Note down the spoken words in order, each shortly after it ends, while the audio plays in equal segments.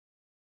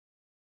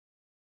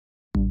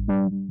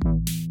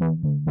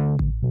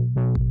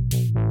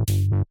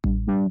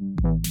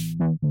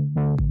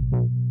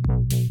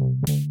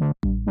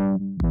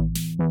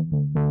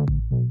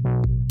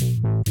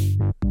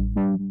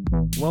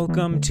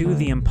Welcome to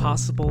the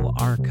Impossible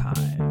Archive.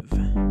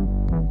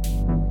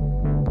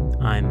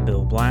 I'm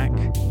Bill Black.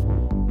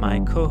 My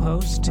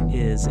co-host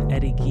is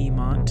Eddie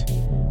Guimont,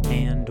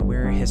 and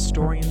we're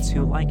historians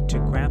who like to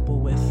grapple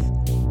with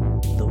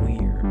the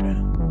weird.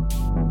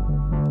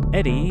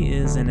 Eddie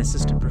is an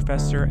assistant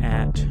professor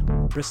at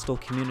Bristol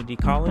Community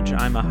College.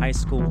 I'm a high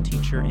school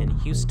teacher in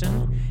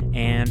Houston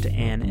and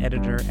an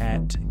editor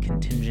at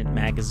Contingent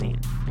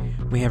Magazine.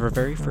 We have our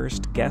very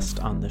first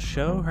guest on the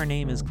show. Her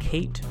name is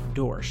Kate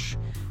Dorsch.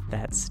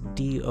 That's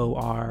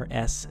Dorsch.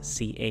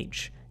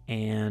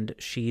 And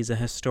she's a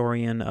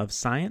historian of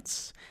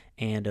science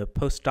and a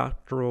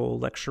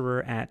postdoctoral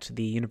lecturer at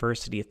the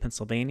University of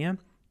Pennsylvania.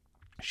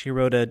 She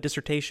wrote a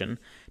dissertation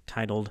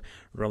titled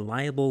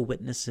Reliable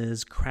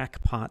Witnesses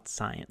Crackpot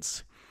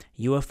Science,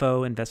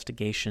 UFO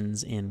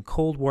Investigations in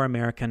Cold War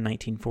America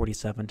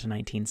 1947 to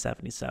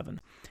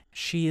 1977.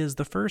 She is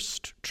the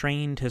first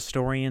trained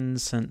historian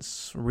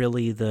since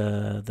really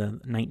the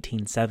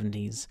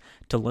 1970s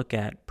to look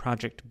at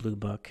Project Blue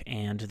Book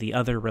and the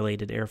other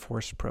related Air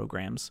Force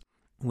programs,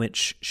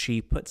 which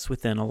she puts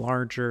within a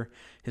larger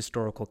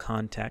historical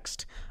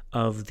context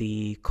of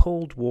the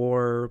Cold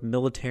War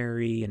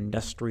military,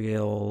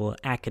 industrial,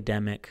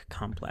 academic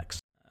complex.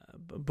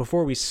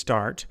 Before we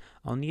start,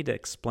 I'll need to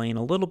explain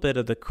a little bit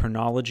of the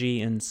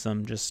chronology in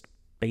some just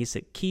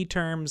basic key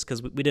terms,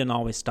 because we didn't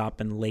always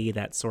stop and lay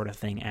that sort of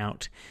thing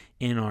out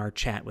in our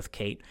chat with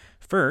Kate.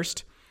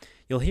 First,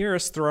 you'll hear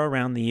us throw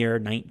around the year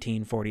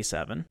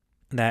 1947.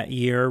 That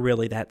year,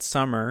 really that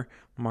summer,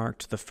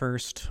 marked the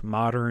first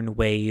modern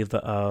wave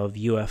of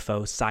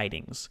UFO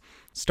sightings,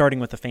 starting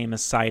with a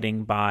famous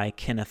sighting by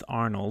Kenneth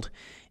Arnold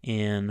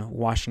in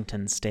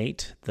Washington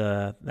State.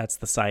 That's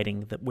the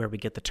sighting where we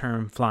get the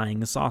term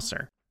flying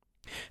saucer.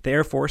 The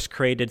Air Force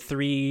created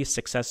 3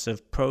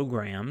 successive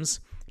programs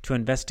to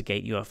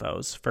investigate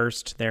UFOs.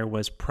 First, there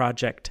was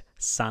Project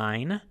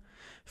Sign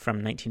from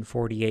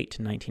 1948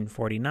 to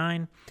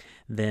 1949,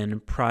 then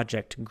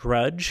Project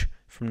Grudge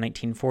from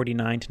 1949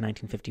 to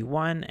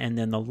 1951, and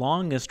then the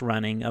longest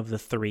running of the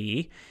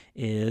 3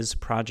 is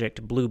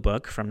Project Blue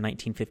Book from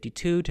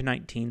 1952 to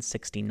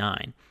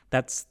 1969.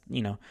 That's,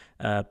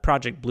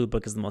 Project Blue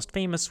Book is the most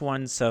famous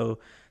one, so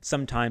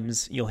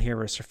sometimes you'll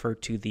hear us refer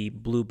to the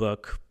Blue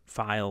Book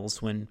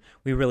files when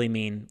we really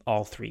mean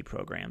all 3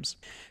 programs.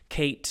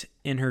 Kate,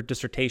 in her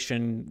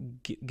dissertation,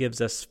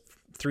 gives us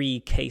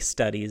 3 case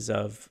studies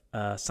of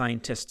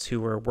scientists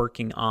who were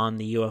working on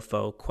the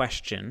UFO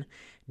question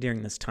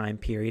during this time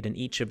period, and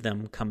each of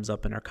them comes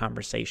up in our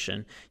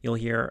conversation. You'll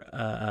hear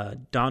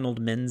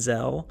Donald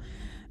Menzel.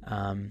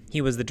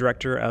 He was the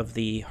director of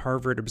the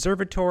Harvard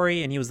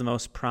Observatory, and he was the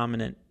most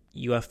prominent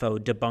UFO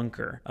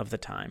debunker of the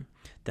time.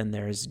 Then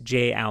there's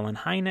J. Allen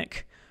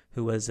Hynek,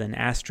 who was an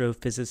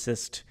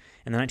astrophysicist.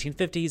 In the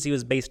 1950s, he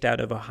was based out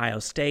of Ohio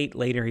State.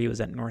 Later, he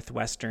was at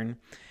Northwestern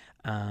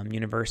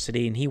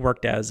University, and he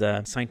worked as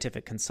a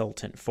scientific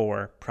consultant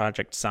for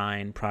Project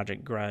Sign,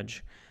 Project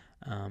Grudge,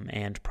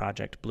 and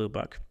Project Blue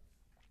Book.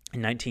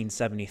 In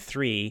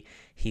 1973,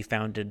 he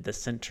founded the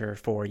Center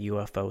for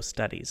UFO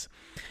Studies.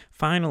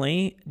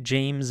 Finally,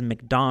 James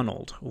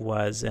McDonald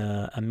was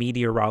a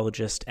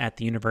meteorologist at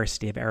the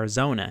University of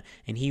Arizona,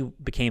 and he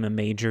became a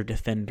major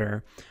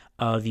defender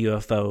of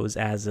UFOs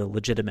as a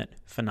legitimate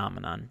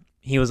phenomenon.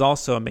 He was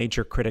also a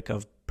major critic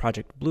of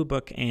Project Blue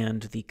Book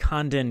and the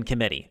Condon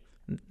Committee.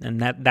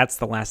 And that's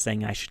the last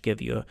thing I should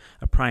give you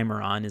a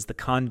primer on, is the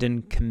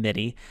Condon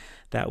Committee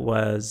that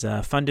was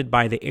funded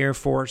by the Air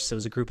Force. It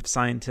was a group of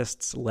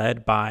scientists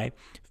led by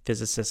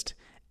physicist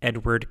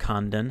Edward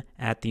Condon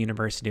at the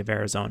University of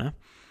Arizona.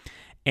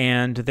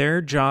 And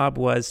their job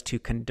was to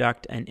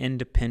conduct an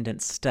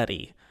independent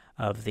study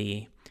of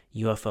the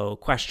UFO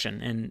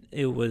question. And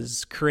it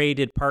was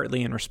created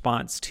partly in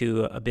response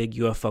to a big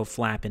UFO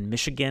flap in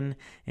Michigan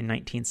in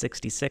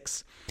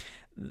 1966.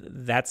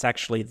 That's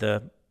actually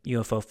the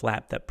UFO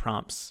flap that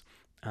prompts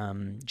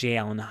J.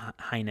 Allen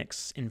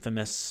Hynek's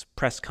infamous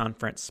press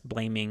conference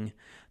blaming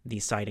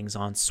the sightings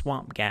on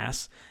swamp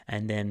gas,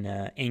 and then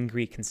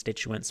angry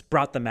constituents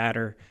brought the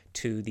matter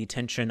to the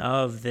attention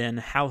of then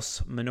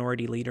House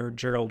Minority Leader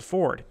Gerald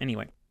Ford.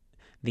 Anyway,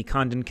 the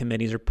Condon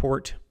Committee's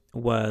report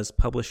was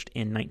published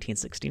in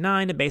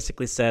 1969. It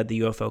basically said the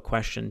UFO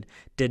question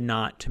did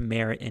not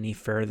merit any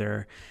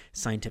further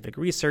scientific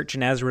research,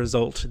 and as a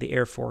result, the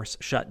Air Force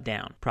shut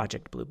down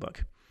Project Blue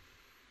Book.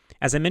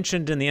 As I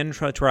mentioned in the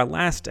intro to our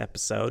last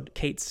episode,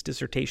 Kate's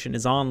dissertation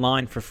is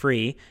online for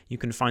free. You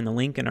can find the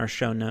link in our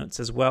show notes,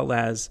 as well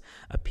as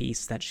a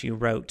piece that she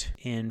wrote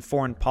in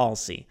Foreign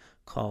Policy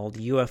called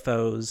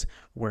UFOs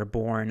Were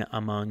Born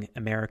Among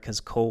America's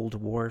Cold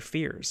War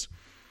Fears.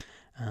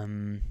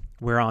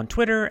 We're on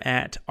Twitter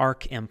at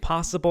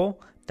ArcImpossible.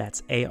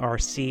 That's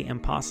ARC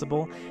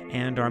Impossible.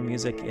 And our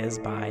music is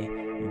by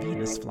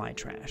Venus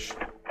Flytrash.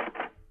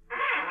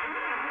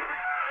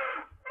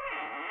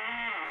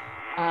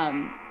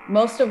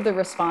 Most of the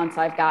response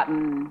I've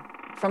gotten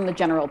from the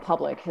general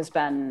public has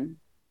been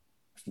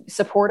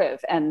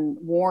supportive and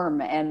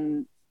warm,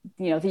 and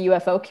the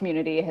UFO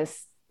community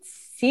has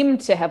seem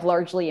to have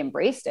largely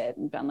embraced it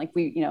and been like,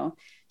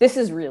 this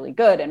is really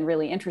good and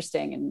really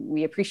interesting, and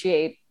we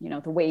appreciate,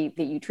 the way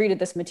that you treated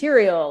this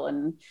material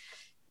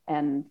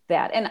and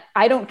that. And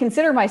I don't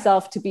consider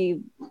myself to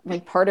be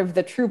like part of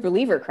the true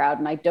believer crowd,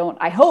 and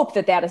I hope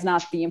that is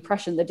not the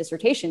impression the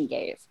dissertation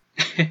gave.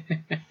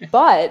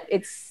 But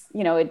it's,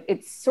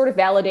 it's sort of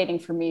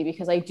validating for me,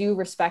 because I do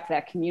respect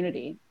that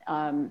community.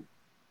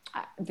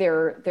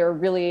 They're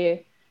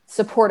really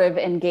supportive,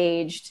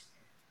 engaged,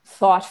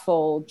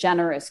 thoughtful,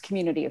 generous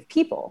community of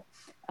people.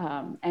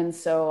 And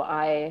so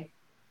I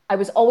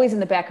was always in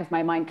the back of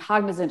my mind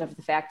cognizant of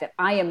the fact that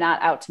I am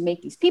not out to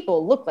make these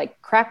people look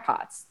like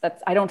crackpots.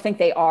 I don't think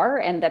they are.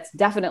 And that's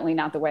definitely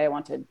not the way I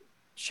want to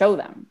show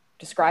them,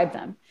 describe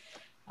them.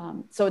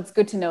 So it's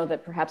good to know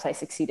that perhaps I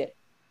succeeded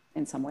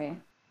in some way.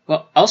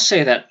 Well, I'll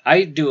say that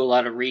I do a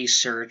lot of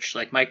research.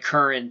 Like my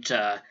current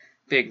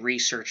big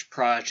research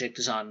project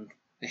is on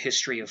the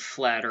history of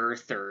flat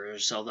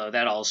earthers, although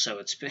that also,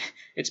 it's been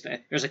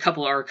there's a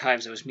couple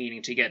archives I was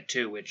meaning to get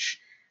to, which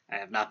I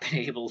have not been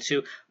able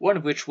to. One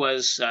of which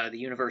was the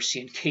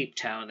university in Cape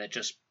Town that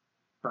just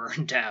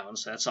burned down,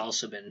 so that's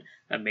also been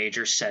a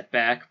major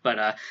setback. But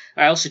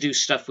I also do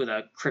stuff with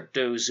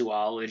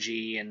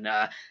cryptozoology, and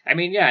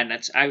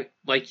and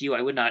like you,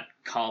 I would not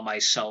call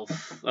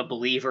myself a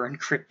believer in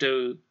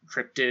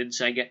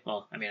cryptids.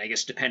 I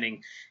guess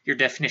depending your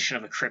definition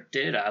of a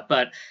cryptid,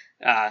 but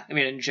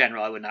in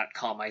general, I would not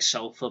call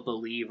myself a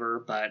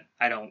believer, but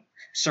I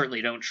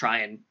certainly don't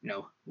try and,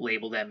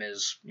 label them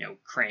as,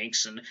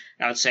 cranks. And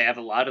I would say I have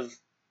a lot of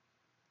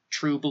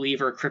true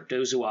believer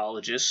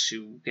cryptozoologists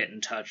who get in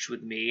touch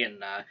with me,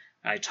 and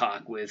I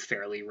talk with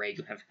fairly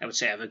regular. I would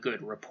say I have a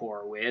good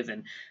rapport with,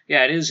 and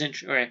yeah, it is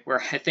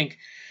where I think,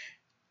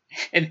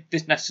 and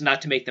that's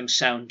not to make them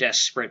sound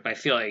desperate, but I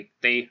feel like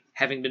they,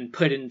 having been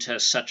put into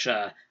such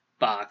a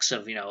box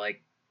of,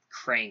 like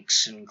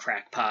cranks and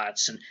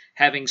crackpots, and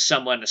having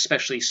someone,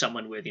 especially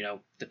someone with,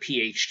 the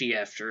PhD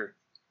after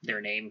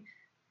their name,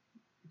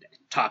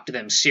 talk to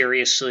them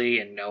seriously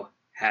and,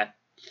 have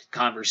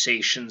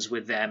conversations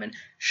with them and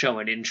show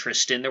an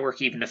interest in their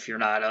work, even if you're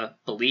not a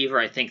believer.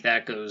 I think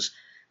that goes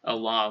a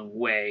long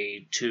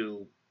way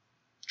to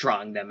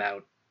drawing them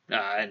out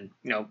and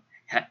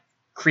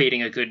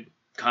creating a good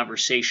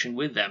conversation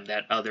with them,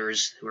 that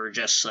others who are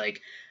just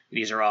like,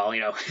 these are all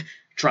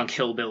drunk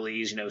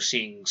hillbillies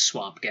seeing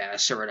swamp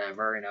gas or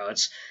whatever,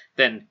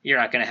 then you're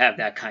not going to have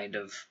that kind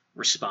of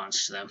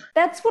response to them.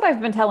 That's what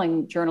I've been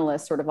telling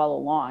journalists sort of all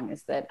along,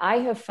 is that I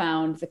have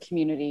found the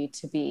community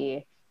to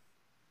be,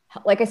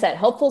 like I said,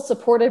 helpful,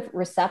 supportive,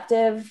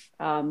 receptive.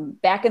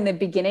 Back in the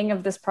beginning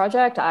of this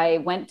project, I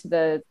went to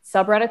the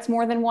subreddits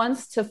more than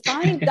once to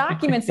find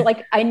documents that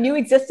like I knew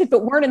existed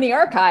but weren't in the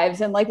archives.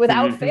 And like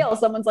without fail,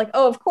 someone's like,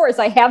 oh, of course,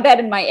 I have that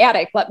in my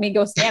attic. Let me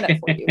go scan it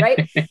for you,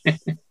 right?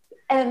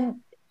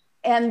 And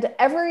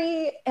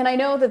I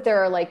know that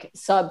there are like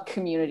sub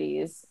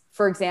communities,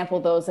 for example,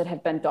 those that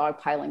have been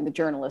dogpiling the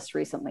journalists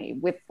recently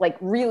with like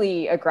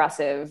really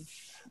aggressive,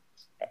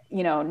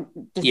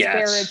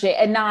 disparaging,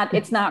 and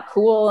it's not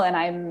cool. And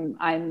I'm,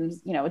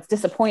 it's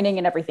disappointing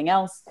and everything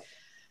else.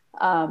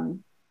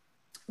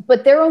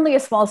 But they're only a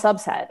small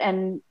subset.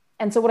 And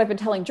so what I've been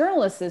telling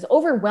journalists is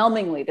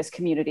overwhelmingly this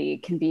community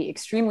can be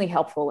extremely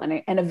helpful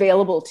and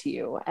available to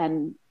you.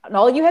 And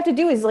all you have to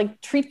do is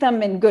like treat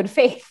them in good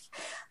faith.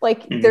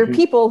 Like they're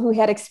people who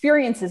had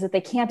experiences that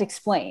they can't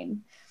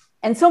explain.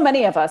 And so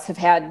many of us have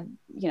had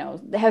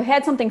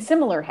something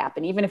similar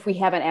happen, even if we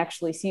haven't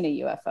actually seen a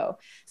UFO.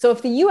 So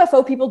if the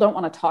UFO people don't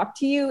want to talk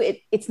to you,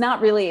 it's not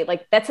really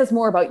like, that says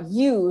more about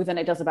you than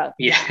it does about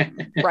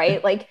them,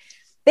 right? Like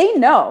they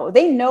know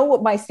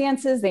what my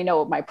stance is. They know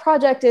what my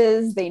project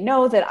is. They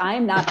know that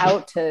I'm not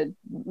out to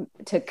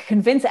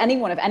convince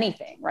anyone of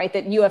anything, right?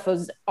 That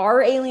UFOs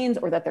are aliens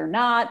or that they're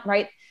not,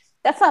 right?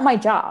 That's not my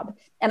job.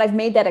 And I've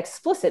made that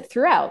explicit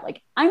throughout.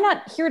 Like, I'm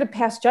not here to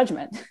pass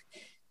judgment.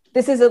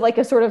 This is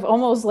a sort of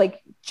almost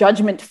like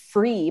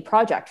judgment-free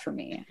project for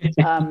me,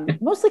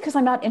 mostly because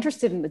I'm not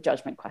interested in the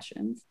judgment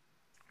questions.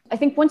 I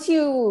think once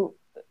you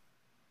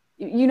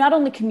not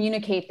only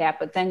communicate that,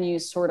 but then you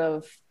sort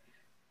of,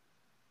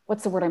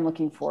 what's the word I'm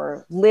looking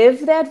for?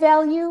 Live that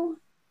value.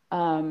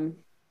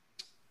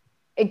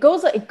 It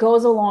goes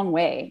a long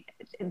way.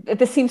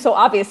 This seems so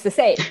obvious to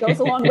say. It goes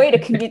a long way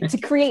to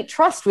create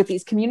trust with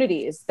these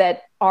communities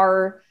that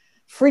are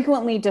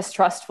frequently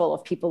distrustful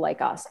of people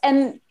like us.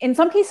 And in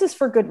some cases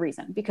for good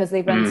reason, because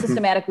they've been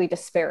systematically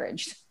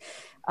disparaged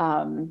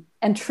and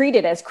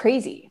treated as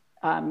crazy,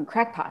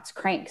 crackpots,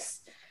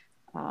 cranks,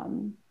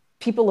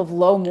 people of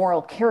low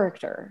moral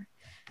character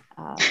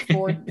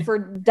for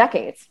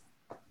decades.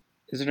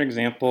 Is there an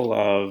example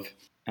of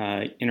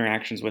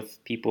interactions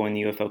with people in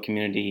the UFO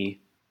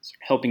community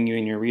helping you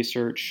in your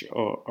research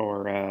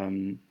or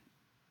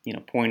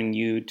pointing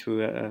you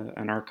to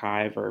an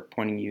archive or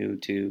pointing you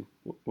to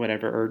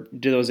whatever, or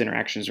do those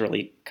interactions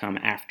really come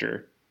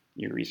after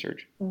your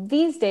research?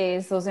 These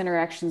days, those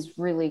interactions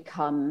really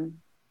come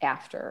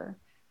after.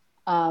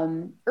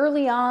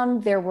 Early on,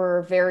 there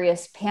were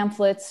various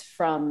pamphlets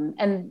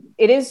and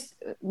it is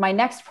my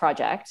next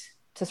project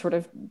to sort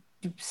of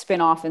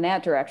spin off in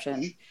that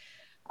direction,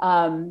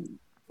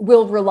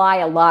 will rely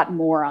a lot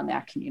more on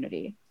that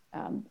community.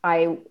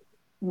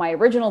 My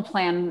original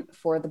plan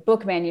for the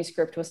book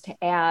manuscript was to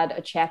add a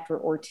chapter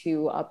or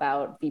two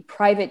about the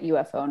private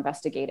UFO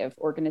investigative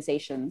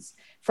organizations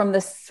from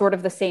this sort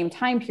of the same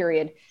time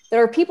period that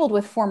are peopled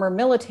with former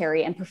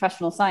military and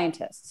professional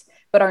scientists,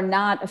 but are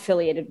not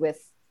affiliated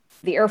with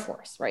the Air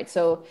Force, right?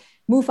 So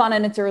MUFON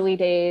in its early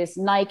days,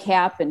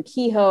 NICAP and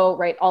KEHO,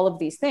 right? All of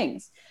these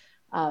things.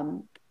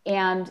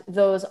 And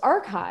those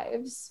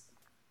archives,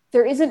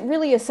 there isn't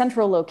really a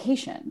central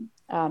location.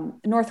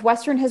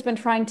 Northwestern has been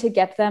trying to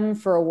get them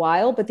for a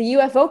while, but the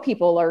UFO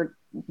people are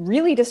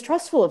really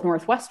distrustful of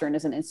Northwestern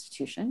as an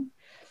institution.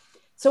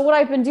 So what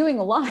I've been doing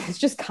a lot is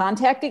just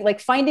contacting, like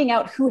finding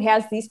out who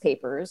has these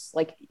papers,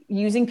 like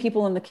using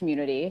people in the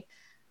community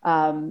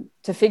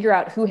to figure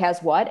out who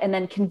has what, and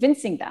then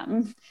convincing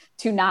them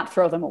to not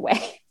throw them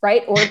away,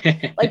 right? Or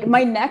like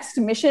my next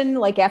mission,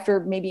 like after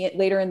maybe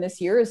later in this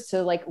year, is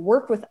to like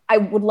I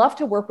would love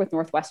to work with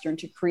Northwestern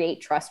to create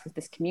trust with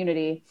this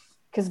community,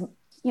 because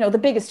the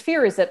biggest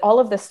fear is that all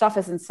of this stuff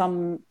is in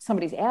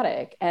somebody's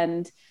attic,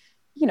 and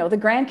the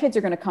grandkids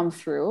are going to come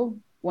through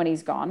when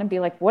he's gone and be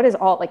like, what is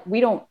all, like,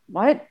 we don't,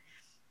 what,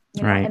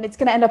 right. And it's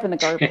going to end up in the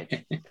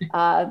garbage,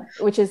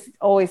 which is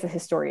always the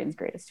historian's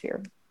greatest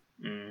fear.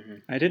 Mm-hmm.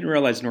 I didn't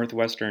realize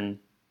Northwestern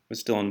was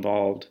still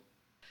involved.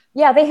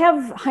 Yeah, they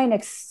have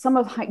Hynek's, some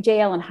of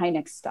JL and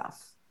Hynek's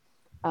stuff.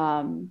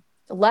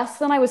 Less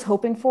than I was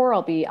hoping for,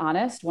 I'll be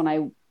honest, when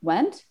I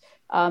went.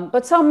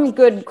 But some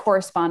good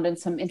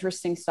correspondence, some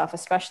interesting stuff,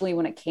 especially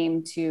when it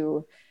came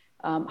to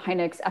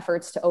Hynek's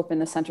efforts to open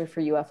the Center for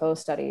UFO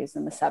Studies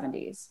in the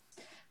 70s.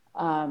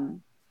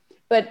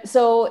 But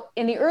so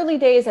in the early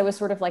days, I was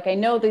sort of like, I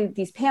know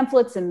these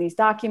pamphlets and these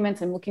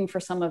documents, I'm looking for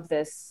some of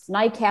this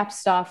NICAP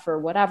stuff or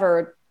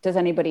whatever. Does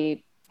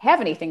anybody have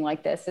anything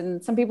like this?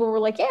 And some people were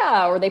like,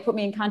 yeah, or they put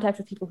me in contact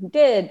with people who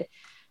did,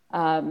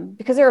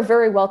 because they're a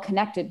very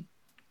well-connected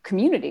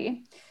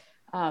community.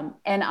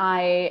 And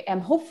I am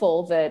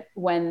hopeful that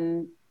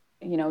when,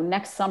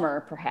 next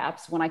summer,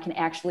 perhaps, when I can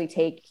actually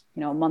take,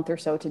 a month or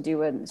so to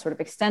do a sort of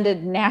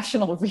extended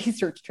national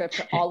research trip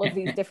to all of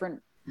these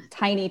different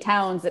tiny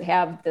towns that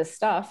have this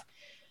stuff.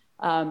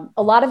 A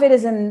lot of it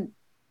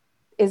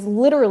is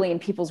literally in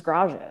people's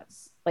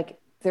garages. Like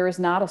there is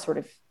not a sort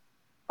of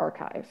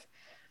archive.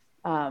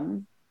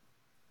 And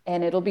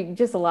it'll be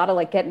just a lot of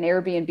like getting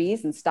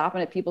Airbnbs and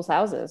stopping at people's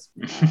houses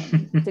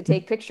to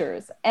take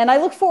pictures. And I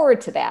look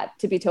forward to that,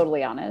 to be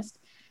totally honest.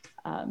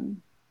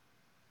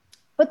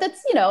 But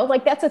that's,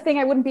 that's a thing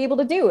I wouldn't be able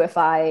to do if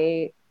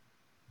I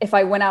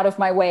went out of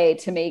my way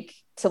to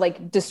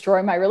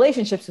destroy my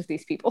relationships with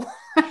these people.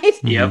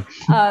 Right? Yep.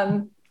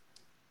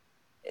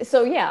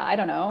 So yeah, I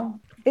don't know.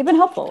 They've been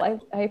helpful.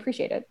 I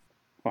appreciate it.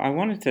 Well, I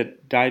wanted to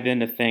dive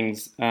into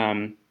things.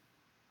 I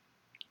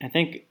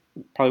think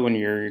probably one of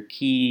your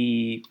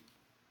key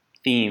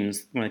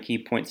themes, one of the key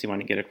points you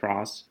want to get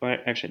across.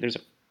 But actually, there's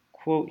a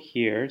quote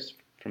here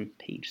from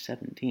page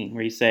 17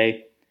 where you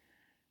say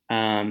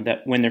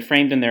that when they're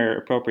framed in their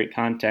appropriate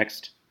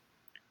context,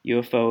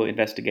 UFO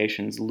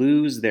investigations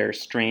lose their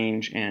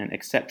strange and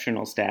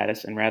exceptional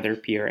status and rather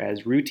appear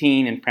as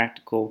routine and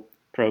practical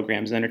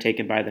programs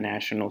undertaken by the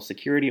national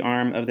security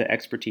arm of the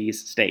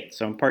expertise state.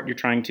 So in part, you're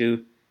trying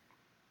to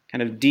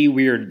kind of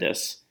de-weird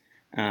this.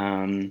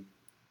 And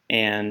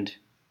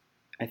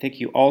I think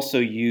you also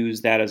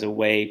use that as a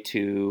way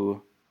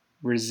to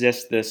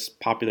resist this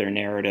popular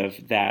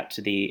narrative that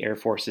the Air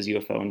Force's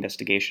UFO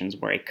investigations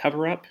were a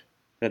cover-up,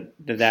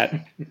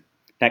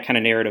 that kind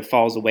of narrative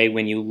falls away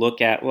when you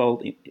look at,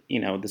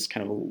 this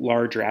kind of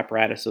larger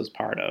apparatus as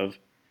part of.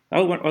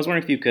 I was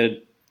wondering if you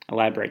could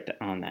elaborate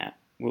on that.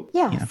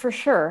 Yeah, for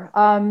sure.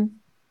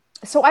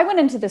 So I went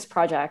into this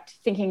project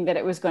thinking that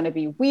it was going to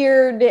be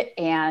weird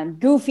and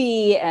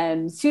goofy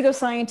and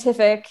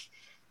pseudoscientific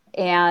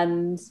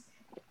and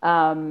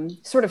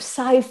sort of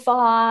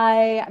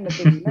sci-fi. I'm a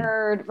big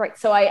nerd, right?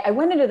 So I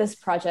went into this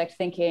project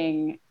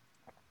thinking,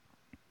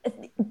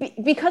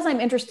 because I'm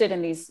interested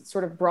in these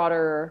sort of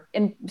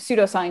in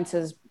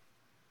pseudosciences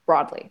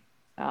broadly,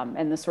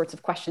 and the sorts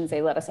of questions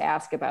they let us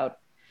ask about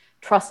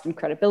trust and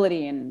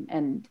credibility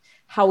and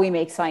how we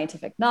make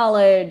scientific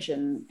knowledge.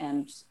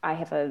 And I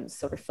have a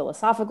sort of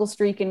philosophical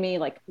streak in me,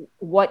 like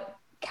what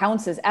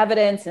counts as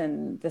evidence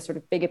and the sort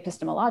of big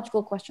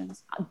epistemological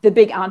questions, the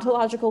big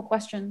ontological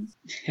questions.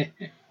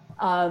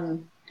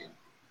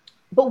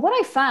 But what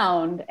I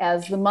found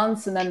as the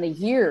months and then the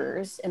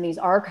years in these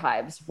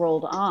archives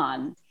rolled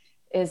on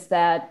is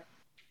that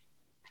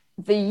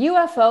the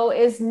UFO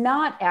is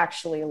not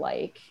actually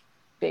like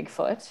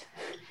Bigfoot.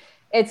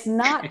 It's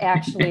not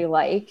actually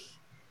like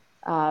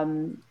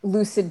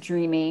lucid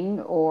dreaming,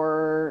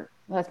 or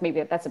that's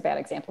a bad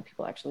example.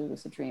 People actually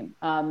lucid dream,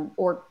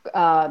 or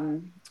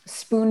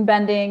spoon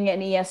bending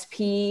and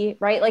ESP,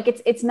 right? Like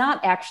it's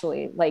not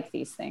actually like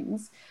these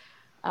things.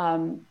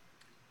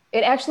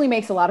 It actually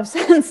makes a lot of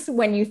sense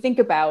when you think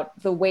about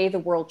the way the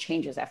world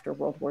changes after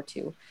World War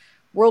II.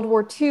 World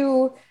War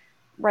II,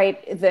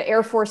 right? The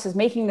Air Force is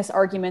making this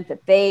argument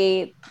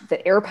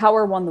that air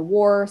power won the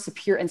war,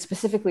 and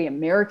specifically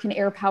American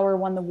air power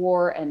won the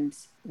war. And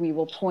we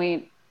will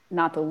point,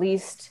 not the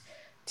least,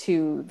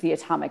 to the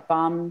atomic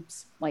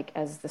bombs, like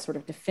as the sort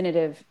of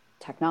definitive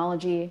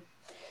technology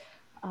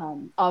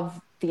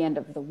of the end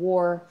of the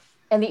war.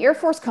 And the Air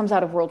Force comes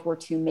out of World War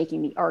II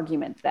making the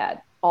argument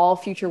that all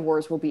future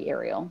wars will be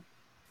aerial.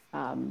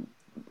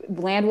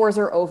 Land wars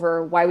are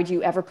over. Why would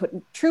you ever put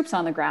troops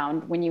on the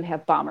ground when you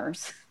have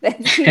bombers? Then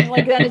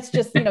it's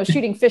just,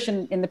 shooting fish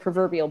in the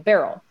proverbial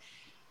barrel.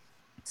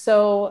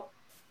 So,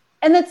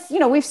 and that's,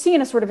 we've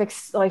seen a sort of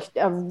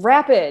a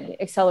rapid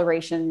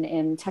acceleration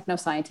in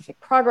techno-scientific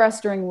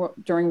progress during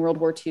World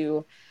War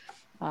II.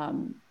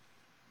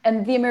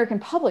 And the American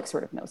public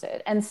sort of knows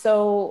it. And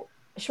so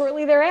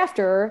shortly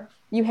thereafter,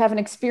 you have an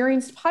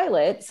experienced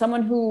pilot,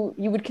 someone who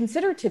you would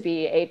consider to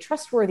be a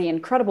trustworthy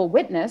and credible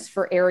witness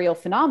for aerial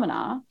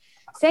phenomena,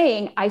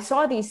 saying, I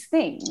saw these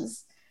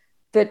things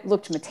that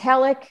looked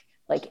metallic,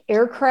 like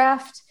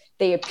aircraft.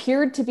 They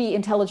appeared to be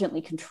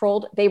intelligently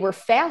controlled. They were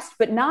fast,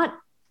 but not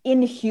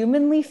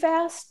inhumanly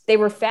fast. They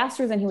were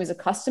faster than he was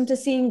accustomed to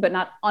seeing, but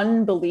not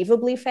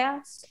unbelievably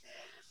fast,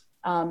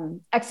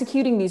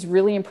 executing these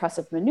really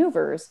impressive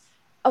maneuvers.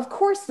 Of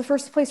course, the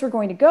first place we're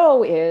going to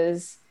go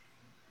is,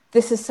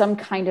 this is some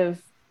kind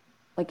of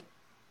like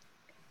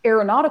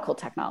aeronautical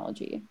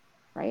technology,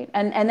 right?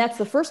 And that's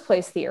the first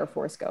place the Air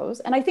Force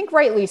goes. And I think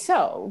rightly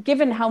so,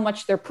 given how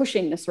much they're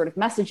pushing this sort of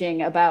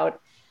messaging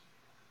about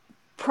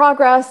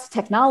progress,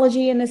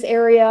 technology in this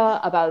area,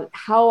 about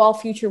how all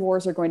future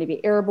wars are going to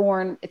be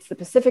airborne. It's the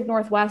Pacific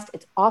Northwest.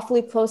 It's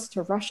awfully close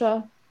to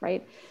Russia,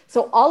 right?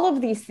 So all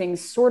of these things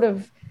sort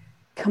of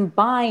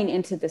combine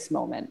into this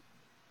moment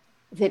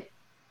that,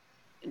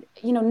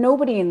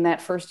 nobody in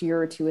that first year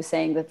or two is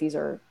saying that these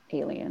are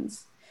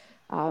aliens.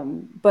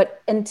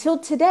 But until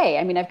today,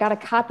 I've got a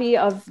copy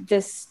of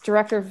this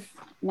Director of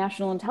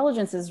National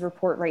Intelligence's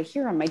report right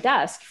here on my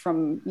desk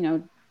from,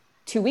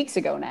 2 weeks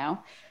ago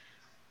now.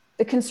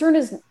 The concern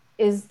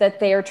is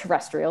that they are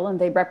terrestrial and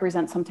they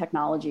represent some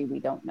technology we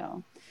don't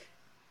know.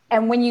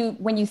 And when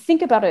you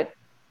think about it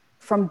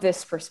from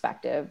this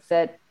perspective,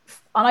 that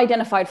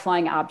unidentified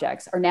flying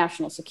objects are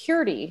national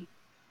security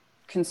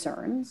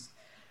concerns,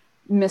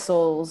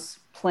 missiles,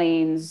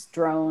 planes,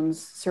 drones,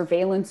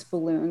 surveillance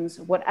balloons,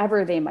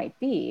 whatever they might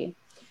be,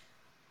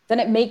 then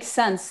it makes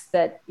sense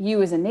that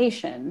you as a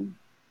nation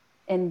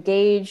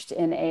engaged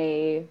in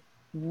a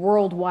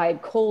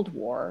worldwide Cold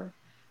War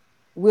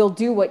will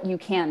do what you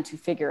can to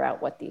figure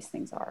out what these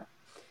things are.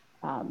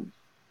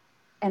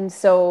 And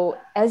so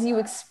as you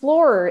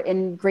explore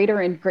in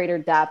greater and greater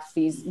depth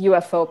these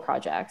UFO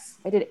projects,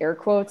 I did air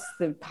quotes,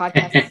 the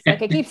podcast,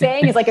 like I keep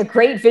saying, is like a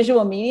great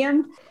visual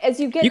medium. As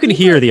you get You can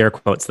hear the air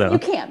quotes though. You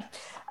can.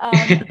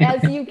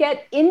 As you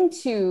get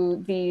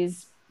into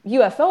these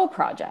UFO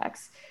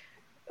projects,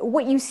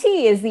 what you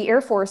see is the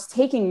Air Force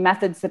taking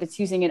methods that it's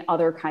using in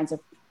other kinds of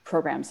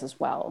programs as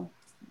well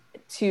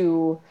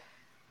to,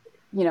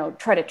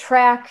 try to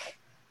track,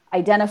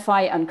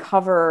 identify,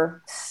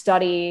 uncover,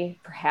 study,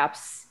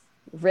 perhaps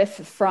riff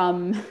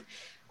from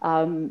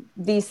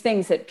these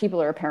things that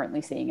people are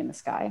apparently seeing in the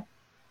sky.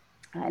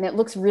 And it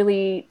looks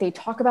they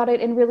talk about it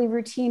in really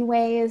routine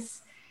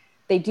ways.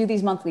 They do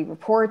these monthly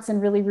reports in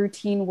really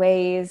routine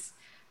ways.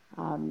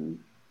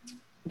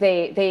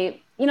 They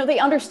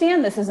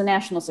understand this as a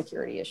national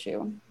security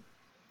issue.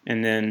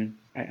 And then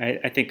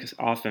I think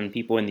often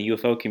people in the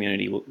UFO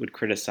community would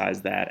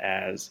criticize that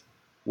as,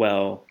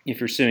 well, if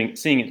you're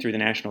seeing it through the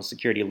national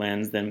security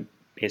lens, then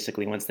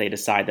basically once they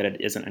decide that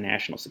it isn't a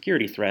national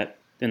security threat,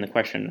 then the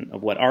question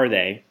of what are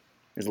they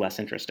is less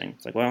interesting.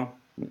 It's like, well,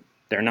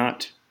 they're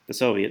not the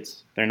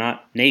Soviets. They're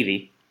not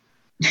Navy.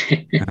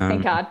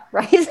 Thank God,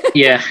 right?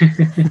 Yeah.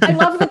 I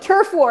love the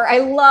turf war. I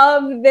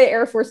love the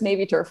Air Force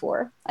Navy turf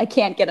war. I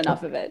can't get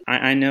enough of it.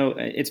 I know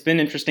it's been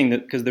interesting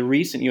because the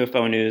recent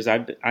UFO news,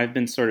 I've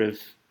been sort of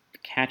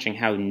catching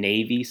how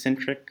Navy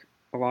centric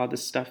a lot of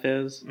this stuff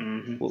is.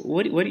 Mm-hmm.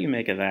 What do you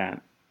make of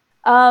that?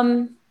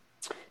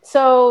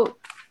 So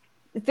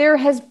there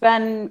has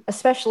been,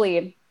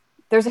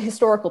 there's a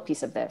historical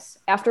piece of this.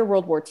 After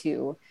World War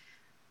II,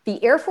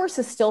 the Air Force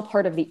is still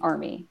part of the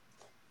Army,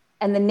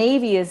 and the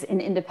Navy is an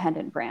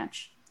independent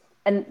branch.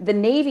 And the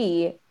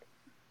Navy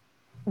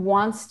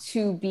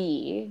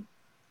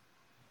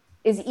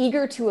is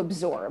eager to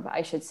absorb,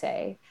 I should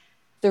say,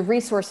 the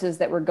resources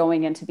that were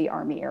going into the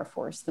Army Air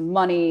Force, the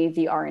money,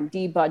 the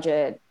R&D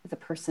budget, the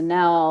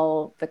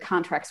personnel, the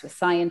contracts with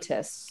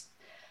scientists.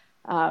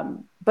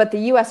 But the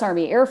U.S.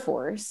 Army Air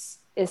Force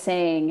is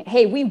saying,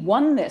 hey, we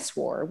won this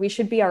war. We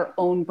should be our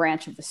own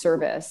branch of the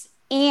service.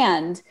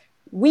 And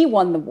we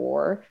won the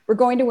war. We're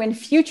going to win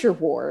future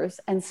wars.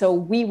 And so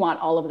we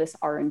want all of this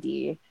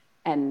R&D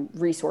and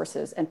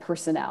resources and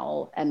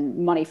personnel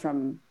and money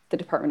from the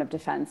Department of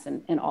Defense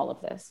and all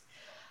of this.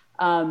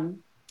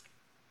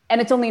 And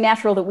it's only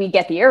natural that we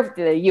get the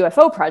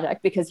UFO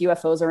project because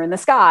UFOs are in the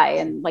sky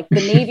and like the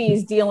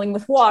Navy's dealing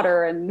with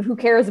water and who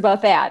cares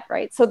about that,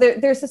 right? So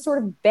there's this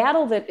sort of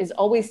battle that is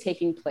always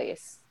taking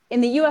place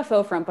in the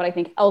UFO front, but I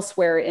think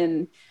elsewhere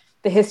in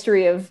the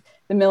history of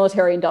the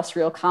military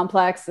industrial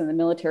complex and the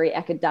military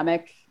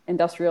academic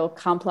industrial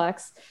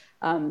complex,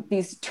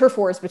 these turf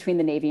wars between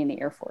the Navy and the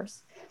Air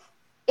Force.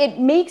 It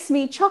makes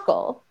me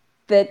chuckle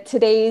that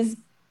today's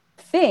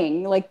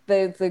thing, like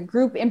the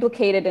group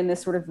implicated in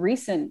this sort of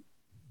recent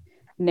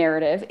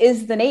narrative,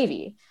 is the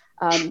Navy.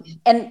 And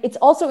it's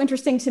also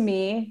interesting to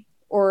me,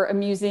 or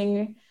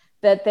amusing,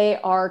 that they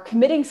are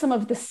committing some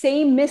of the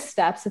same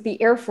missteps that the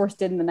Air Force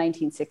did in the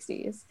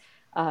 1960s,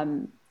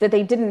 that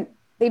they didn't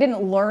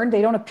learn.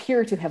 They don't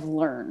appear to have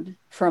learned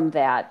from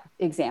that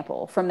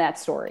example, from that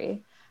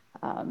story.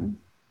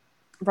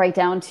 Right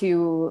down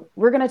to,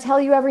 we're going to tell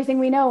you everything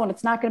we know, and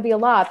it's not going to be a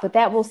lot, but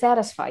that will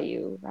satisfy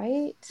you,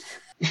 right?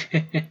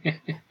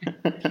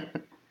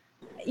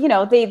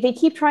 They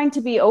keep trying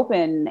to be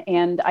open,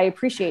 and I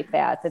appreciate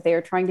that they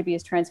are trying to be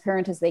as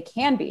transparent as they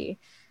can be.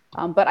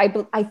 But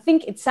I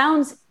think it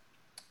sounds,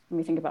 let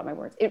me think about my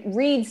words. It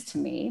reads to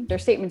me, their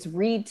statements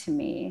read to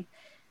me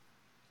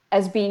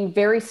as being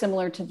very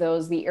similar to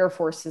those the Air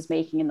Force is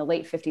making in the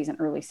late 50s and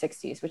early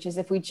 60s, which is,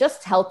 if we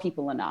just tell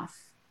people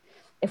enough,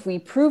 if we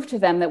prove to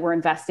them that we're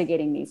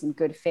investigating these in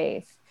good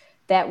faith,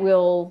 that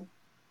will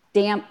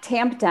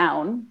tamp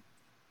down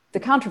the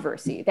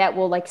controversy, that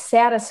will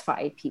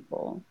satisfy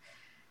people.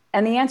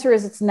 And the answer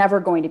is, it's never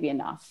going to be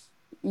enough.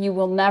 You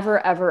will never,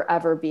 ever,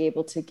 ever be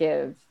able to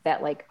give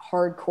that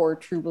hardcore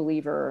true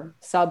believer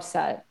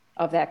subset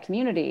of that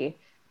community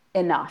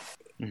enough.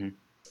 Mm-hmm.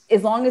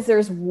 As long as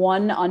there's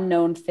one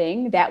unknown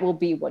thing, that will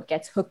be what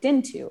gets hooked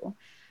into,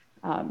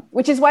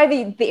 which is why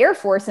the Air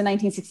Force in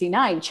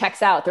 1969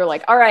 checks out. They're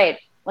like, all right,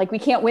 we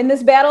can't win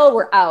this battle,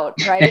 we're out,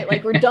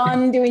 right? We're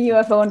done doing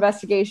UFO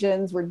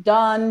investigations. We're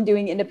done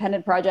doing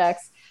independent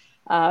projects.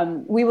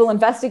 We will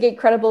investigate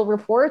credible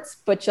reports,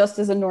 but just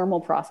as a normal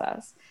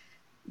process.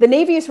 The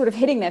Navy is sort of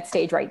hitting that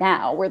stage right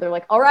now where they're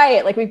like, all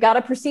right, we've got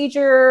a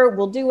procedure,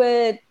 we'll do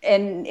it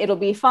and it'll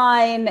be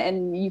fine.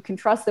 And you can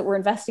trust that we're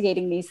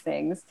investigating these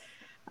things.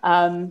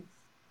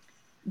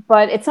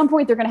 But at some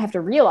point they're going to have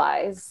to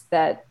realize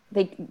that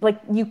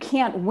you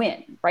can't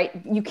win, right?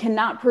 You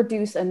cannot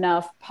produce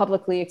enough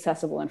publicly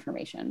accessible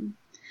information.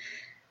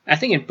 I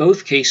think in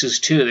both cases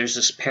too, there's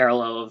this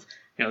parallel of,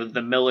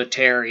 the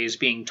military is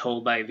being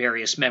told by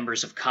various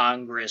members of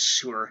Congress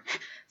who are,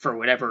 for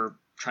whatever,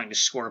 trying to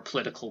score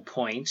political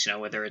points,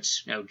 whether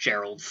it's,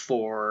 Gerald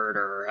Ford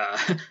or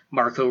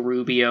Marco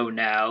Rubio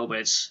now,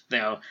 but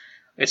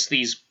it's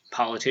these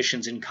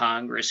politicians in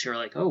Congress who are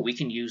like, oh, we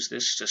can use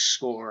this to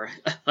score.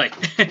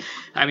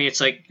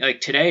 It's like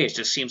today, it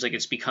just seems like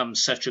it's become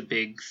such a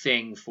big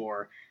thing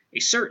for a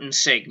certain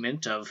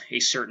segment of a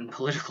certain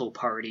political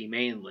party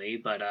mainly,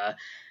 but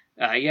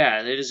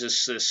it is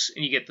this,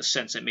 and you get the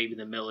sense that maybe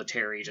the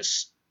military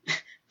just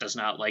does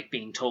not like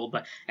being told,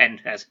 and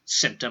has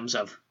symptoms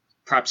of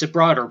perhaps a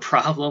broader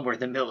problem where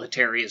the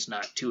military is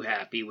not too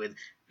happy with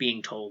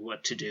being told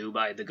what to do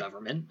by the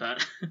government.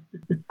 But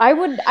I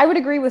would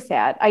agree with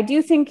that. I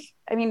do think,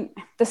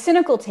 the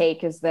cynical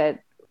take is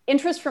that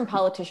interest from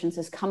politicians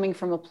is coming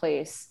from a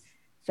place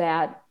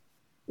that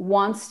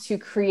wants to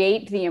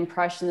create the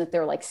impression that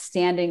they're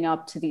standing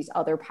up to these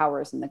other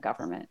powers in the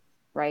government,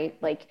 right?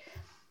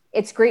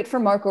 It's great for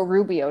Marco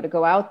Rubio to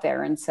go out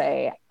there and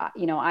say,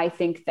 I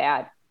think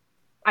that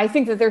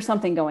there's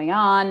something going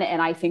on,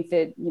 and I think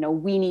that,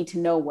 we need to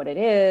know what it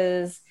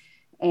is.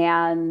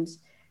 And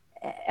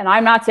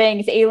I'm not saying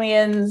it's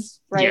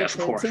aliens, right? Yeah, of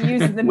course. To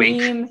use the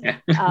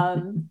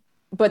meme,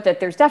 but that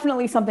there's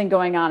definitely something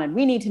going on, and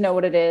we need to know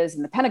what it is,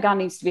 and the Pentagon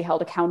needs to be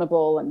held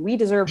accountable, and we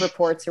deserve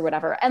reports or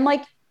whatever. And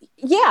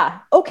yeah,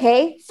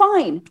 okay,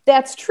 fine,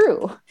 that's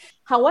true.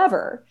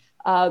 However,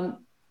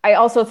 I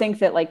also think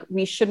that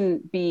we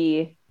shouldn't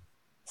be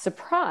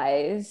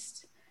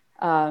surprised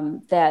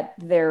that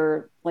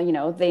they're they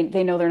know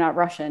they're not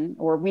Russian,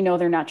 or we know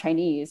they're not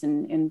Chinese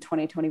in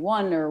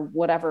 2021, or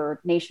whatever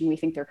nation we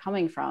think they're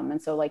coming from.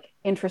 And so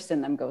interest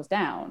in them goes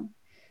down.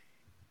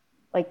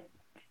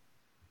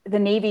 The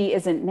Navy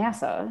isn't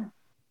NASA.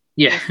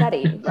 Yeah.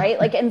 SETI,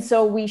 right? And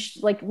so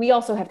we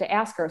also have to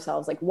ask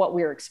ourselves what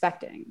we're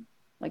expecting,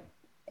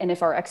 and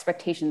if our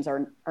expectations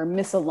are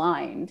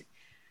misaligned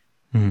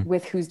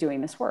with who's doing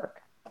this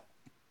work.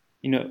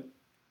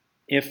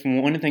 If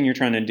one thing you're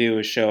trying to do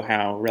is show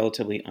how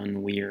relatively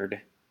unweird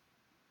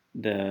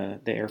the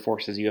Air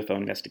Force's UFO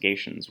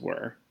investigations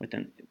were,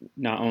 within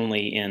not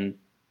only in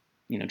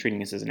treating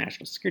this as a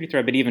national security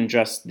threat, but even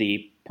just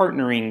the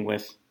partnering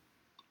with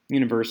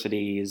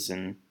universities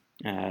and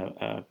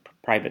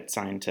private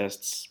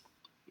scientists.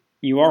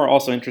 You are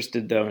also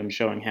interested, though, in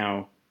showing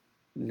how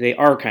they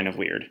are kind of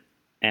weird,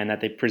 and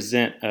that they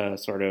present a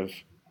sort of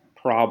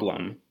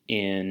problem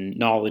in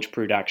knowledge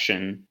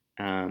production,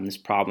 this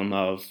problem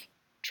of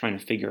trying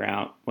to figure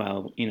out,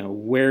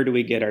 where do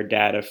we get our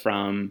data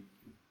from?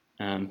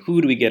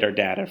 Who do we get our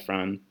data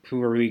from?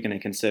 Who are we going to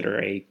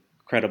consider a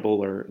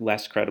credible or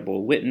less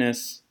credible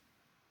witness?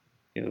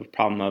 The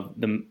problem of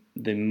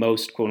the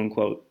most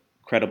quote-unquote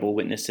credible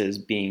witnesses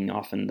being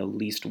often the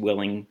least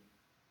willing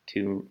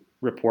to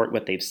report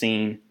what they've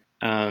seen.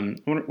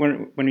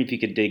 Wondering if you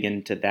could dig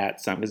into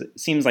that some, because it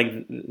seems like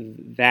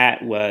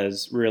that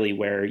was really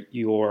where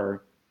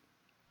your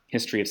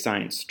history of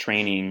science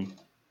training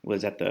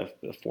was at the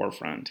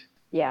forefront.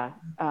 Yeah.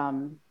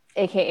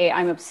 AKA,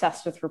 I'm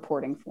obsessed with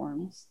reporting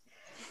forms.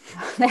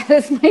 That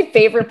is my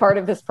favorite part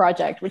of this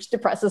project, which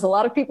depresses a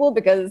lot of people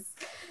because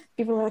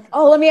people are like,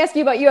 oh, let me ask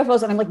you about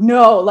UFOs. And I'm like,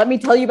 no, let me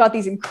tell you about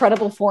these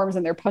incredible forms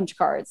and their punch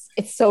cards.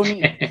 It's so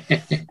neat.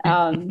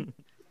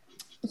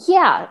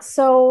 Yeah.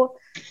 So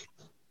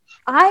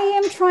I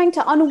am trying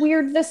to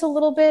unweird this a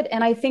little bit.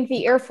 And I think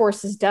the Air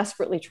Force is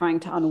desperately trying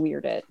to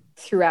unweird it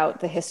throughout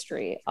the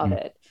history of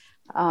it.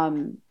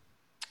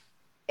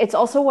 It's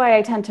also why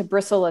I tend to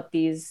bristle at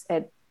these,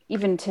 at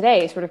even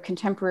today, sort of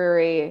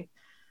contemporary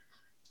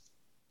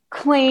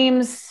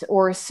claims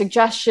or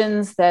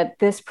suggestions that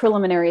this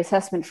preliminary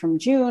assessment from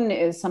June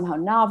is somehow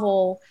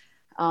novel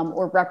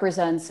or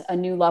represents a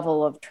new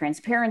level of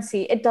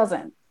transparency. It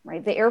doesn't,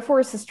 right? The Air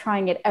Force is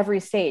trying at every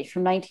stage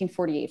from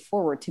 1948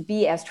 forward to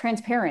be as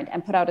transparent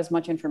and put out as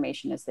much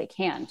information as they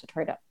can to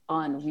try to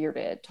unweird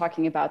it,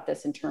 talking about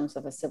this in terms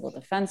of a civil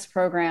defense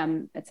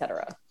program, et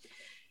cetera.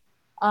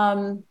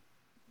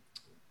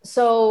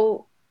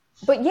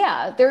 But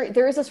yeah,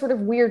 there is a sort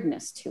of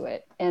weirdness to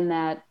it in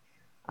that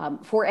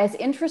for as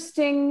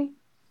interesting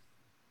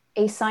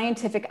a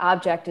scientific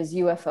object as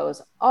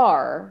UFOs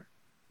are,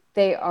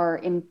 they are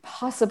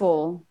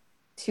impossible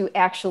to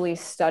actually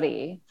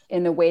study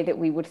in the way that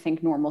we would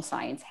think normal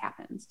science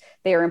happens.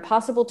 They are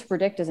impossible to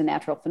predict as a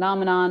natural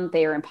phenomenon.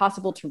 They are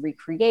impossible to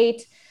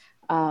recreate.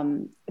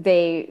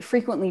 They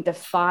frequently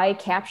defy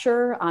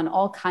capture on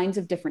all kinds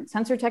of different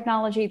sensor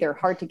technology. They're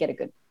hard to get a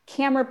good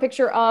camera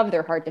picture of.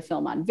 They're hard to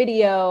film on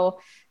video.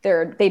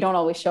 They don't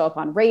always show up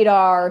on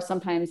radar.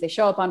 Sometimes they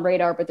show up on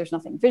radar, but there's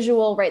nothing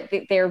visual, right?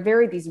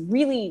 They're these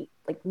really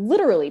like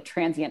literally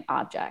transient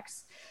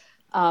objects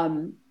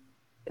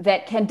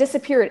that can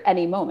disappear at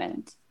any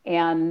moment.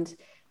 And,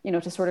 you know,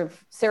 to sort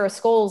of Sarah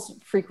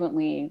Scoles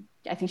frequently,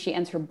 I think she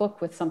ends her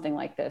book with something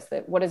like this,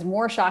 that what is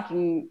more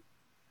shocking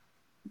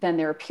than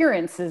their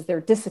appearance is their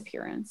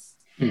disappearance.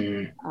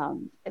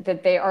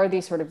 That they are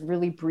these sort of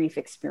really brief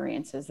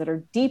experiences that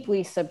are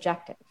deeply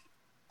subjective.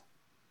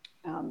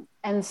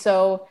 And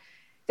so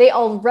they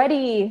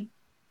already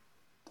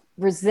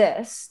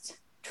resist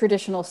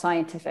traditional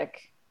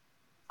scientific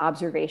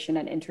observation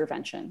and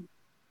intervention.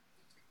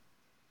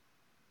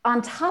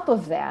 On top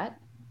of that,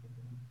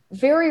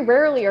 very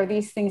rarely are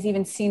these things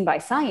even seen by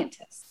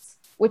scientists,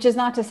 which is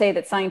not to say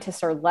that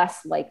scientists are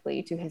less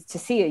likely to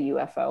see a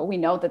UFO. We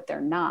know that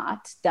they're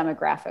not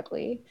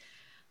demographically,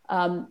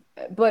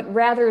 but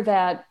rather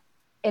that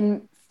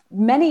in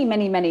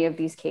many of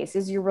these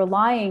cases, you're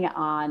relying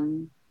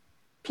on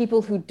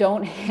people who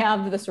don't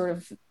have the sort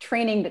of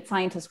training that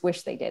scientists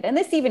wish they did. And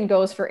this even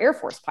goes for Air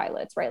Force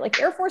pilots, right? Like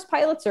Air Force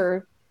pilots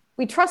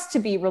we trust to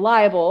be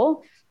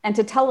reliable and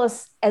to tell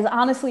us as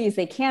honestly as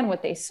they can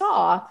what they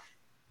saw.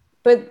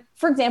 But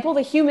for example,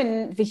 the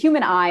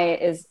human eye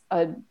is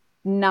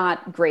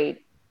not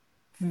great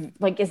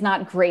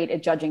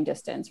at judging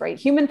distance, right?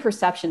 Human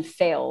perception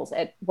fails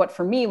at what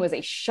for me was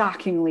a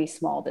shockingly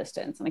small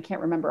distance. And I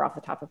can't remember off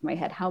the top of my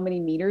head how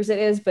many meters it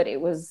is, but it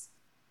was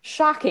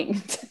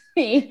shocking to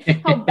me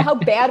how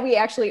bad we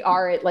actually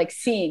are at like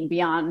seeing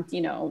beyond,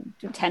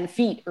 10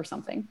 feet or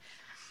something.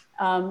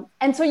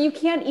 And so you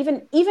can't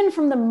even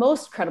from the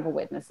most credible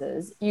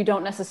witnesses, you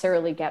don't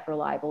necessarily get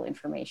reliable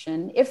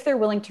information if they're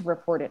willing to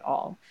report it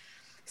all.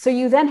 So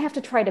you then have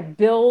to try to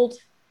build,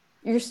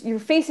 you're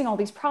facing all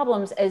these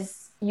problems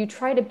as you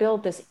try to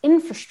build this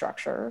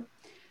infrastructure,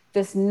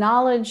 this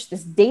knowledge,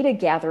 this data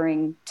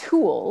gathering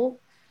tool,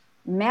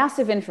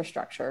 massive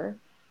infrastructure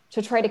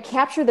to try to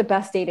capture the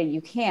best data you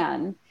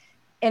can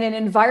in an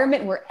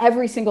environment where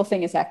every single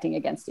thing is acting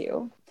against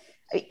you.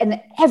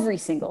 And every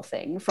single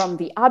thing, from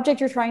the object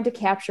you're trying to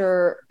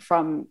capture,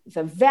 from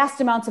the vast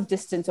amounts of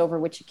distance over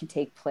which it can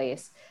take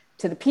place,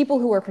 to the people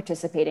who are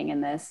participating in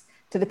this,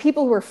 to the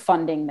people who are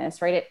funding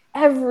this, right? At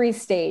every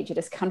stage, it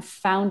is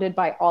confounded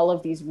by all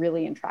of these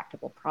really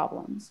intractable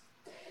problems.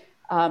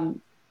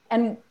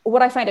 And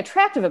what I find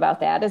attractive about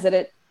that is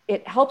that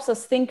it helps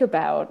us think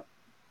about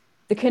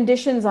the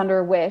conditions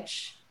under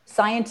which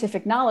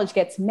scientific knowledge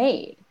gets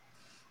made,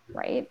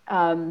 right?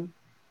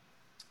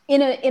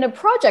 In a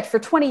project for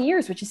 20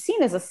 years, which is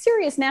seen as a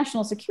serious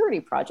national security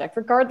project,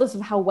 regardless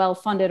of how well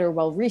funded or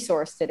well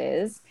resourced it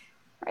is,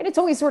 right? It's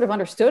always sort of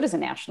understood as a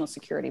national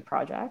security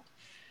project.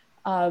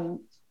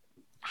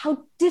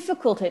 How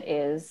difficult it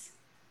is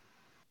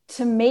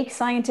to make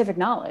scientific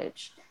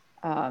knowledge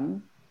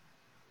in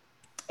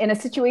a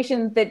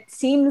situation that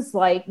seems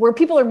like where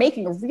people are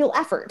making a real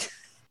effort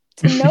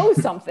to know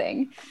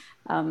something.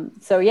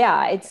 So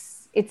yeah,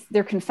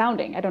 they're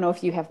confounding. I don't know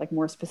if you have like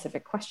more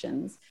specific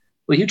questions.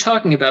 Well, you're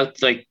talking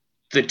about like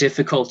the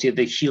difficulty of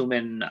the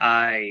human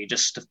eye,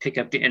 just to pick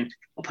up and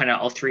I'll point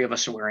out all three of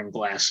us are wearing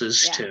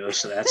glasses too.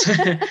 So that's,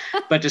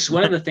 but just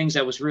one of the things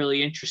that was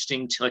really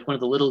interesting to like one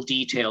of the little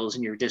details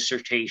in your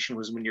dissertation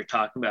was when you're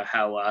talking about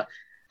how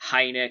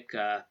Hynek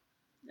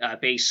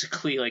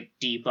basically like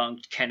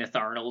debunked Kenneth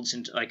Arnold's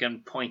and like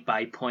on point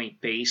by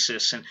point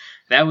basis, and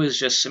that was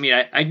just, I mean,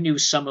 I knew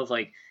some of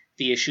like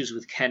the issues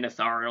with Kenneth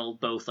Arnold,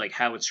 both like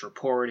how it's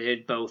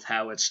reported, both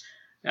how it's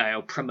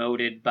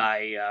promoted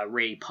by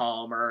Ray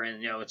Palmer,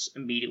 and it's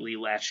immediately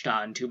latched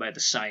onto by the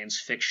science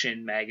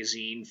fiction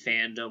magazine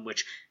fandom,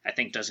 which I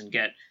think doesn't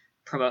get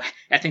promote.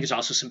 I think there's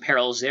also some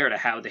parallels there to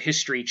how the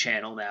History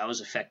Channel now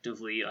is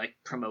effectively like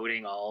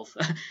promoting all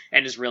of,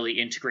 and is really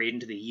integrated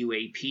into the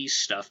UAP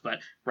stuff. But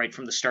right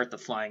from the start, the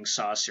flying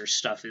saucer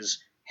stuff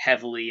is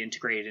heavily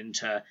integrated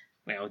into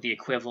the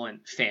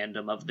equivalent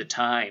fandom of the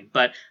time.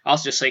 But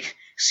also just like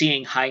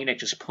seeing Hynek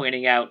just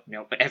pointing out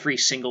every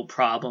single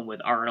problem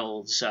with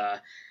Arnold's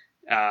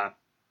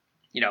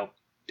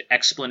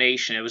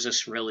explanation. It was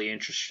just really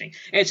interesting.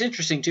 And it's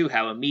interesting too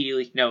how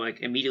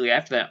immediately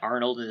after that,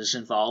 Arnold is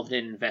involved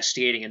in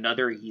investigating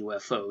another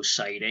UFO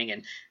sighting,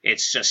 and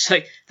it's just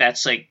like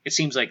it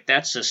seems like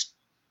that's just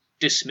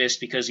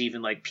dismissed because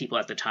even like people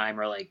at the time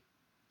are like,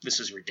 this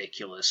is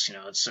ridiculous.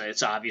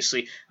 It's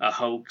obviously a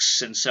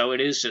hoax, and so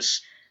it is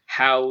just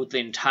how the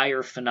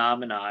entire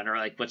phenomenon, or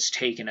like what's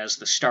taken as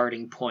the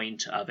starting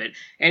point of it.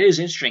 And it is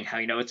interesting how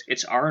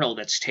it's Arnold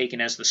that's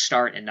taken as the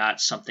start and not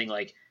something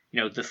like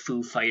the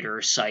Foo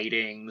Fighter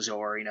sightings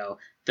or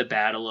the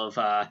Battle of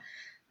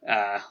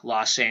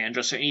Los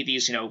Angeles or any of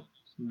these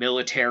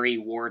military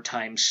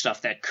wartime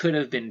stuff that could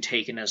have been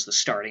taken as the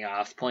starting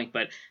off point,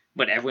 but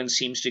everyone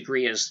seems to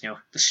agree as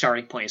the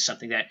starting point is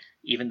something that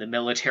even the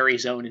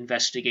military's own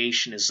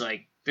investigation is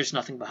like, there's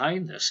nothing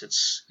behind this,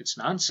 it's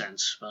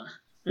nonsense. But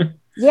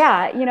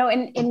yeah,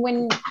 and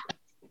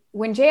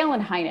when J.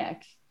 Allen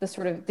Hynek, the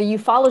sort of the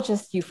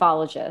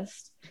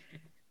ufologist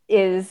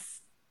is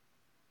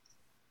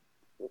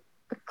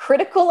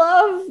critical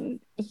of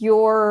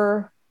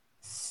your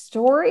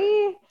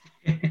story,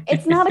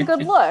 it's not a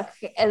good look,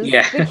 as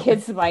the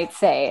kids might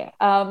say.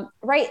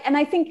 Right. And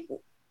I think,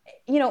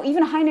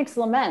 even Hynek's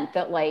lament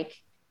that like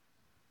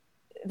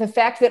the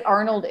fact that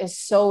Arnold is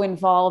so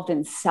involved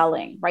in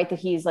selling, right, that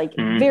he's like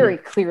very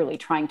clearly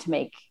trying to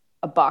make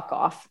a buck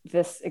off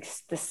this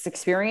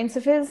experience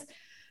of his.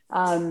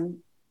 I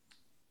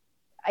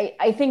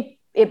think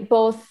it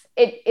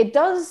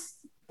does,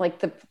 like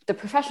the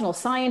professional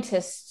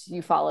scientists,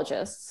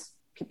 ufologists,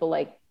 people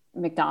like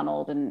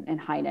McDonald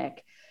and Hynek,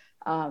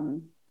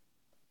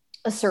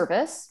 a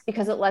service,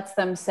 because it lets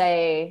them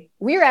say,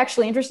 we're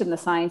actually interested in the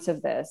science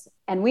of this.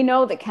 And we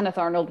know that Kenneth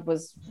Arnold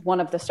was one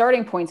of the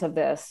starting points of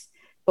this,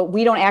 but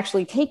we don't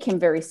actually take him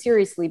very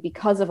seriously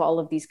because of all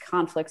of these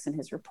conflicts in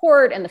his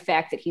report and the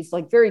fact that he's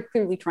like very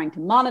clearly trying to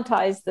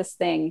monetize this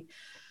thing.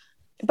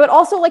 But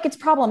also like it's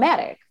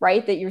problematic,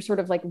 right? That your sort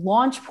of like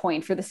launch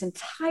point for this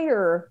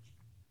entire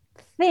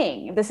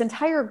thing, this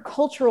entire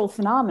cultural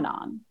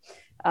phenomenon,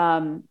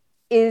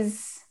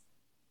 is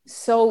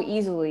so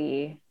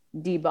easily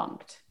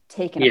debunked,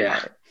 taken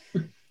apart.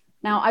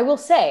 Now, I will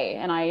say,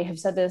 and I have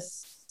said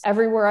this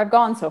everywhere I've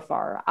gone so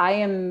far, I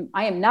am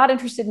not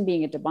interested in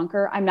being a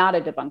debunker. I'm not a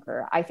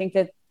debunker. I think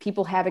that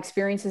people have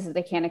experiences that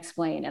they can't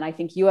explain. And I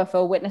think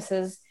UFO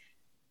witnesses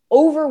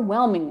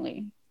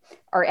overwhelmingly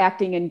are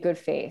acting in good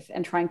faith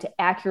and trying to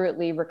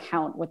accurately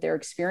recount what their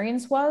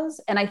experience was.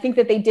 And I think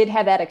that they did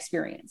have that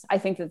experience. I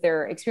think that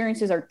their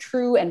experiences are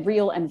true and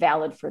real and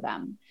valid for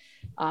them.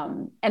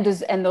 And those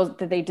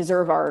that they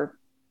deserve our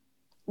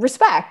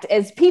respect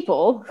as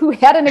people who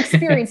had an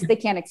experience that they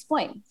can't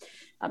explain.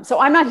 So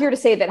I'm not here to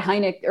say that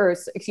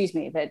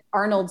that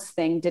Arnold's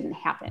thing didn't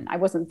happen. I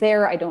wasn't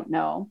there. I don't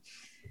know.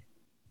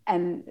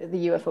 And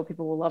the UFO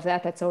people will love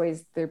that. That's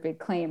always their big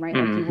claim, right?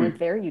 Like you weren't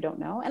there, you don't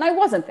know. And I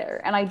wasn't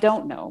there and I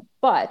don't know.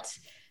 But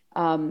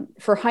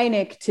for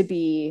Hynek to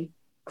be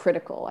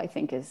critical, I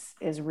think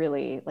is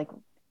really like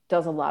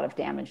does a lot of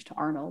damage to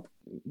Arnold.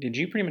 Did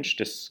you pretty much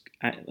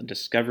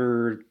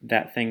discover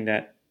that thing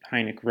that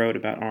Hynek wrote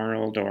about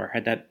Arnold, or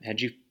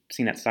had you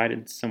seen that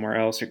cited somewhere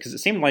else? Or because it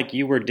seemed like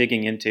you were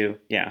digging into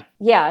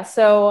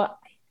so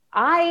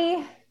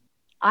I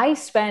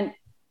spent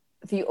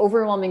the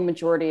overwhelming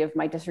majority of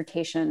my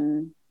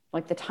dissertation,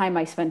 like the time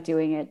I spent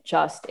doing it,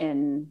 just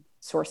in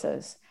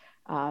sources.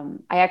 I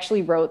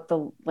actually wrote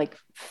the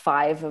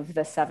 5 of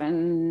the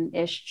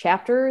 7-ish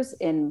chapters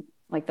in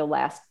like the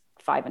last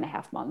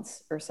 5.5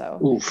 months or so.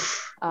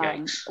 Oof,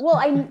 well,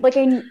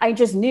 I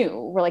just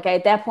knew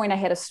at that point I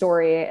had a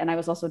story and I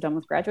was also done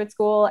with graduate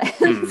school.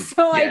 And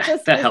so I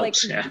just was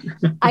helps,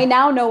 I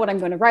now know what I'm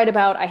going to write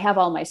about. I have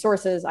all my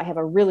sources. I have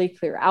a really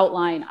clear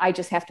outline. I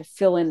just have to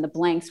fill in the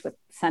blanks with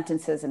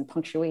sentences and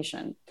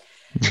punctuation.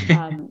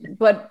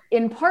 But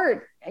in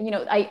part,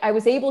 I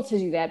was able to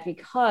do that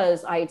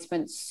because I had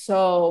spent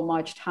so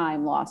much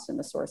time lost in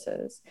the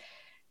sources.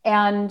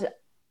 And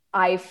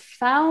I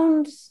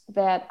found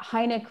that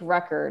Hynek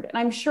record, and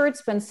I'm sure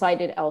it's been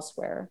cited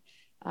elsewhere,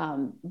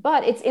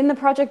 but it's in the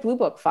Project Blue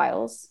Book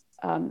files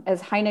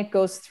as Hynek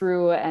goes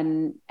through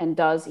and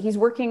does. He's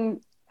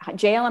working.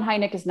 J. Allen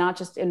Hynek is not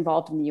just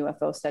involved in the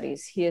UFO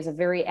studies. He is a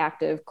very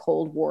active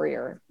cold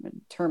warrior, a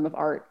term of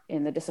art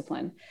in the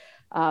discipline.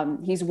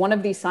 He's one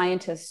of these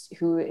scientists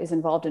who is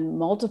involved in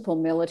multiple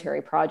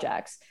military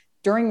projects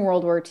during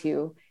World War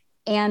II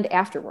and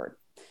afterward.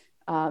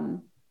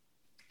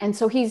 And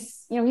so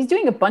he's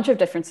doing a bunch of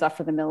different stuff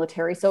for the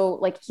military. So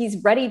like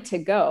he's ready to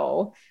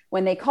go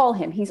when they call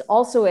him. He's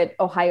also at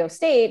Ohio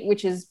State,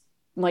 which is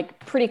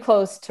like pretty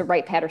close to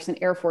Wright-Patterson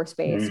Air Force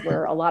Base,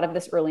 where a lot of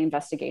this early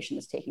investigation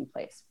is taking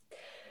place.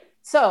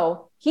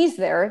 So he's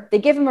there. They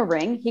give him a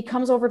ring. He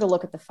comes over to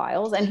look at the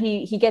files, and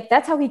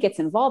that's how he gets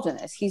involved in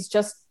this.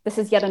 This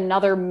is yet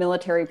another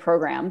military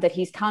program that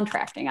he's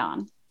contracting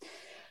on.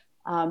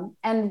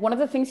 And one of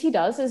the things he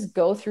does is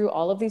go through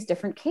all of these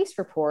different case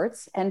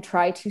reports and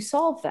try to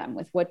solve them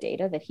with what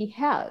data that he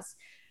has.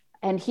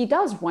 And he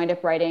does wind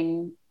up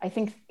writing, I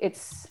think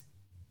it's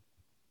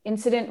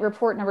incident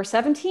report number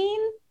 17.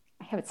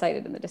 I have it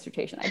cited in the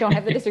dissertation. I don't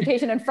have the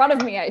dissertation in front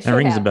of me. I should have. That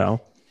rings a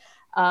bell.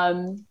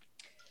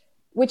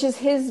 Which is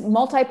his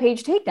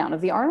multi-page takedown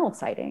of the Arnold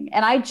sighting.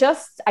 And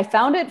I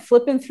found it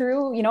flipping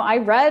through, I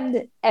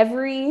read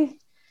every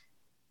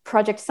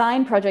Project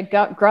Sign, Project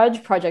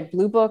Grudge, Project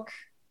Blue Book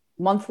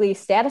monthly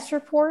status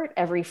report,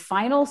 every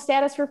final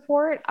status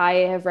report. I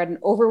have read an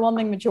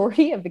overwhelming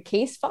majority of the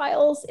case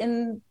files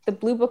in the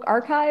Blue Book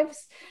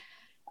archives.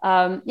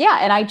 And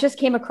I just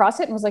came across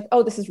it and was like,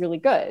 oh, this is really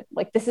good.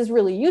 Like, this is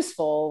really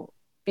useful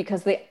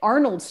because the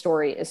Arnold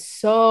story is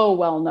so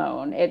well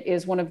known. It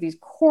is one of these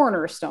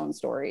cornerstone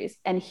stories.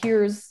 And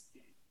here's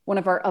one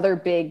of our other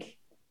big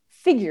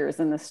figures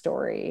in the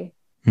story,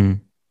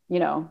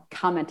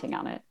 commenting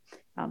on it.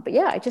 But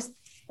yeah, I just,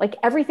 like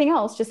everything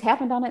else, just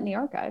happened on it in the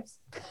archives.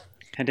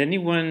 Had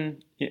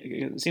anyone,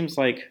 it seems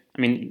like,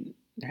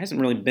 there hasn't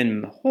really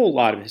been a whole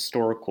lot of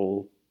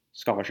historical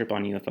scholarship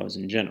on UFOs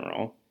in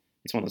general.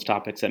 It's one of those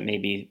topics that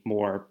maybe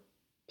more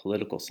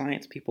political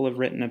science people have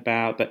written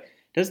about, but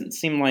it doesn't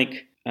seem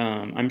like,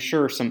 I'm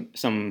sure some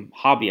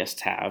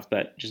hobbyists have,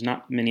 but just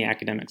not many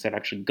academics have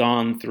actually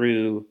gone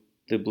through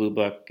the Blue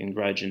Book and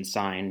Grudge and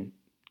Sign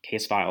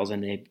case files,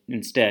 and they've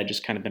instead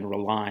just kind of been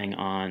relying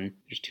on,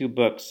 there's two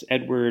books,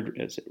 Edward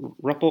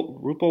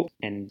Ruppelt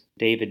and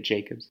David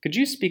Jacobs. Could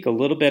you speak a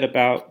little bit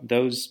about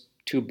those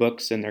two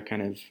books and their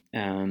kind of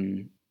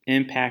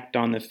impact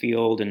on the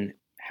field and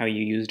how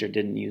you used or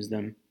didn't use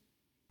them?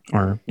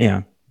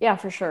 Yeah,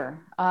 for sure.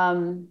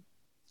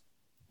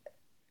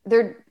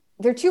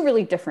 They're two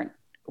really different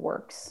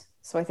works.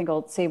 So I think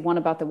I'll say one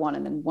about the one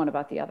and then one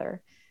about the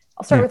other.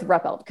 I'll start with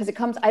Ruppelt because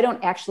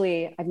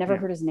I've never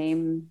heard his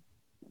name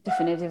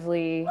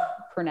definitively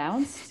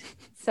pronounced.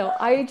 So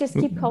I just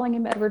keep calling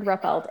him Edward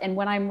Ruppelt. And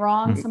when I'm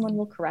wrong, someone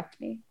will correct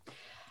me.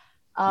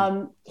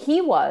 He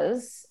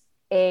was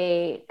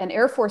an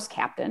Air Force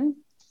captain,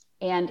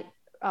 and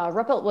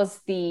Ruppelt was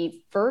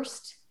the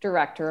first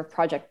director of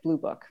Project Blue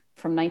Book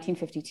from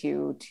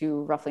 1952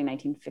 to roughly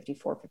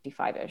 1954,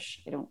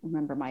 55-ish. I don't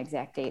remember my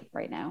exact date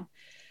right now.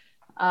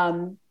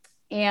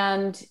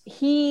 And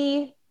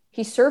he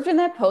served in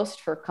that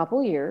post for a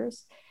couple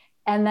years,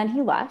 and then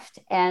he left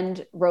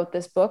and wrote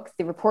this book,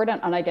 The Report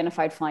on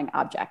Unidentified Flying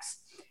Objects,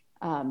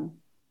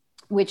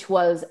 which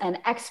was an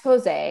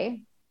expose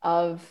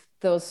of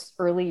those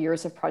early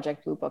years of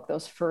Project Blue Book,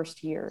 those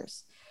first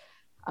years.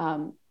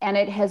 And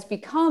it has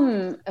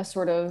become a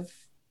sort of,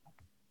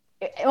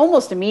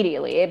 almost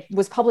immediately, it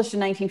was published in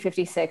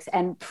 1956,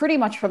 and pretty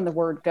much from the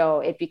word go,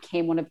 it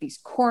became one of these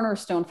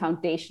cornerstone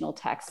foundational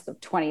texts of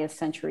 20th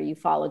century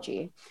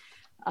ufology.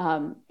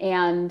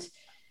 And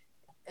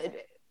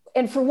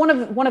for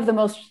one of the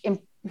most, let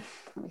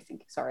me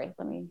think,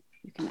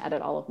 you can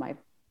edit all of my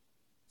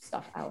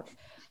stuff out.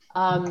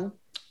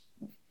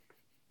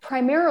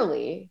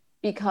 Primarily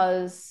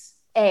because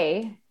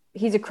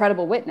he's a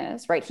credible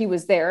witness, right? He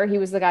was there. He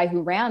was the guy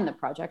who ran the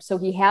project. So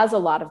he has a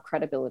lot of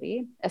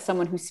credibility as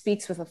someone who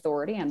speaks with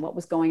authority on what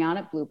was going on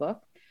at Blue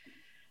Book.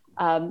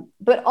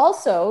 But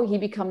also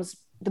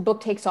the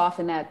book takes off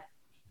in that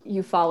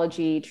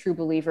ufology, true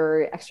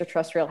believer,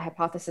 extraterrestrial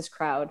hypothesis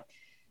crowd,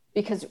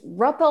 because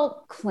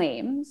Ruppelt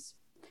claims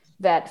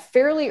that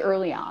fairly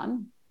early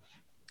on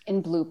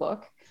in Blue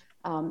Book,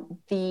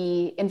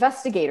 the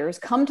investigators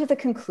come to the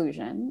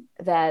conclusion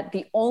that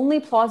the only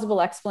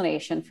plausible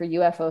explanation for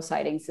UFO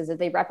sightings is that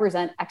they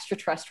represent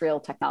extraterrestrial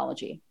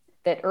technology,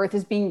 that Earth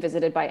is being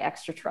visited by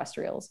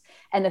extraterrestrials,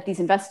 and that these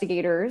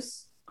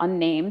investigators,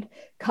 unnamed,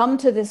 come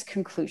to this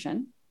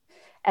conclusion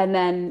and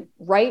then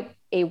write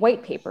a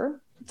white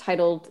paper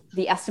titled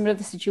The Estimate of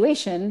the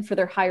Situation for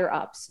their higher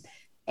ups.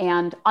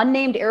 And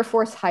unnamed Air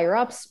Force higher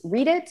ups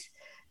read it.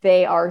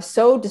 They are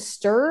so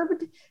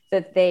disturbed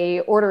that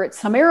they order it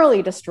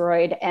summarily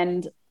destroyed,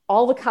 and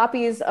all the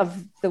copies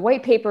of the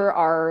white paper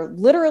are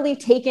literally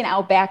taken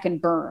out back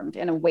and burned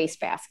in a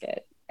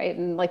wastebasket, right?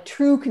 And like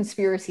true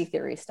conspiracy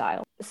theory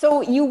style.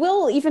 So you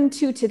will, even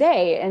to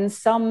today, in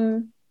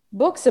some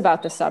books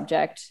about the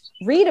subject,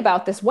 read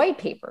about this white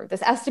paper,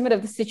 this estimate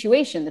of the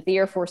situation that the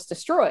Air Force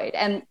destroyed.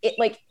 And it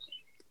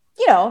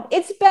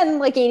it's been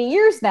like 80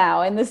 years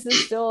now, and this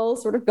is still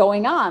sort of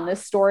going on,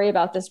 this story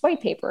about this white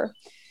paper.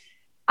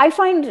 I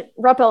find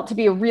Ruppelt to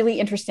be a really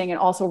interesting and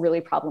also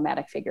really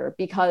problematic figure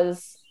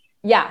because,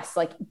 yes,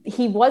 like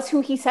he was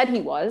who he said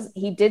he was.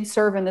 He did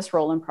serve in this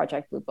role in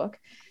Project Blue Book.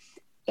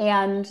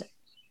 And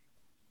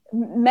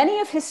many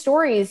of his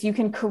stories you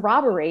can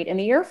corroborate in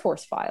the Air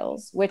Force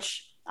files,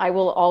 which I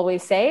will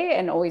always say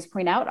and always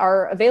point out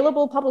are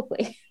available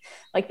publicly.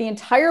 Like the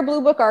entire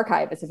Blue Book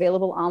archive is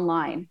available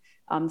online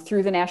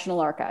through the National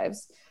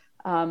Archives.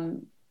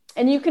 And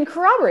you can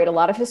corroborate a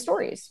lot of his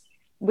stories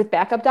with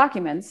backup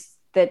documents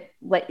that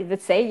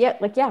say,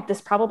 yeah,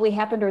 this probably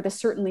happened, or this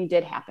certainly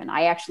did happen.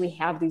 I actually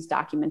have these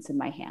documents in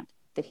my hand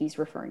that he's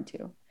referring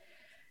to.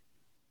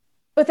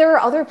 But there are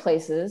other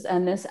places,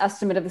 and this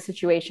estimate of the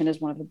situation is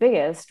one of the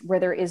biggest, where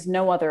there's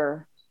no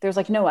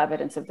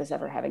evidence of this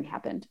ever having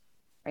happened,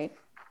 right?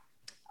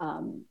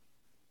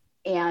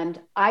 And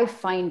I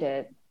find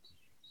it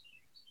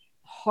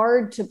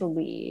hard to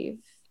believe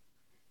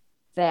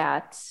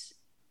that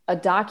a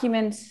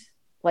document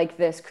like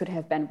this could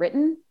have been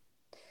written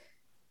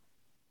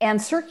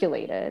and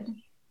circulated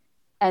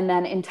and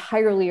then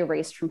entirely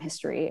erased from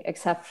history,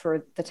 except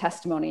for the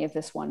testimony of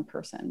this one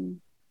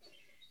person.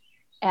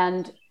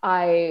 And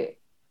I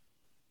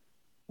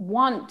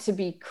want to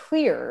be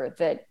clear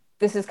that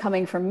this is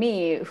coming from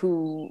me,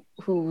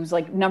 who's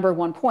like number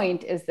one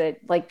point is that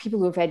like people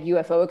who have had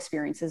UFO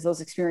experiences,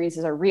 those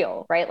experiences are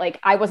real, right?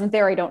 Like I wasn't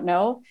there, I don't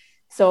know.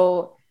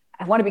 So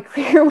I want to be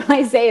clear when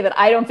I say that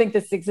I don't think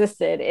this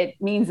existed. It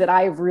means that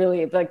I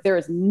really, like, there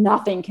is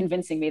nothing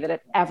convincing me that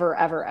it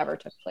ever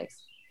took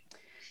place.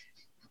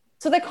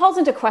 So that calls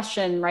into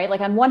question, right?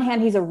 Like on one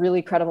hand, he's a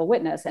really credible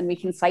witness and we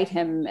can cite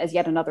him as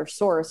yet another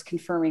source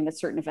confirming that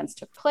certain events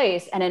took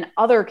place. And in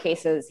other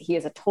cases, he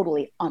is a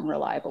totally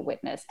unreliable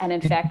witness. And in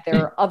fact,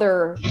 there are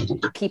other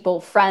people,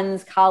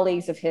 friends,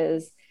 colleagues of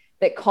his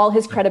that call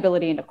his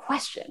credibility into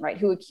question, right?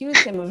 Who accuse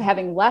him of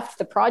having left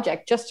the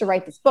project just to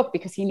write this book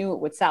because he knew it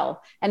would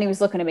sell and he was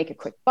looking to make a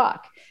quick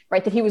buck,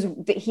 right? That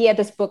he had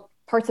this book,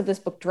 parts of this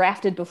book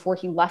drafted before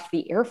he left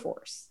the Air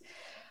Force.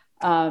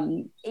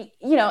 And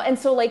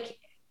so like,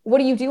 what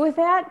do you do with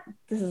that?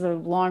 This is a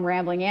long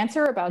rambling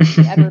answer about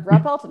Edward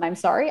Ruppelt, and I'm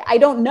sorry, I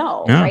don't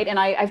know, right? And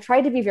I've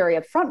tried to be very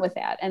upfront with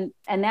that. And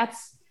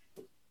that's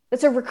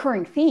a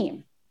recurring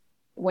theme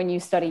when you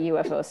study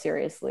UFO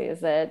seriously, is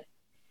that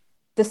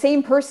the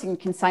same person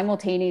can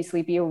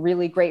simultaneously be a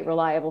really great,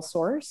 reliable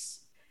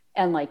source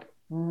and like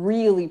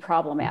really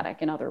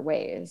problematic in other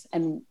ways.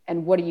 And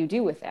what do you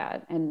do with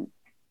that? And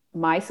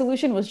my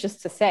solution was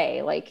just to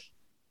say, like,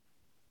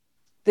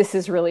 this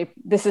is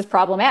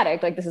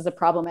problematic. Like, this is a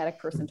problematic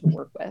person to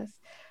work with.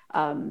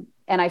 And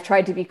I've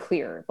tried to be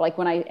clear, like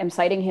when I am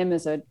citing him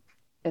as a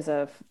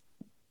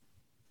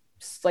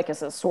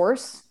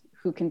source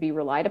who can be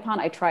relied upon,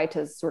 I try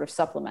to sort of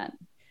supplement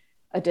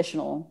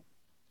additional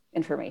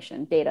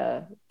information,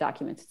 data,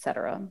 documents, et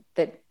cetera,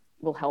 that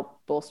will help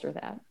bolster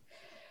that.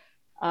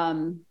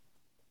 And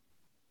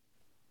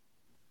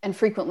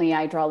frequently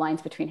I draw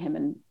lines between him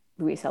and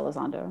Luis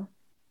Elizondo.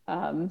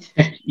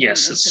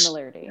 Yes.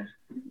 Similarity.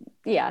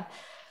 Yeah.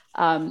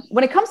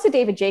 When it comes to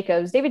David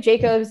Jacobs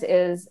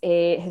is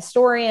a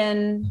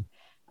historian.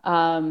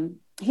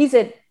 He's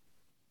at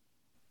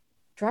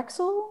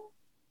Drexel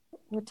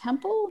or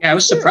Temple. Yeah, I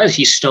was surprised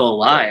he's still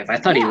alive. I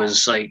thought he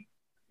was like,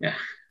 yeah.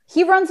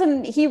 He runs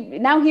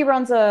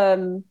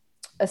a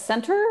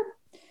center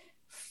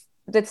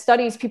that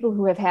studies people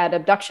who have had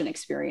abduction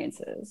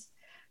experiences.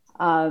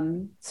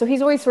 So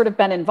he's always sort of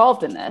been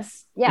involved in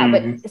this. Yeah.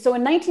 Mm-hmm. But so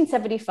in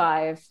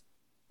 1975,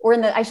 or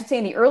in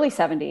the early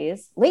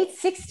 70s, late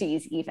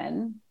 60s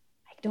even,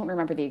 I don't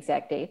remember the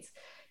exact dates,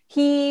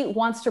 he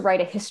wants to write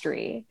a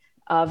history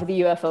of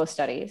the UFO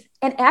studies.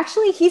 And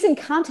actually he's in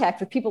contact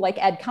with people like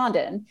Ed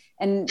Condon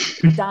and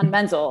Don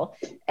Menzel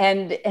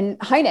and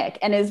Hynek,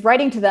 and is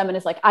writing to them and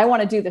is like, I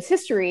want to do this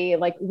history.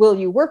 Like, will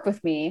you work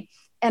with me?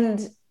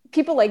 And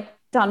people like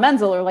Don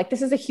Menzel are like,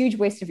 this is a huge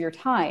waste of your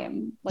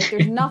time. Like,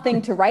 there's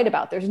nothing to write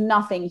about. There's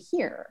nothing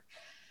here.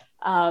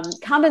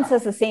 Condon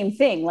says the same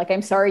thing. Like,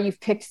 I'm sorry you've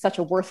picked such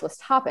a worthless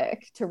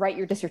topic to write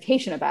your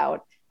dissertation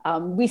about.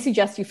 We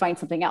suggest you find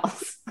something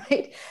else,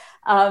 right?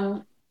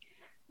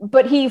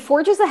 But he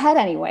forges ahead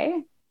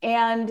anyway,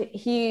 and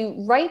he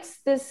writes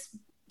this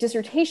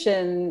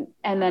dissertation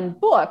and then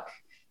book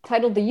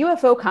titled The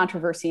UFO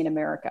Controversy in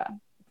America,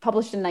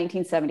 published in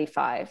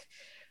 1975,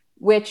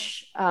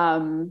 which,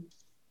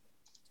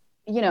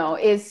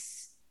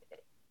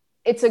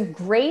 it's a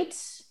great,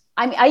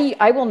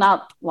 I will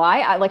not lie.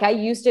 I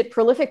used it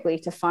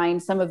prolifically to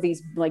find some of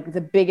these, like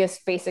the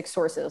biggest basic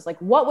sources, like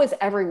what was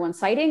everyone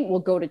citing? We'll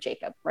go to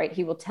Jacob, right?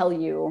 He will tell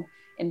you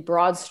in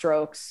broad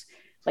strokes,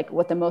 like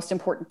what the most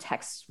important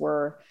texts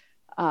were,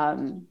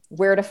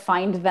 where to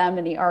find them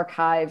in the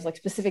archives, like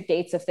specific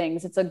dates of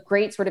things. It's a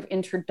great sort of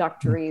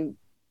introductory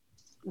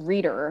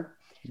reader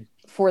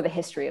for the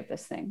history of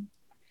this thing.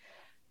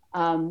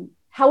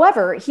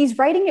 However, he's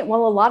writing it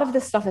while a lot of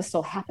this stuff is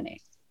still happening,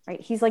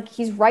 right?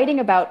 He's writing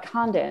about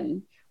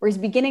Condon, where he's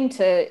beginning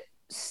to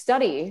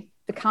study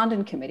the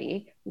Condon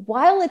Committee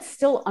while it's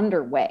still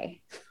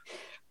underway,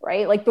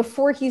 right? Like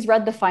before he's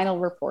read the final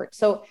report.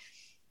 So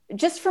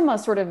just from a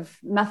sort of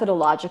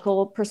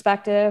methodological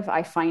perspective,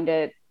 I find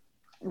it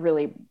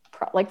really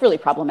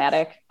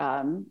problematic,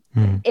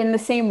 in the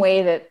same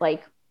way that,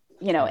 like,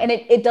 and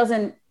it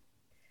doesn't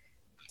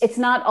it's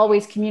not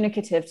always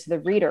communicative to the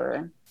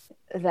reader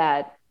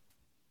that,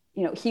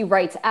 he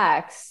writes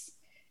X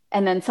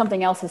and then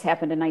something else has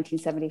happened in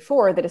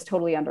 1974 that has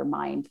totally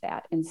undermined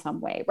that in some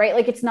way, right?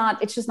 Like it's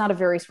just not a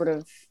very sort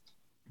of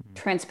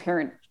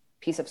transparent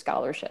piece of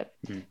scholarship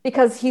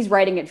because he's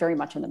writing it very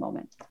much in the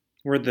moment.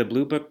 Were the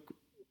Blue Book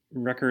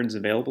records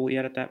available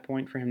yet at that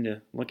point for him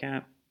to look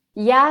at?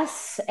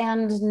 Yes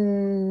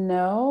and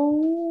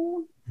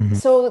no. Mm-hmm.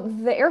 So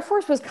the Air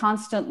Force was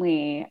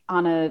constantly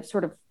on a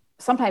sort of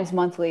sometimes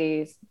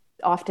monthly,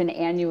 often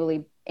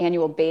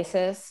annual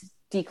basis,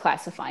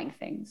 declassifying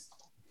things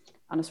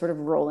on a sort of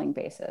rolling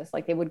basis.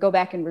 Like they would go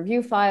back and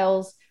review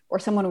files or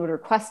someone would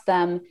request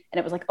them. And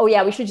it was like, oh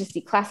yeah, we should just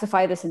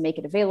declassify this and make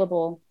it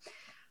available.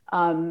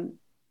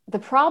 The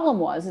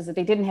problem is that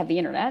they didn't have the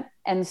internet.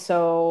 And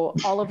so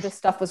all of this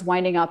stuff was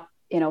winding up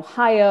in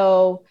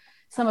Ohio.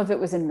 Some of it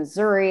was in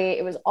Missouri.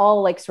 It was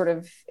all like sort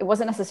of, it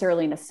wasn't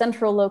necessarily in a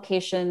central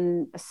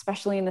location,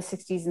 especially in the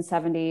 60s and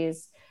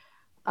 70s.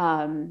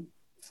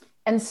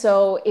 And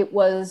so it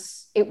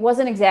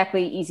wasn't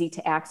exactly easy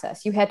to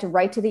access. You had to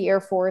write to the Air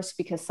Force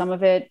because some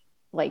of it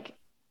like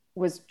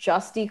was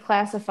just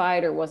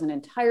declassified or wasn't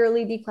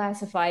entirely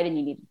declassified and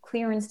you needed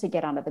clearance to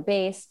get onto the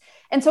base.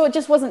 And so it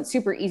just wasn't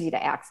super easy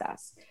to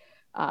access.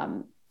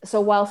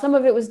 So while some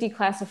of it was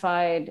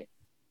declassified,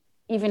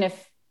 even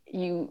if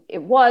you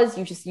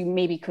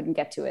maybe couldn't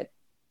get to it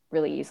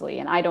really easily.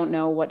 And I don't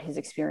know what his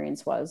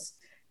experience was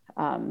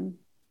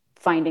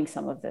finding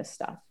some of this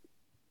stuff.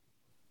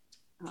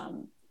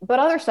 But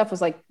other stuff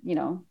was like,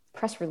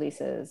 press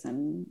releases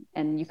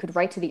and you could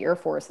write to the Air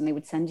Force and they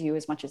would send you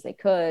as much as they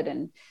could.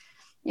 And,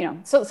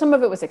 so some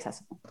of it was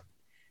accessible.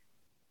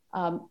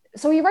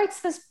 So he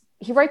writes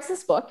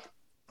this book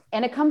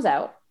and it comes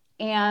out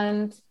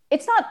and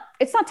it's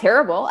not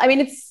terrible. I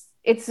mean,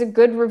 it's a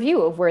good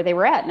review of where they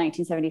were at in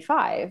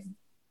 1975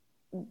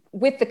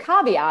 with the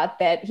caveat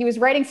that he was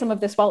writing some of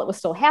this while it was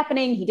still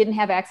happening. He didn't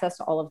have access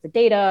to all of the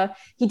data.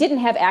 He didn't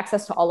have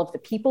access to all of the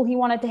people he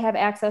wanted to have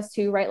access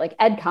to, right? Like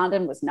Ed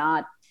Condon was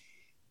not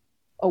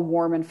a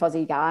warm and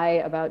fuzzy guy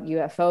about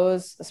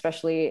UFOs,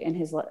 especially in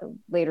his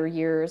later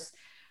years.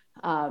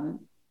 And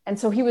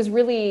so he was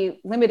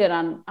really limited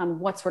on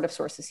what sort of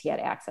sources he had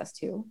access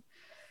to,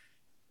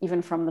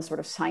 even from the sort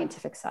of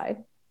scientific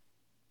side.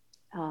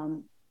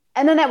 And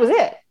then that was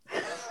it.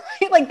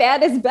 Like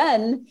that has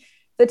been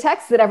the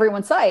text that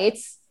everyone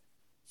cites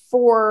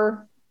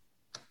for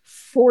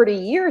 40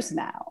 years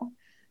now.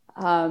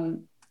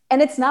 And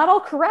it's not all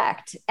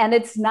correct. And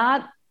it's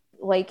not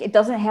like, it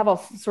doesn't have a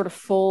sort of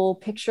full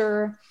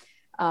picture.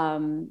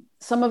 Some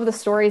of the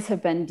stories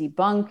have been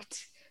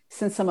debunked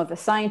since some of the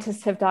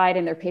scientists have died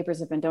and their papers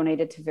have been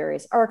donated to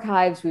various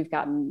archives. We've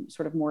gotten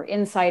sort of more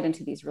insight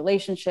into these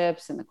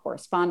relationships and the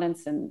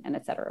correspondence and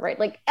et cetera, right?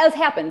 Like as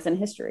happens in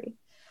history.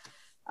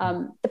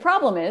 The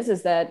problem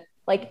is that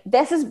like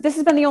this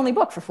has been the only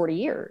book for 40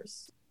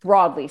 years,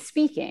 broadly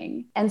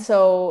speaking. And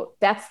so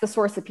that's the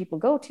source that people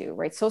go to,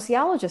 right?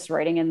 Sociologists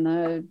writing in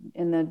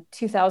the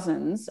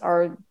 2000s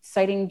are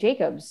citing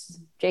Jacobs'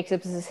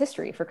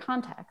 history for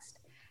context,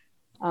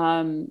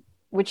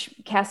 which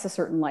casts a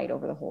certain light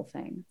over the whole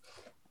thing.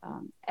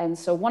 And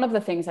so one of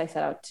the things I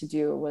set out to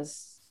do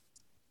was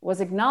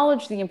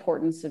acknowledge the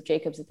importance of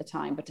Jacobs at the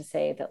time, but to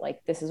say that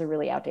like this is a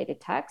really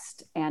outdated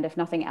text, and if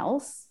nothing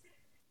else,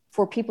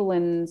 for people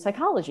in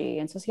psychology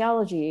and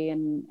sociology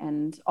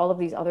and all of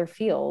these other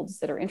fields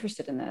that are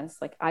interested in this,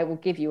 like I will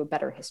give you a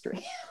better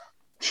history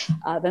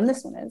than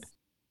this one is.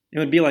 It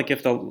would be like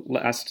if the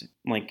last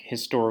like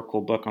historical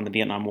book on the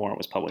Vietnam War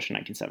was published in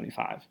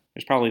 1975.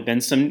 There's probably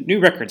been some new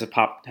records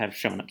have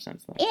shown up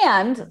since then.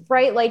 And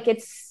right, like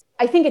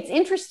I think it's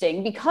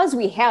interesting because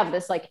we have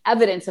this like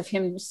evidence of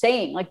him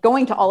saying, like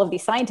going to all of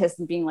these scientists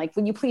and being like,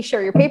 "Will you please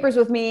share your papers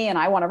with me? And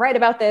I want to write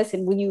about this.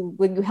 And will you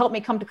help me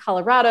come to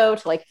Colorado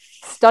to like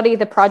study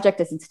the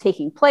project as it's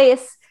taking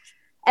place?"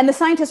 And the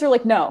scientists are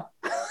like, "No,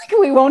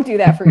 we won't do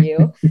that for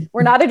you.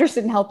 We're not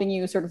interested in helping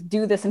you sort of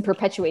do this and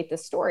perpetuate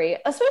this story,"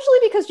 especially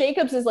because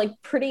Jacobs is like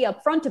pretty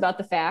upfront about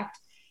the fact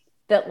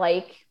that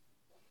like,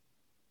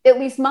 at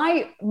least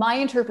my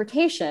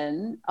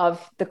interpretation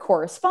of the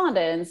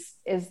correspondence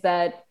is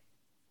that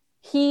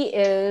he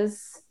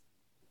is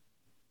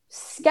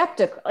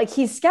skeptical. Like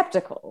he's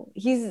skeptical.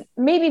 He's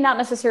maybe not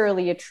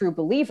necessarily a true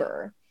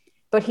believer,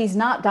 but he's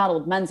not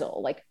Donald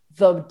Menzel, like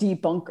the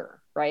debunker,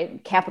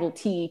 right? Capital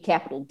T,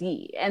 capital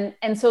D. And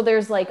so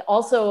there's like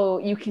also,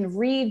 you can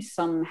read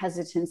some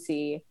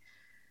hesitancy,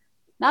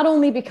 not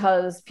only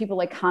because people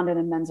like Condon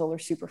and Menzel are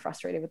super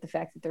frustrated with the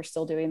fact that they're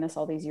still doing this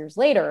all these years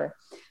later,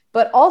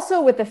 but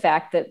also with the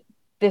fact that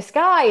this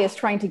guy is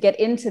trying to get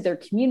into their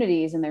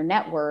communities and their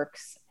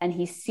networks,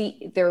 and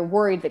they're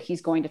worried that he's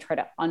going to try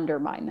to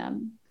undermine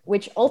them,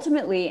 which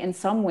ultimately, in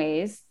some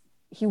ways,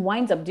 he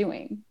winds up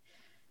doing.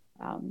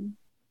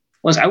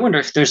 I wonder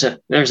if there's a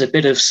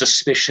bit of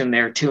suspicion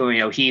there too.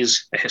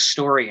 He's a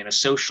historian, a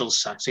social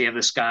science. So you have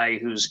this guy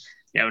who's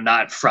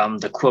not from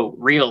the quote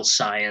real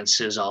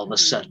sciences all of a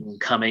sudden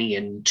coming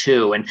in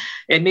too. And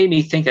it made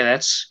me think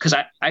that's because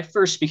I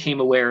first became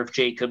aware of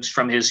Jacobs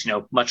from his,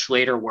 much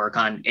later work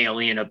on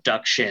alien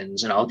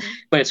abductions and all.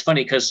 But it's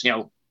funny because,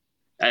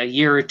 a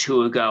year or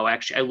two ago,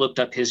 actually, I looked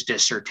up his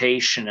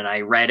dissertation and I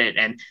read it,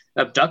 and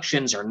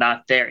abductions are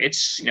not there.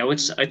 It's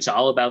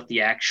all about the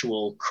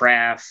actual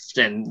craft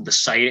and the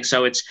sighting.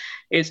 So it's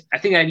I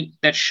think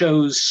that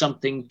shows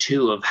something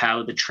too of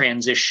how the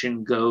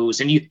transition goes.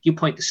 And you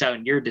point this out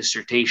in your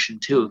dissertation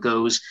too. It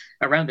goes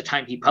around the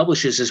time he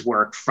publishes his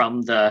work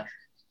from the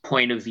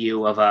point of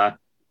view of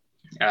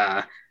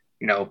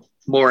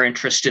more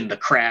interest in the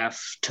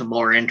craft to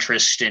more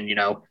interest in,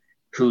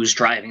 who's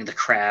driving the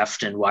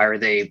craft and why are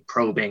they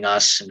probing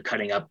us and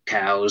cutting up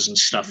cows and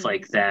stuff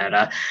like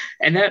that.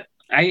 And that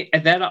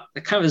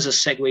kind of is a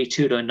segue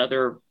too to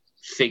another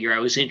figure I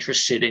was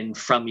interested in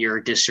from your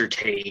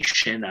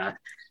dissertation,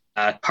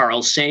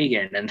 Carl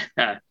Sagan and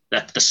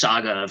the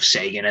saga of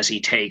Sagan as he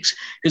takes,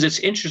 because it's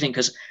interesting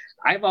because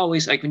I've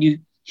always, like, when you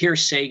hear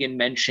Sagan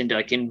mentioned,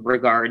 like, in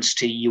regards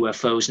to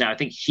UFOs now, I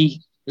think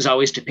he is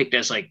always depicted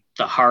as like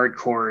the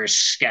hardcore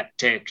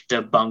skeptic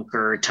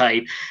debunker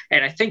type,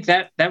 and I think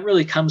that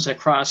really comes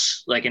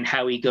across like in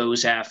how he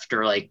goes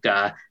after like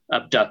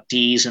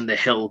abductees in the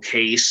Hill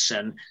case,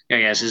 and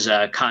he has his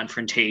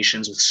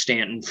confrontations with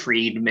Stanton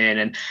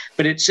Friedman,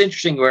 but it's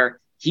interesting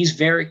where he's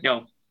very,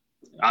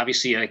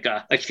 obviously like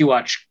if you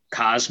watch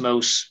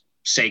Cosmos,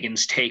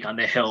 Sagan's take on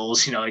the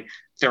Hills, like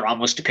they're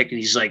almost depicted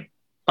these like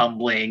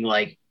bumbling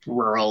like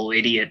rural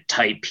idiot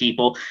type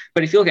people.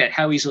 But if you look at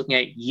how he's looking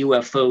at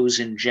UFOs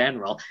in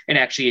general, and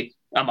actually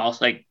I'm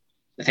also, like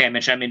I think I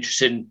mentioned, I'm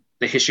interested in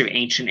the history of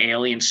ancient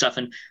alien stuff,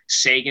 and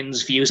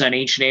Sagan's views on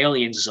ancient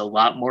aliens is a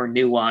lot more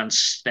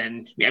nuanced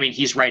than,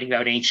 he's writing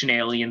about ancient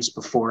aliens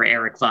before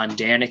Eric von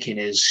Daniken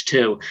is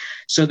too.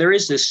 So there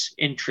is this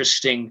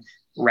interesting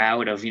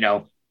route of,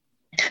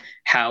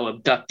 how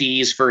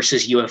abductees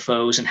versus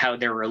UFOs and how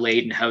they're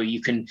related, and how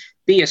you can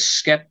be a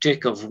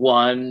skeptic of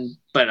one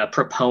but a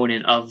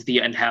proponent of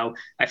the, and how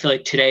I feel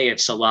like today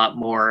it's a lot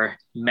more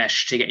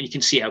meshed together. You can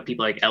see how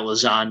people like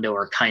Elizondo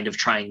are kind of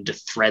trying to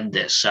thread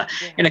this,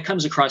 and it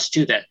comes across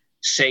too that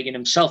Sagan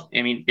himself,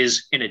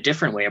 is in a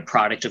different way a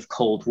product of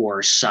Cold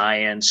War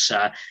science,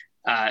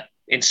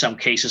 in some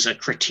cases a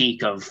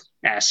critique of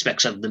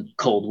aspects of the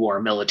Cold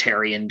War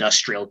military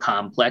industrial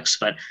complex,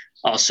 but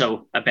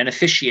also a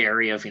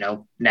beneficiary of,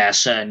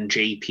 NASA and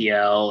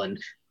JPL and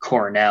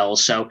Cornell.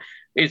 So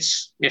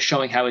it's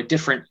showing how a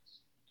different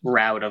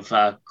route of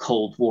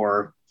Cold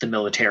War, the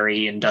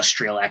military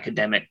industrial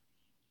academic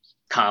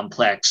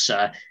complex,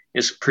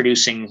 is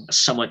producing a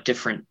somewhat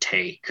different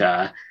take.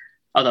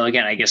 Although,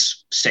 again, I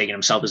guess Sagan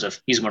himself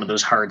he's one of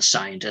those hard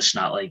scientists,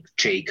 not like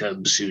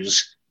Jacobs,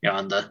 who's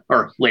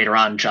or later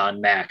on John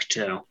Mack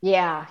too.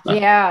 Yeah,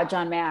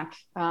 John Mack.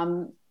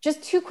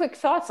 Just two quick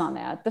thoughts on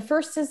that. The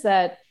first is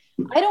that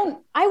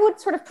I would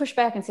sort of push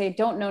back and say,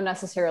 don't know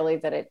necessarily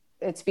that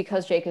it's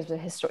because Jacobs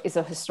is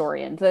a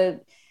historian.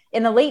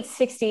 In the late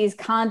 60s,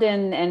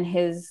 Condon and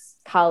his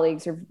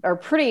colleagues are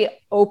pretty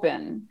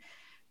open,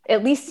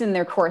 at least in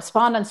their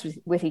correspondence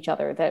with each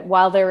other, that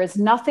while there is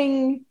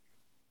nothing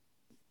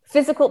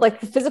physical,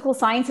 like the physical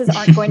sciences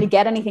aren't going to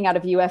get anything out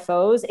of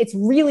UFOs, it's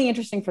really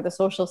interesting for the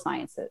social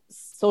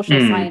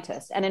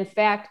scientists. And in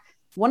fact,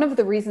 one of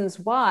the reasons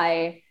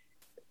why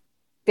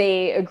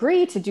they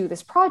agree to do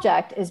this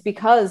project is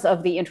because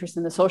of the interest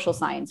in the social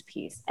science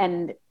piece.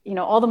 And,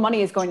 all the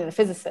money is going to the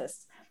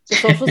physicists. The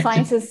social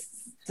sciences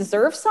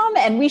deserve some,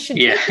 and we should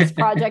take this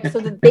project so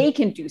that they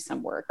can do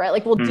some work, right?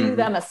 Like we'll do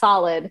them a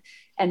solid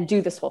and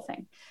do this whole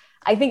thing.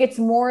 I think it's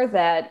more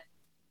that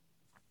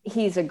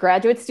he's a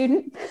graduate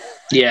student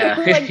who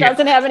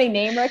doesn't have any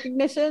name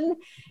recognition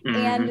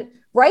and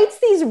writes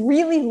these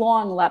really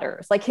long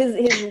letters. Like his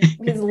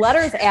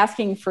letters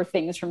asking for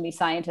things from these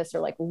scientists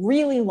are like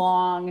really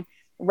long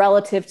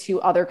relative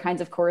to other kinds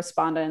of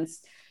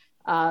correspondence.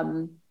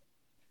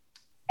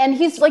 And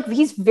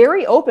he's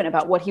very open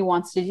about what he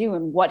wants to do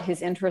and what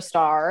his interests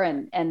are,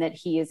 and that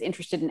he is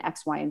interested in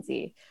X, Y, and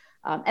Z.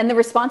 And the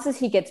responses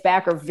he gets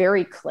back are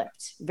very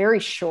clipped, very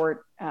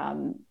short.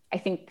 I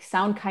think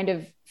sound kind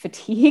of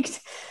fatigued.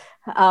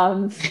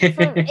 And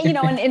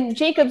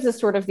Jacobs is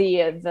sort of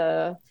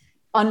the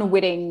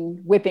unwitting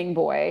whipping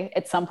boy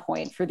at some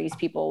point for these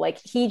people. Like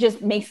he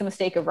just makes the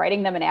mistake of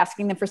writing them and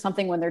asking them for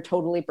something when they're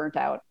totally burnt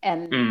out,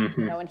 and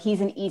and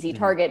he's an easy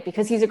target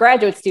because he's a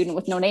graduate student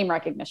with no name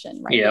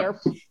recognition, right?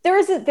 Yep.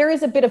 There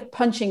is a bit of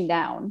punching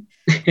down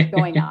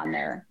going on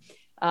there.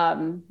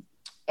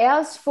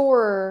 As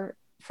for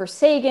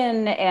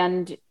Sagan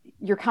and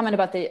your comment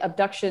about the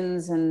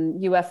abductions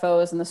and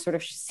UFOs and the sort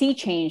of sea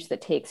change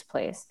that takes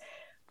place,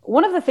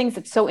 one of the things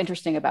that's so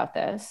interesting about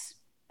this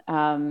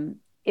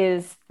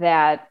is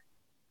that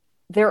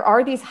there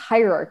are these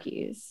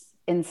hierarchies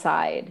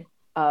inside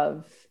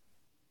of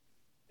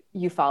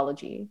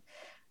ufology.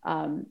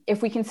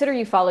 If we consider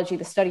ufology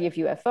the study of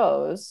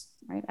UFOs,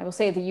 right, I will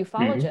say the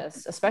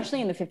ufologists, especially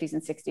in the 50s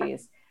and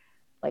 60s,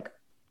 like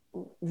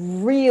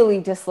really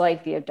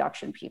dislike the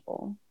abduction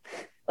people.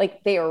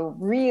 Like they are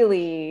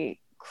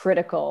really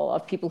critical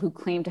of people who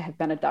claim to have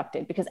been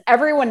abducted, because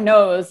everyone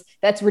knows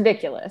that's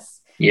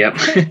ridiculous. Yep.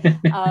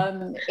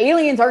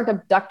 Aliens aren't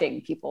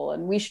abducting people,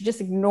 and we should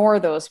just ignore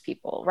those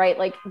people, right?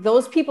 Like,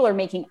 those people are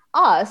making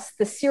us,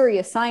 the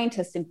serious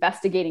scientists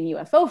investigating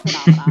UFO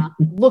phenomena,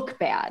 look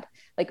bad.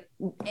 Like,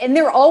 and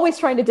they're always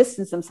trying to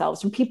distance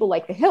themselves from people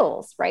like the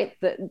Hills, right?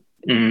 Betty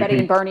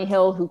and Barney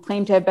Hill, who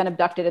claimed to have been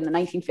abducted in the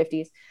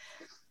 1950s.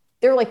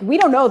 They're like, we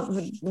don't know.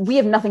 We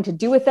have nothing to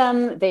do with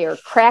them. They are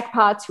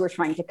crackpots who are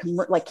trying to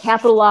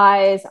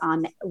capitalize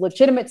on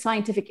legitimate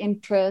scientific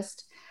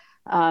interest.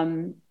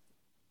 And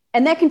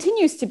that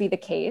continues to be the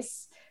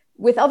case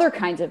with other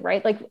kinds of,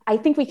 right? Like, I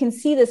think we can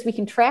see this, we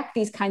can track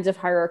these kinds of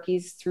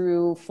hierarchies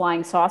through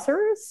flying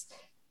saucers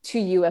to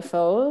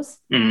UFOs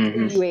to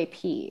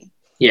UAP.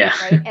 Yeah.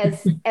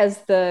 Right. As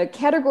the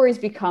categories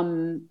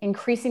become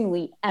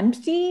increasingly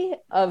empty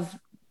of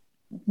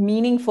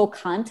meaningful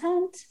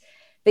content,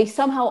 they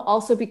somehow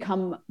also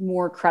become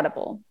more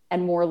credible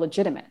and more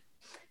legitimate.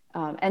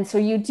 And so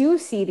you do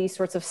see these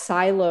sorts of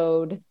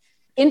siloed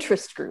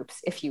interest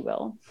groups, if you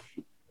will.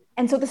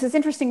 And so this is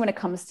interesting when it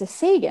comes to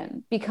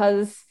Sagan,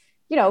 because,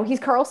 he's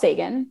Carl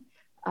Sagan.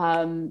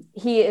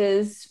 He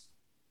is,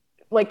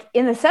 like,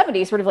 in the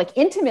 70s, sort of like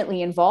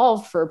intimately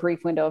involved for a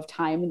brief window of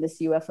time in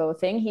this UFO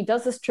thing. He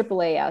does this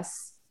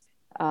AAAS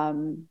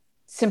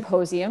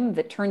symposium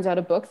that turns out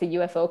a book, The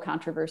UFO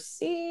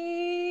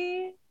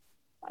Controversy,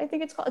 I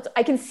think it's called.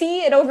 I can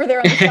see it over there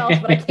on the shelf,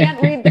 but I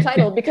can't read the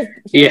title because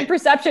human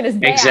perception is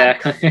bad.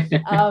 Exactly.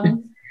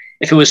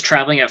 If it was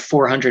traveling at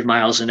 400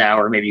 miles an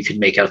hour, maybe you could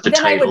make out the then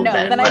title.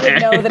 Then I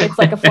would know that it's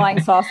like a flying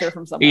saucer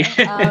from somewhere.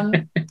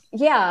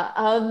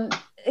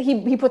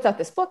 He puts out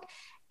this book,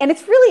 and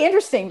it's really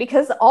interesting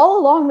because all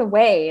along the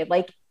way,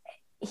 like,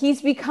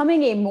 he's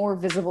becoming a more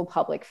visible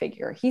public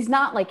figure. He's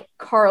not like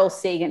Carl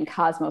Sagan,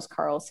 Cosmos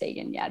Carl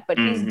Sagan yet, but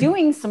he's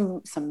doing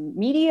some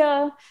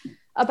media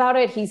about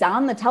it. He's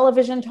on the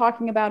television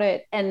talking about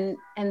it. And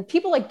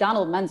people like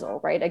Donald Menzel,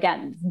 right?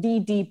 Again, the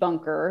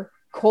debunker,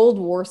 Cold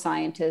War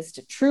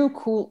scientist, true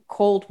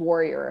Cold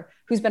Warrior,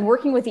 who's been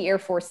working with the Air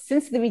Force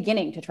since the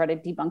beginning to try to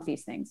debunk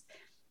these things,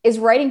 is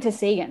writing to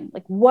Sagan,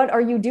 like, what are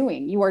you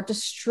doing? You are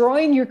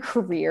destroying your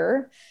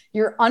career.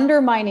 You're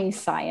undermining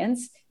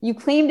science. You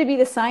claim to be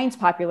the science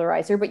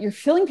popularizer, but you're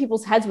filling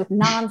people's heads with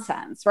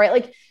nonsense, right?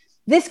 Like,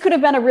 this could have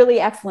been a really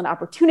excellent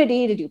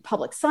opportunity to do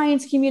public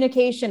science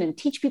communication and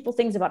teach people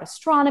things about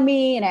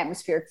astronomy and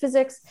atmospheric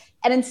physics.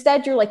 And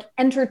instead, you're like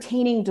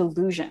entertaining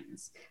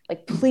delusions.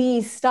 Like,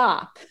 please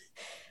stop.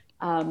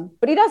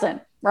 But he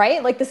doesn't,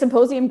 right? Like, the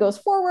symposium goes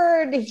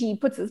forward. He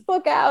puts his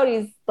book out.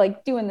 He's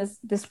like doing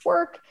this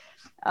work.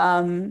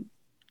 And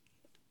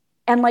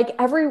like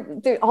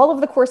all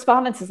of the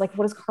correspondence is like,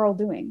 what is Carl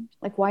doing?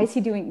 Like, why is he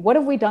doing, what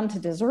have we done to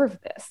deserve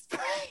this?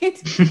 Right.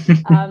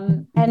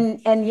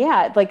 And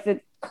yeah,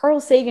 like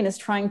Carl Sagan is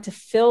trying to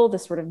fill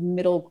this sort of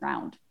middle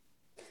ground,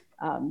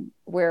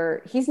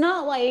 where he's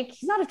not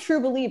a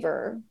true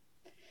believer,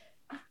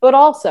 but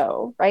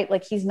also, right,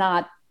 like, he's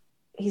not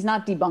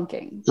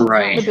debunking,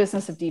 right? The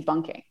business of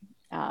debunking.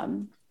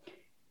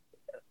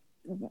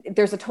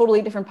 There's a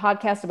totally different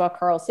podcast about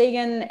Carl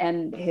Sagan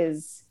and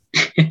his,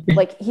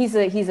 like, he's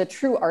a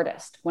true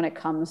artist when it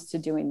comes to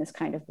doing this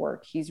kind of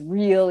work. He's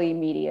really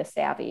media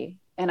savvy.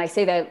 And I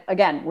say that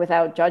again,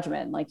 without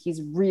judgment, like,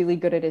 he's really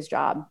good at his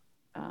job.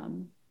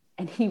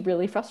 And he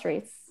really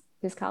frustrates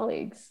his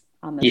colleagues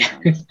on this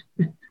front.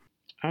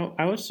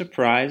 I was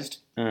surprised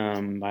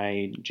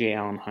by J.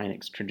 Allen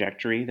Hynek's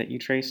trajectory that you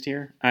traced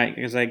here.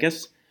 Because I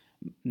guess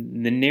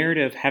the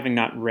narrative, having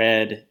not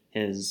read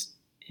his,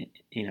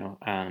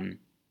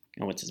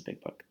 what's his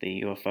big book?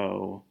 The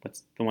UFO,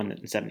 what's the one that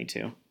in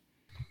 72?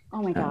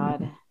 Oh my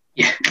God.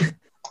 Yeah.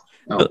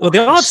 Well, they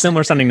all have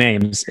similar sounding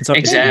names. So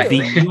exactly.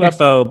 The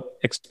UFO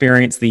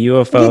experience, the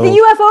UFO. The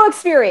UFO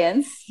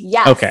experience.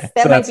 Yes. Okay.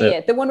 That might be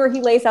it. The one where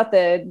he lays out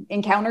the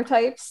encounter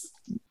types.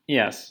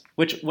 Yes.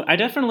 Which I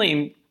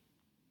definitely,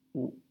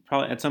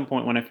 probably at some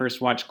point when I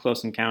first watched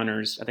Close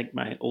Encounters, I think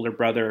my older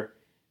brother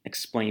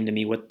explained to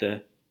me what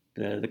the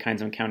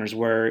kinds of encounters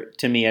were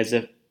to me,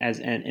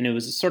 and it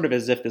was sort of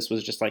as if this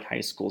was just like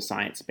high school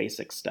science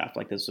basic stuff.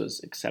 Like, this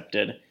was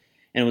accepted.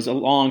 And it was a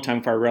long time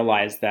before I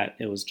realized that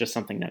it was just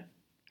something that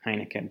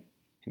Hynek had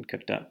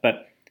cooked up.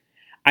 But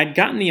I'd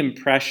gotten the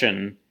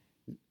impression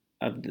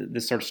of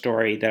this sort of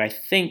story that I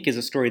think is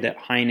a story that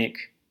Hynek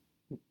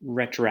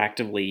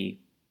retroactively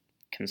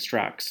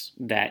constructs,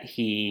 that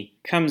he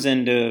comes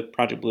into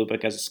Project Blue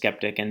Book as a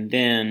skeptic and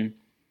then,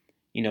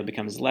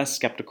 becomes less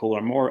skeptical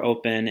or more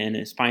open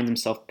and finds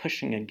himself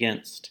pushing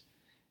against,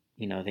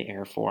 the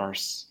Air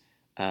Force,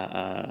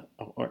 and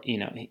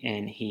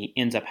he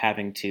ends up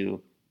having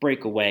to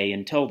break away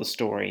and tell the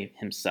story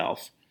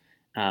himself.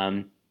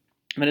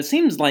 But it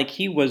seems like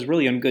he was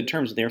really on good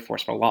terms with the Air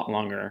Force for a lot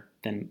longer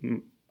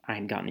than I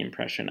had gotten the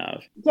impression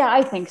of. Yeah,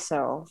 I think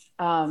so.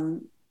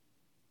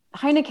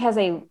 Hynek has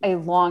a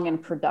long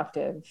and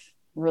productive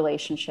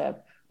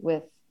relationship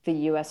with the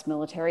US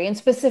military, and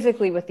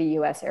specifically with the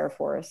US Air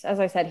Force. As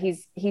I said,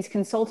 he's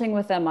consulting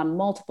with them on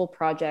multiple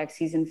projects.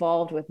 He's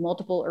involved with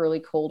multiple early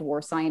Cold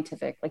War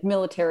scientific, like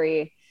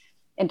military,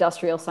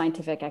 industrial,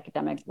 scientific,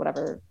 academic,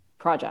 whatever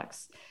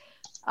projects.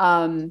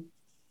 And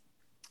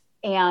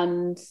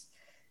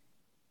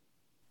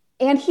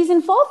he's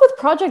involved with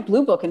Project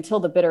Blue Book until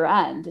the bitter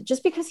end,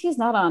 just because he's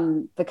not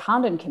on the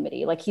Condon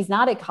Committee. Like, he's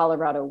not at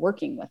Colorado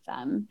working with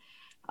them.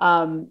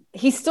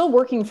 He's still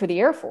working for the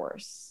Air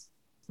Force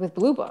with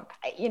Blue Book.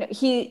 You know,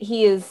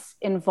 he is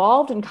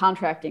involved in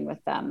contracting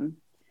with them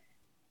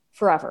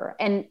forever,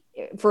 and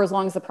for as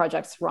long as the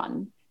projects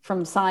run,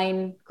 from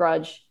sign,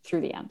 grudge,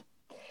 through the end.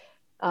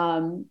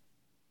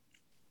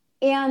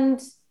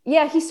 And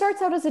yeah, he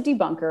starts out as a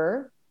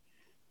debunker.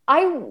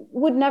 I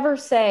would never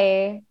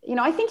say, you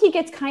know, I think he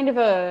gets kind of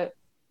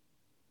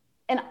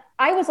and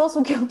I was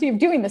also guilty of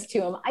doing this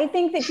to him. I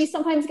think that he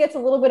sometimes gets a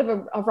little bit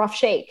of a rough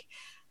shake.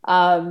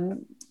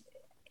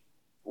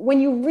 When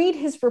you read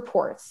his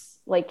reports,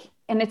 like,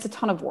 and it's a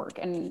ton of work,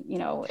 and, you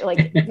know,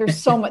 like, there's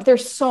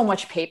so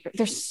much paper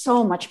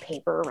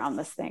around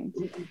this thing.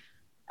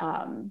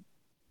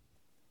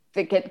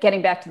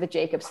 Getting back to the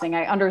Jacobs thing,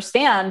 I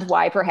understand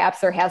why perhaps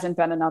there hasn't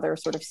been another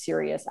sort of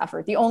serious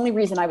effort. The only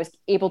reason I was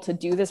able to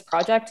do this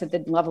project to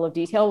the level of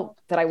detail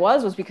that I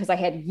was because I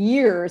had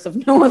years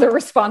of no other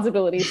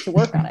responsibilities to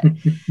work on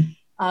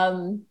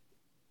it.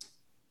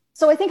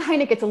 So I think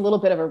Hynek gets a little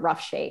bit of a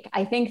rough shake.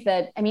 I think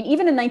that, I mean,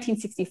 even in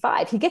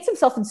 1965, he gets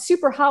himself in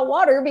super hot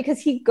water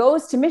because he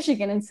goes to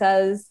Michigan and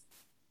says,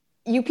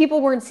 you people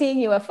weren't seeing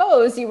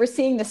UFOs, you were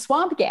seeing the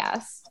swamp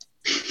gas.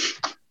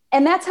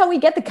 And that's how we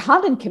get the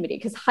Condon Committee,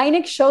 because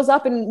Hynek shows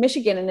up in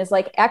Michigan and is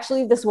like,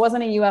 actually, this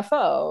wasn't a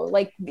UFO.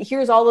 Like,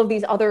 here's all of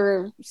these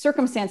other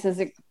circumstances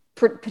that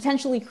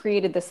potentially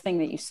created this thing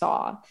that you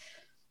saw.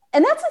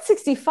 And that's in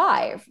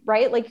 65,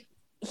 right? Like,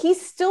 he's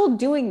still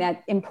doing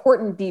that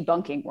important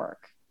debunking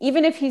work,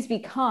 even if he's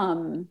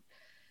become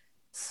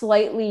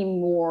slightly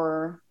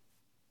more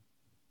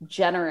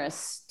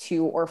generous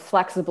to or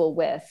flexible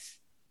with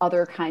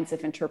other kinds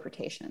of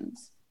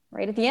interpretations,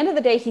 right? At the end of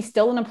the day, he's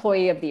still an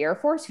employee of the Air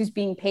Force who's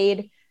being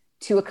paid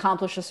to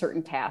accomplish a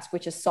certain task,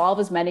 which is solve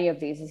as many of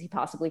these as he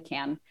possibly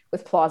can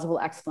with plausible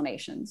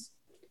explanations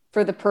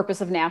for the purpose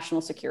of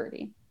national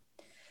security.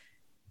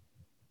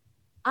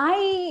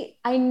 I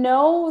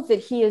know that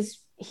he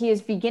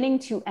is beginning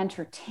to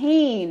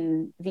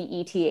entertain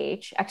the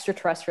ETH,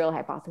 extraterrestrial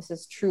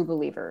hypothesis, true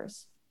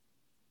believers,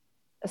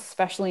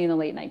 especially in the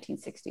late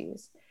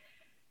 1960s.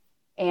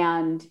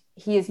 And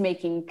he is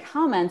making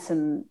comments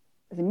in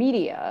the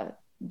media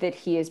that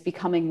he is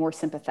becoming more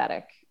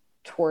sympathetic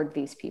toward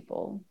these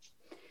people.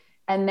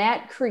 And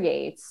that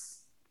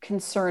creates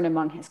concern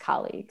among his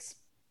colleagues,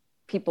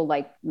 people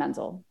like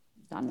Menzel,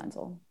 Don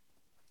Menzel,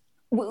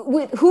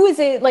 who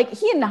is like,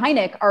 he and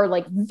Hynek are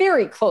like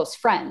very close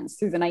friends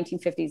through the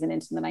 1950s and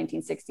into the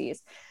 1960s.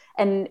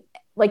 And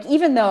like,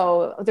 even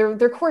though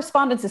their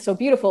correspondence is so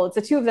beautiful, it's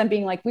the two of them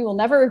being like, we will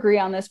never agree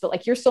on this, but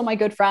like, you're still my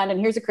good friend, and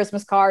here's a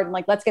Christmas card, and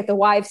like, let's get the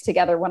wives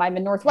together when I'm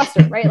in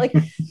Northwestern, right? Like,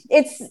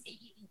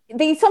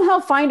 they somehow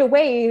find a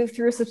way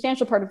through a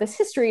substantial part of this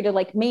history to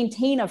like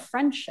maintain a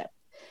friendship.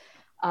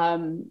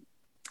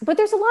 But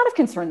there's a lot of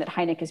concern that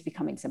Hynek is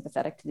becoming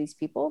sympathetic to these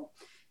people.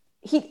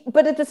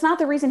 But it's not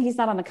the reason he's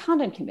not on the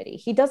Condon Committee.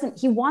 He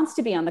wants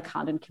to be on the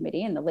Condon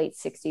Committee in the late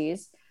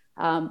 60s.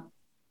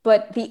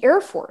 But the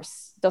Air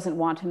Force doesn't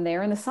want him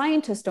there, and the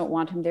scientists don't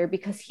want him there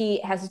because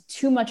he has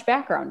too much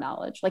background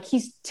knowledge. Like,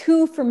 he's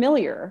too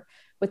familiar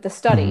with the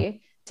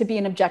study to be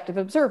an objective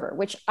observer,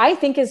 which I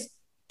think is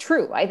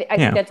true. I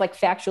think that's like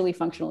factually,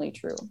 functionally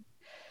true.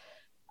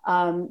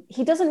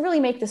 He doesn't really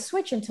make the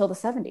switch until the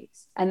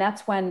 70s. And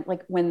that's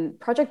when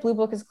Project Blue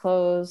Book is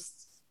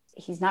closed,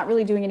 he's not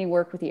really doing any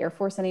work with the Air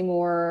Force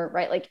anymore,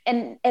 right? Like,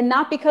 and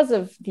not because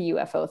of the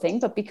UFO thing,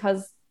 but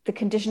because the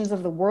conditions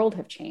of the world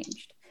have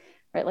changed,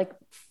 right? Like,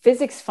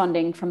 physics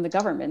funding from the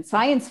government,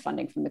 science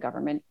funding from the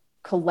government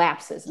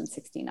collapses in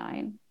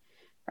 69,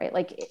 right?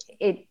 Like,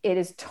 it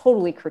is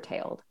totally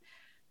curtailed.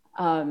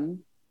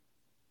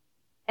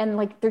 And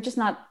like, they're just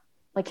not,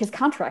 like, his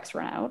contracts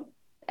run out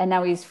and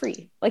now he's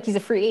free. Like, he's a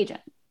free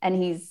agent, and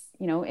he's,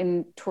 you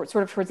know, sort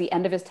of towards the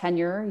end of his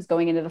tenure, he's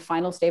going into the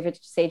final stage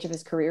of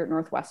his career at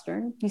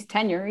Northwestern. He's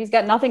tenure, he's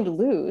got nothing to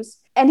lose.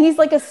 And he's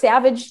like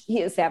savvy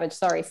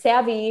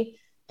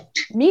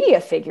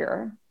media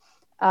figure.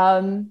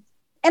 And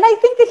I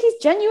think that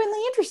he's genuinely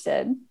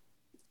interested.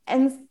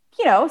 And,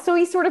 you know, so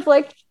he's sort of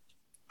like,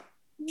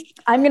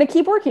 I'm going to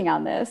keep working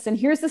on this. And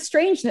here's the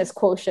strangeness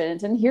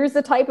quotient. And here's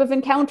the type of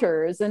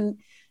encounters. And,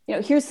 you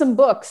know, here's some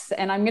books.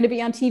 And I'm going to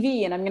be on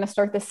TV. And I'm going to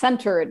start the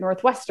center at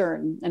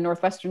Northwestern. And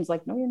Northwestern's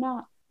like, no, you're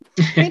not.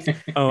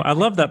 Oh, I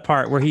love that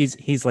part where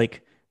he's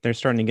like, they're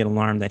starting to get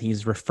alarmed that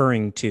he's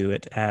referring to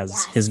it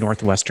as his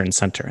Northwestern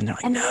Center. And they're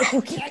like, no,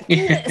 you can't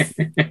do this.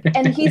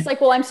 And he's like,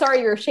 well, I'm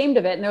sorry you're ashamed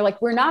of it. And they're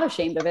like, we're not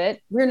ashamed of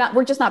it.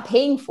 We're just not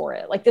paying for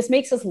it. Like, this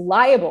makes us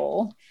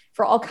liable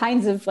for all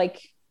kinds of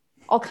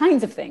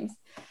things.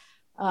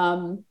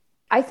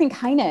 I think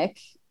Hynek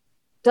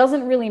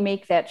doesn't really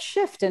make that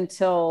shift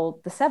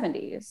until the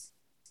 70s.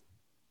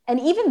 And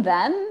even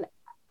then,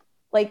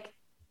 like,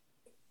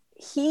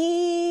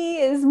 he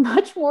is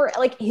much more,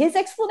 like, his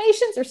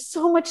explanations are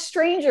so much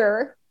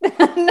stranger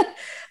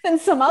than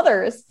some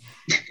others.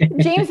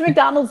 James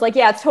McDonald's like,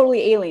 yeah, it's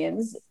totally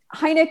aliens.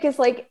 Hynek is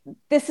like,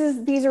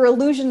 these are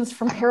illusions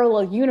from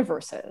parallel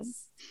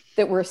universes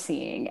that we're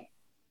seeing.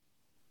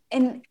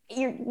 And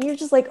you're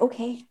just like,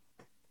 okay,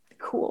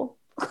 cool.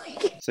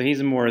 So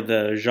he's more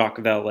the Jacques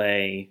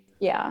Vallée,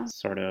 yeah,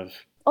 sort of.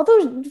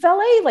 Although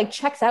Vallée like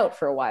checks out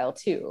for a while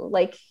too.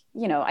 Like,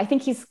 you know, I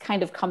think he's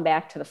kind of come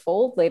back to the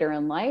fold later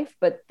in life,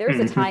 but there's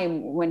a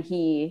time when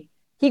he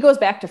goes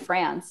back to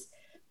France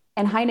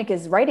and Hynek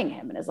is writing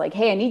him and is like,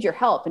 hey, I need your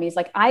help. And he's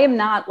like, I am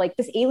not, like,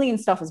 this alien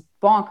stuff is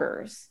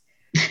bonkers.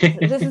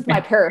 This is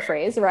my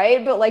paraphrase,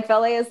 right? But like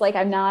Vallée is like,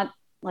 I'm not,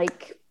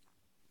 like,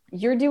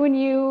 you're doing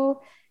you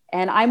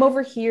and I'm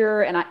over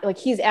here. And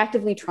he's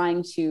actively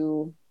trying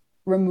to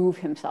remove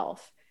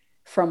himself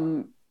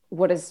from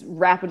what is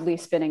rapidly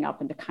spinning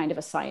up into kind of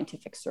a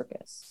scientific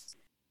circus.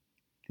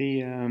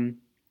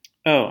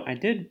 I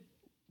did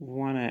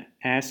want to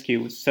ask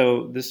you,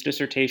 so this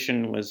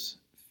dissertation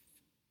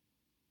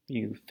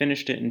you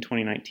finished it in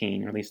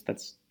 2019, or at least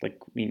that's like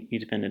you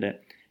defended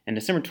it. And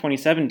December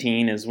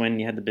 2017 is when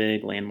you had the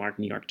big landmark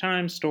New York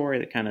Times story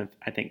that kind of,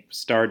 I think,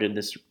 started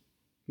this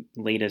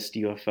latest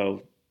UFO.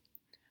 I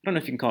don't know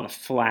if you can call it a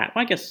flat.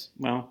 Well, I guess,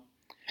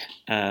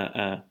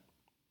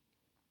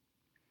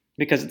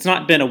 because it's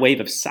not been a wave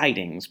of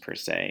sightings per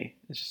se.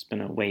 It's just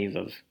been a wave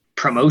of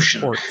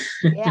promotion.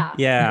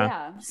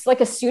 Yeah. It's like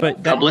a pseudo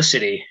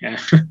publicity. Yeah.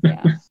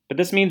 But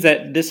this means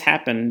that this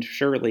happened.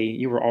 Surely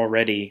you were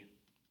already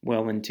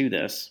well into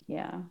this.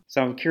 Yeah.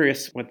 So I'm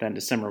curious what that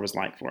December was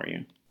like for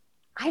you.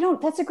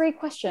 That's a great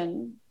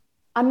question.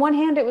 On one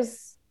hand,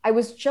 I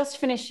was just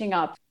finishing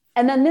up,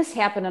 and then this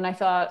happened and I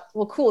thought,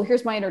 well, cool,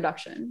 here's my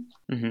introduction.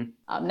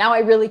 Now I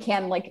really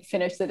can, like,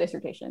 finish the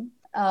dissertation.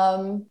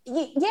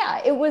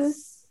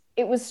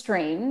 It was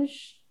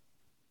strange.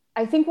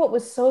 I think what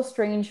was so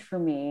strange for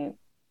me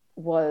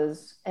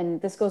was,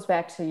 and this goes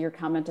back to your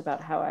comment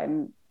about how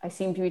I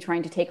seem to be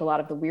trying to take a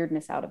lot of the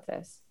weirdness out of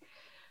this.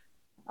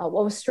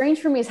 What was strange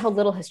for me is how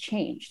little has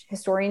changed.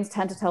 Historians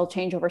tend to tell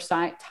change over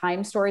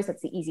time stories.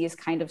 That's the easiest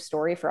kind of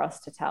story for us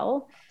to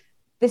tell.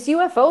 This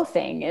UFO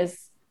thing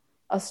is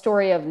a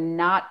story of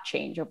not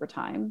change over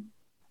time.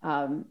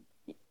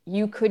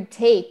 You could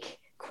take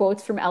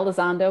quotes from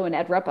Elizondo and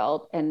Ed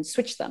Ruppelt and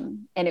switch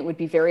them, and it would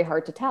be very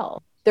hard to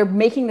tell. They're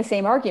making the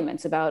same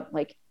arguments about,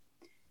 like,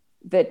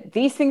 that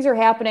these things are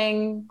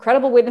happening,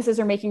 credible witnesses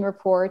are making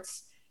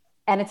reports,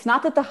 and it's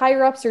not that the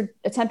higher ups are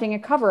attempting a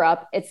cover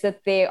up, it's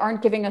that they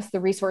aren't giving us the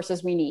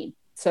resources we need.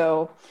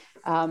 So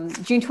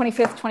June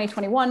 25th,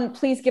 2021,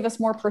 please give us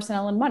more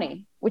personnel and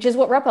money, which is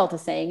what Ruppelt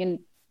is saying in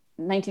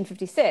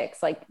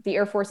 1956. Like, the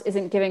Air Force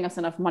isn't giving us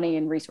enough money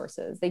and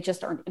resources. They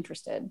just aren't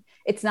interested.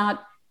 It's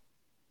not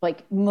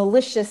like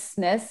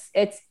maliciousness,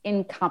 it's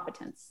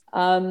incompetence.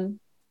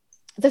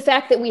 The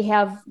fact that we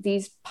have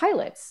these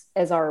pilots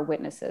as our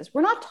witnesses,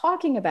 we're not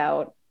talking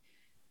about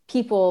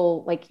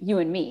people like you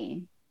and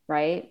me,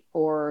 right?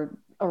 Or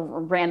a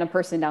random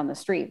person down the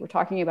street. We're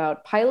talking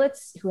about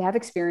pilots who have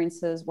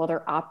experiences while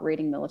they're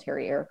operating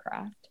military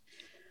aircraft.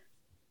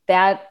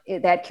 That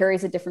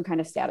carries a different kind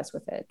of status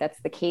with it.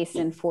 That's the case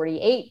in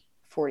 48,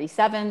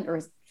 47,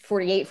 or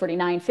 48,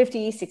 49,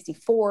 50,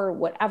 64,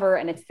 whatever.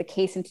 And it's the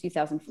case in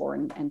 2004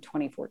 and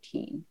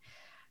 2014.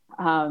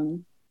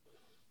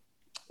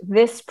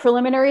 This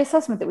preliminary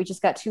assessment that we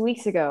just got 2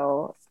 weeks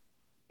ago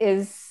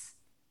is,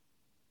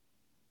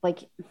 like,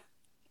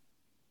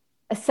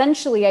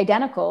 essentially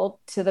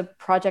identical to the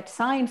Project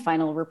Sign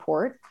final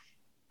report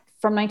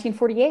from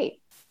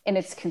 1948 in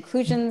its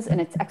conclusions and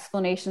its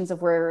explanations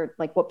of where,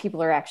 like, what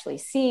people are actually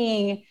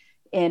seeing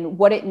and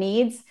what it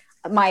needs.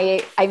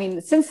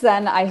 Since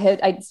then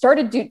I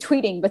started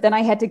tweeting, but then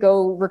I had to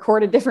go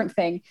record a different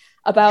thing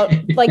about,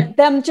 like,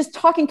 them just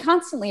talking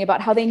constantly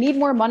about how they need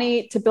more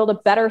money to build a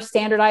better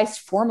standardized,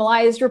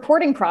 formalized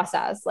reporting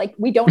process. Like,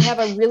 we don't have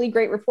a really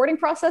great reporting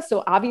process.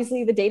 So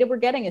obviously the data we're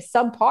getting is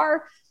subpar.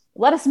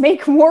 Let us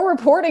make more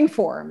reporting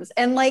forms.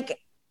 And, like,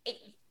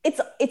 it's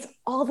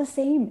all the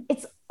same.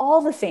 It's all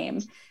the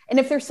same. And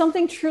if there's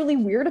something truly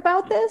weird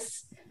about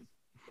this,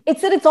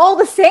 it's that it's all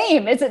the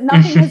same. It's that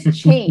nothing has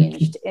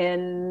changed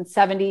in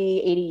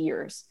 70, 80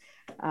 years.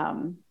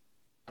 And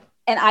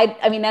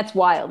I mean, that's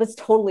wild. It's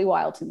totally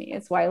wild to me.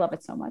 It's why I love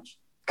it so much.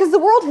 Because the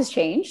world has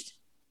changed,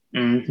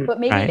 but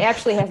maybe it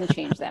actually hasn't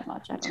changed that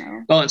much. I don't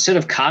know. Well, instead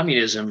of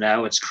communism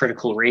now, it's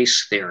critical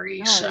race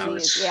theory.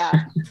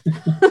 Yeah.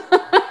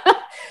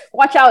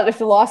 Watch out if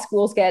the law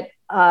schools get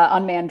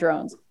unmanned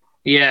drones.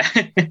 Yeah.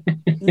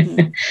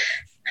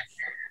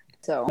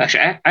 So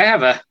actually, I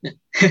have a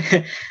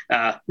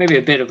maybe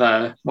a bit of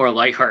a more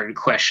lighthearted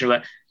question,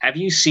 but have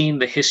you seen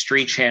the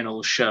History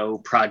Channel show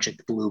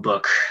Project Blue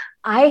Book?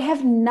 I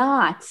have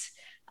not.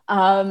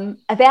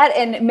 That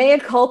and mea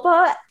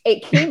culpa,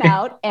 it came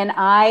out and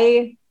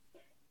I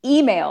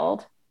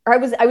emailed, or I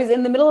was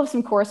in the middle of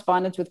some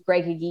correspondence with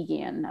Greg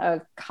Agigian,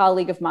 a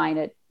colleague of mine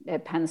at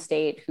at Penn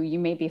State, who you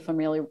may be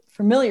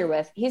familiar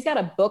with. He's got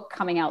a book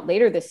coming out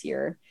later this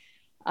year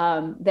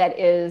that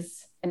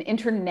is an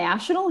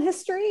international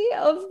history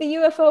of the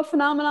UFO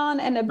phenomenon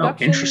and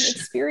abduction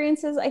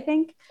experiences, I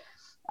think.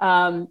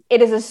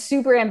 It is a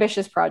super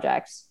ambitious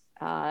project.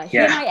 He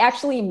and I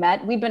actually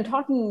met. We've been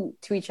talking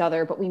to each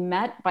other, but we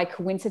met by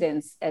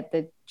coincidence at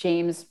the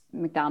James E.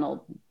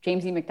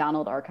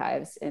 McDonald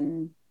Archives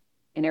in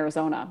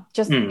Arizona.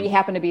 We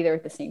happened to be there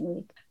at the same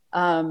week. He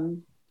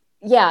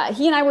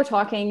and I were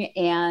talking,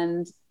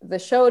 and the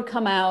show had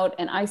come out,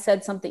 and I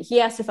said something.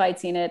 He asked if I'd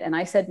seen it, and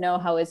I said no.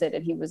 How is it?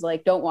 And he was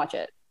like, "Don't watch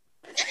it."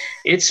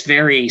 It's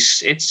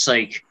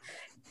like.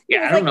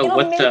 Yeah, I don't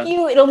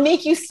know it'll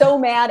make you so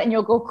mad and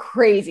you'll go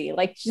crazy.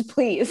 Like, just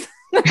please.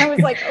 I was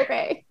like,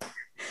 okay.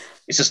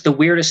 It's just the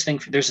weirdest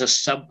thing. There's a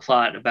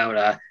subplot about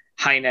a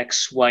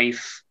Hynek's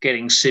wife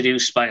getting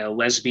seduced by a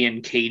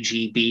lesbian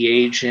KGB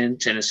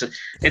agent, and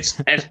it's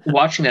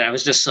watching that, I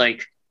was just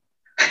like,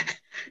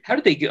 how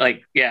did they get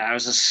I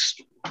was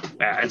just.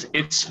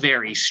 It's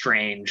very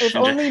strange. If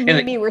only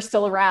Mimi were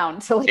still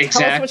around. So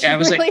exactly. I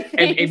was like,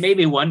 and it made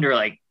me wonder,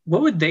 like,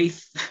 what would they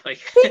like?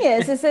 Thing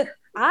is that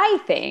I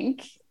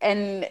think,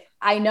 and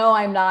I know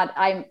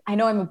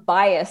I'm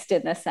biased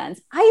in this sense.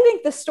 I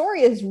think the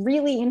story is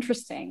really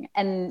interesting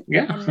and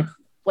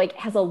like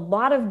has a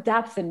lot of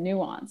depth and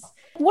nuance.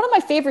 One of my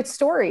favorite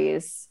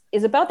stories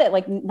is about that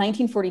like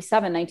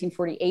 1947,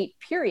 1948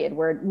 period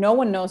where no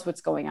one knows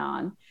what's going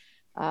on.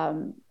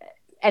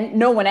 And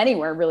no one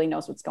anywhere really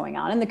knows what's going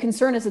on. And the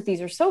concern is that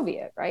these are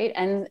Soviet, right?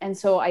 And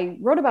so I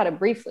wrote about it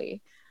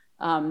briefly,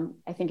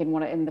 I think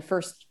in the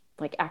first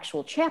like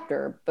actual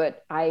chapter,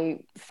 but I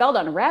fell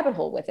down a rabbit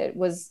hole with it,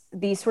 was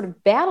these sort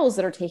of battles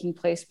that are taking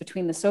place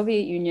between the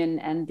Soviet Union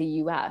and the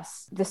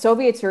US. The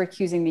Soviets are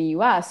accusing the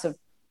US of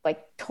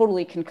like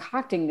totally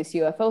concocting this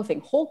UFO thing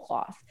whole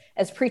cloth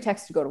as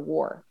pretext to go to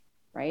war,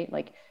 right?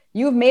 Like,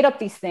 you have made up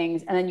these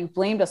things and then you've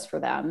blamed us for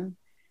them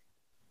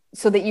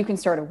so that you can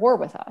start a war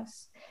with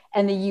us.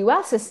 And the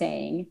US is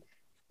saying,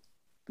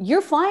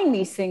 you're flying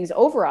these things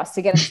over us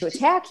to get us to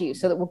attack you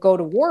so that we'll go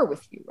to war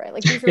with you, right?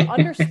 Like,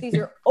 these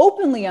are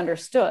openly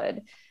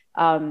understood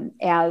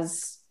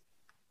as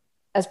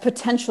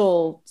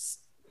potential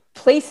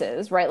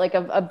places, right? Like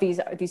of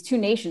these two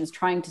nations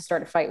trying to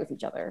start a fight with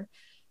each other.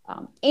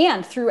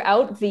 And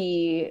throughout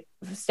the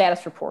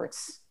status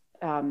reports,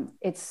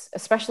 it's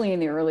especially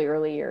in the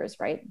early years,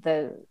 right?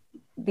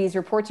 These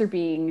reports are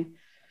being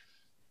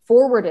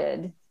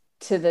forwarded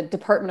to the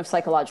Department of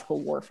Psychological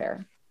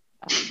Warfare.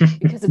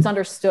 Because it's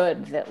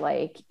understood that,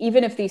 like,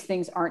 even if these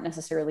things aren't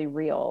necessarily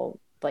real,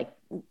 like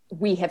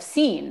we have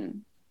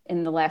seen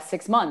in the last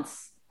 6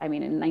 months, I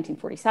mean, in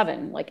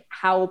 1947, like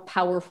how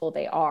powerful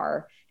they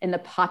are in the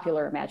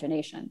popular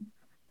imagination.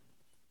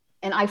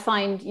 And I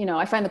find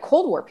the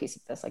Cold War piece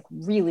of this like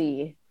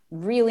really,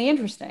 really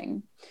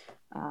interesting.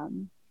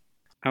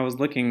 I was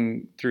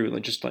looking through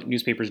just like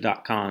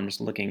newspapers.com,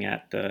 just looking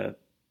at the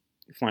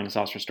flying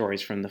saucer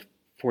stories from the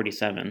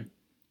 47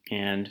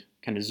 and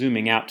kind of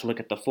zooming out to look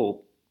at the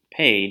full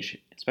page,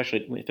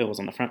 especially if it was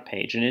on the front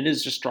page. And it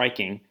is just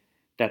striking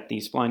that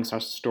these flying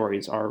saucer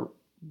stories are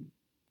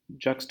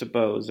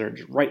juxtaposed or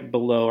right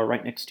below or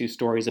right next to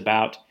stories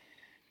about,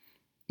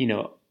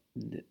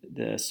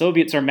 the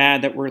Soviets are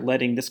mad that we're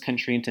letting this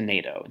country into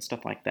NATO and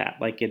stuff like that.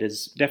 Like, it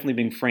is definitely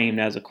being framed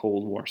as a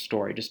Cold War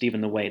story, just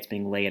even the way it's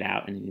being laid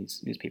out in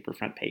these newspaper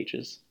front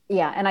pages.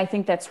 Yeah, and I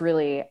think that's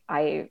really,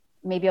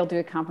 maybe I'll do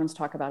a conference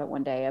talk about it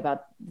one day,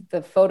 about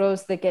the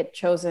photos that get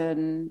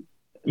chosen,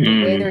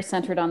 the way they're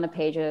centered on the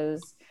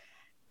pages.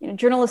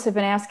 Journalists have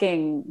been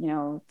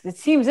asking, it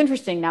seems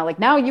interesting now, like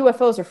now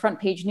UFOs are front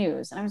page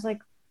news. And I was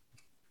like,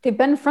 they've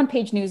been front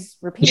page news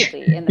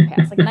repeatedly in the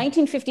past. Like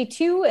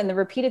 1952 and the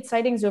repeated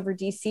sightings over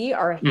DC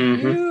are a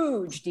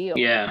huge deal.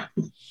 Yeah.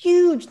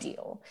 Huge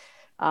deal.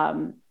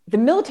 The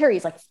military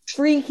is like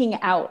freaking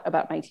out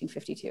about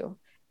 1952.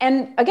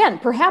 And again,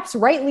 perhaps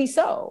rightly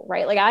so,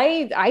 right? Like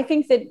I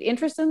think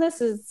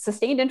that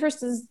sustained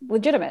interest is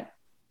legitimate.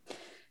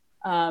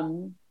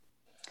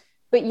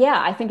 But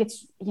yeah, I think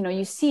it's,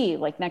 you see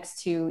like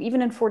next to,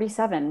 even in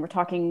 47, we're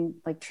talking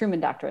like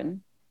Truman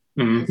Doctrine.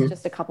 It's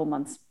just a couple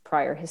months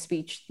prior, his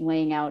speech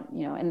laying out,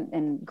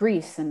 and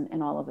Greece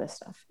and all of this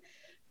stuff.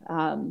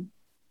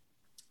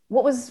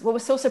 What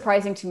was so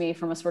surprising to me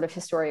from a sort of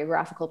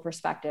historiographical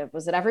perspective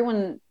was that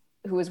everyone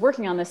who was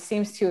working on this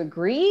seems to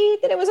agree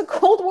that it was a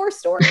Cold War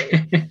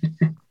story,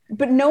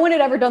 but no one had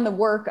ever done the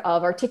work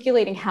of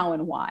articulating how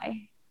and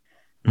why.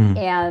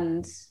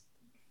 And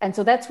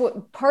so that's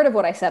what part of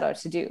what I set out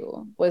to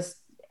do was,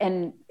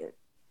 and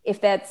if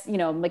that's,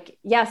 like,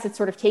 yes, it's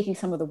sort of taking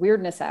some of the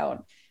weirdness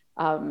out.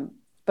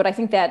 But I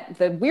think that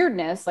the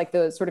weirdness, like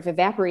the sort of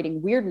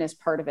evaporating weirdness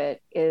part of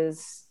it,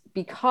 is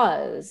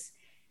because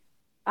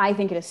I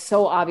think it is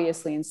so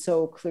obviously and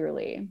so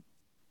clearly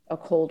a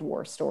Cold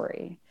War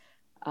story.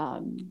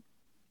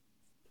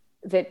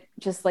 That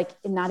just like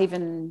not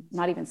even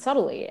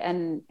subtly.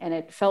 And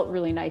it felt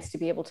really nice to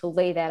be able to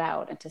lay that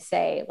out and to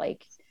say,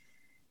 like,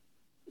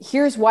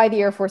 here's why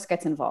the Air Force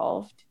gets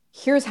involved.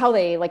 here's how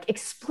they like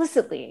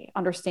explicitly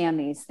understand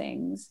these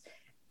things.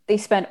 They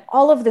spent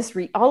all of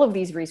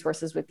these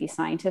resources with these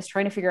scientists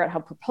trying to figure out how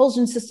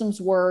propulsion systems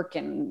work,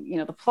 and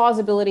the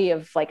plausibility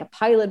of like a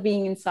pilot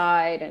being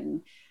inside,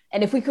 and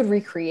if we could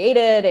recreate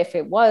it if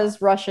it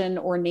was Russian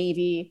or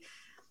Navy.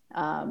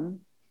 And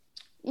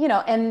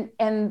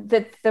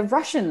that the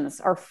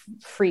Russians are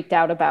freaked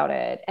out about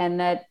it, and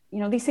that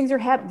these things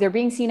they're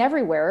being seen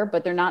everywhere,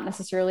 but they're not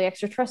necessarily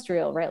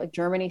extraterrestrial, right? Like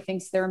Germany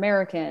thinks they're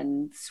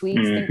American,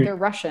 Swedes think they're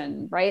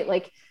Russian, right?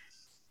 Like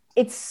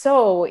it's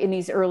so, in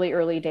these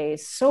early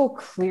days, so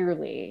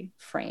clearly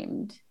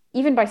framed,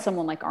 even by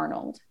someone like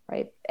Arnold,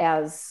 right,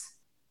 as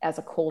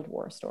a Cold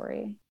War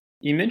story.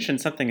 You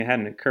mentioned something that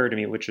hadn't occurred to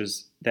me, which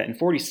was that in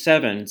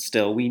 1947,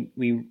 still, we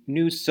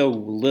knew so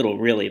little,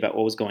 really, about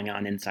what was going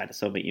on inside the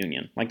Soviet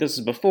Union. Like, this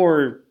is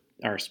before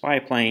our spy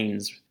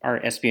planes, our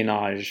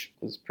espionage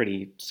was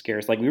pretty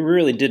scarce. Like, we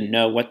really didn't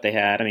know what they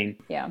had. I mean,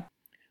 yeah,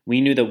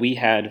 we knew that we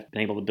had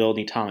been able to build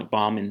the atomic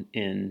bomb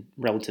in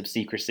relative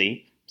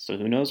secrecy. So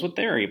who knows what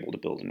they're able to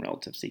build in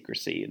relative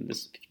secrecy in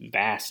this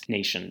vast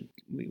nation.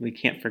 We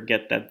can't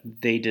forget that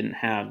they didn't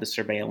have the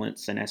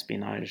surveillance and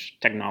espionage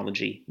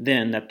technology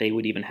then that they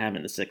would even have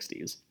in the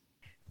 60s.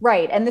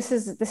 Right. And this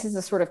is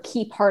a sort of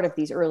key part of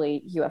these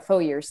early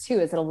UFO years, too,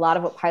 is that a lot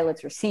of what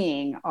pilots are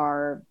seeing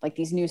are like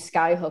these new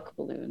skyhook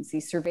balloons,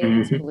 these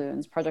surveillance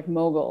balloons, Project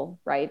Mogul,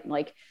 right?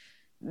 Like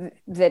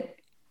that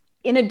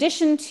in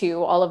addition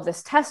to all of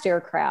this test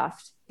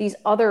aircraft, these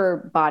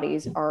other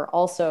bodies are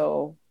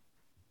also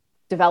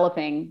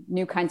developing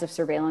new kinds of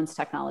surveillance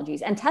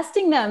technologies and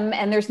testing them.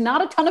 And there's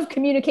not a ton of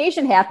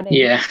communication happening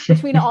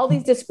between all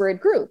these disparate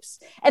groups.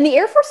 And the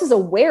Air Force is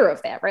aware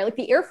of that, right? Like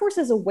the Air Force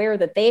is aware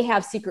that they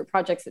have secret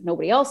projects that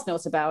nobody else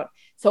knows about.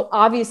 So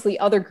obviously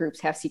other groups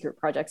have secret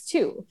projects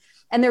too.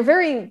 And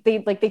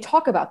they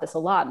talk about this a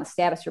lot in the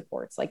status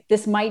reports. Like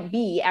this might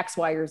be X,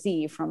 Y, or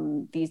Z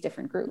from these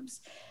different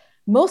groups.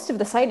 Most of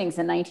the sightings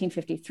in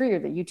 1953 are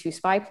the U-2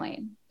 spy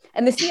plane.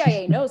 And the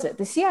CIA knows it.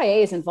 The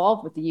CIA is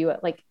involved with the U.S.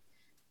 Like,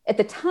 at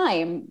the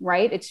time,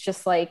 right, it's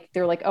just like,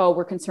 they're like, oh,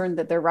 we're concerned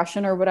that they're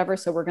Russian or whatever,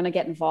 so we're going to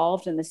get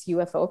involved in this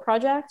UFO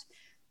project.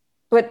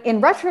 But in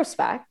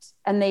retrospect,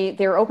 and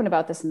they're open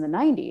about this in the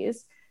 90s,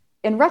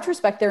 in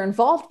retrospect, they're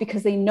involved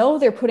because they know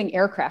they're putting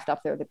aircraft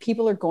up there that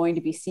people are going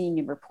to be seeing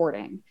and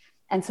reporting.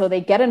 And so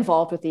they get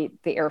involved with the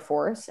Air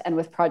Force and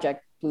with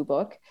Project Blue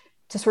Book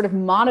to sort of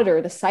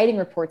monitor the sighting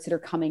reports that are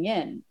coming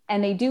in.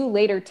 And they do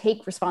later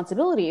take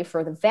responsibility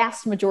for the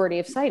vast majority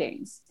of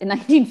sightings in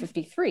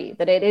 1953,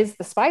 that it is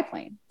the spy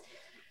plane.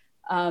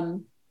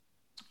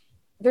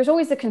 There's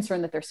always the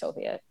concern that they're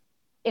Soviet.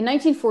 In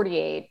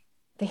 1948,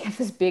 they have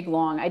this big,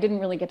 long, I didn't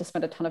really get to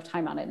spend a ton of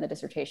time on it in the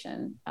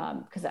dissertation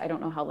because I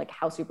don't know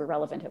how super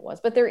relevant it was,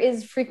 but there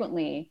is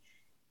frequently,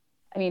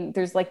 I mean,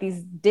 there's like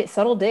these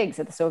subtle digs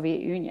at the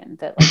Soviet Union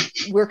that like,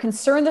 we're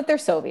concerned that they're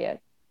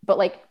Soviet, but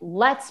like,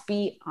 let's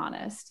be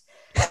honest.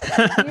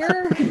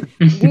 We're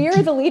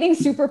the leading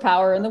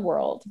superpower in the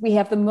world. We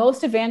have the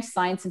most advanced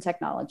science and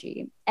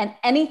technology, and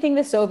anything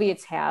the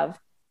Soviets have,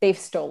 they've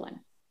stolen,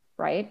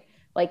 right?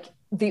 Like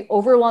the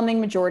overwhelming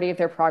majority of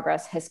their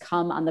progress has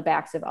come on the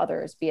backs of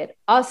others, be it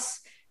us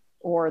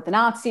or the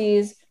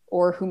Nazis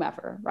or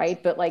whomever,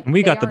 right? But like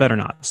we got the better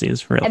Nazis,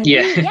 for real.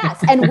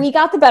 Yes, and we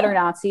got the better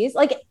Nazis.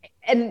 Like,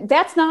 and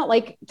that's not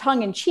like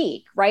tongue in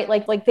cheek, right?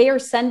 Like they are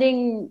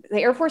the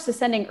Air Force is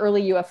sending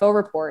early UFO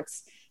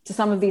reports to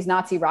some of these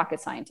Nazi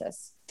rocket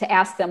scientists to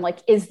ask them, like,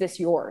 is this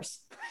yours?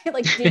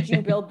 Like, did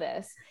you build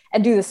this?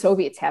 And do the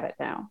Soviets have it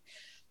now?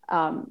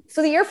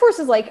 So the Air Force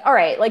is like, all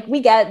right, like we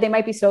get, they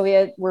might be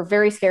Soviet. We're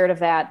very scared of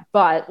that.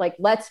 But like,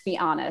 let's be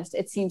honest.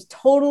 It seems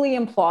totally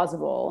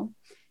implausible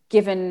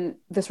given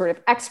the sort of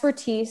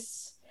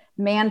expertise,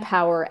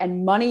 manpower,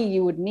 and money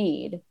you would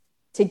need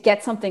to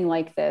get something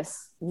like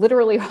this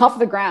literally off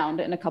the ground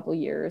in a couple of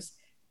years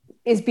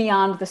is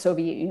beyond the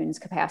Soviet Union's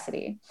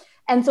capacity.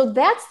 And so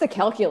that's the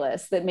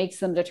calculus that makes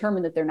them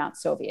determine that they're not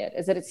Soviet,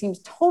 is that it seems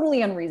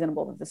totally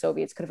unreasonable that the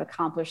Soviets could have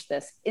accomplished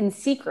this in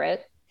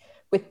secret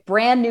with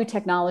brand new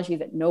technology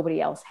that nobody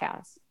else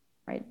has,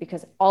 right?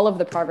 Because all of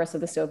the progress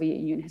of the Soviet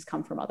Union has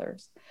come from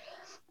others.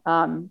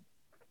 And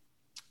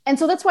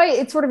so that's why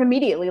it's sort of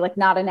immediately like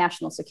not a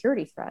national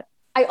security threat.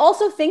 I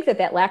also think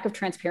that lack of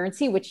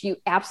transparency, which you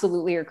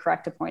absolutely are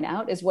correct to point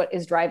out, is what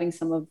is driving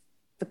some of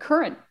the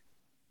current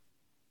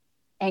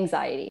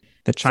anxiety.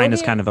 That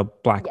China's kind of a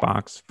black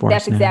box for us.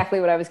 That's exactly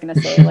what I was going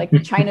to say. Like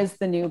China's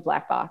the new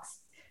black box.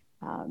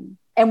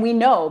 And we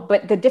know,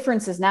 but the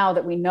difference is now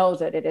that we know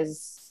that it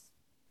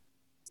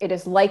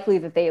is likely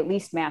that they at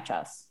least match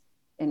us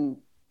in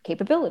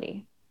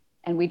capability.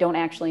 And we don't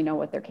actually know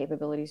what their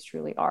capabilities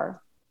truly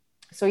are.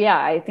 So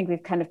yeah, I think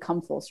we've kind of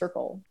come full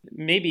circle.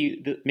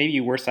 Maybe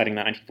you were citing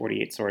that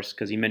 1948 source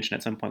because you mentioned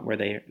at some point where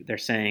they're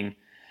saying,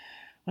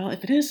 well,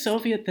 if it is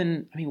Soviet,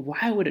 then I mean,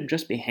 why would it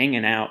just be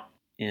hanging out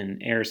in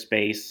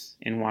airspace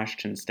in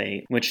Washington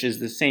State? Which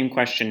is the same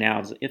question now.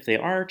 As if they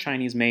are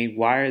Chinese made,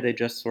 why are they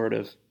just sort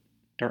of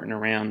darting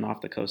around off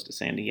the coast of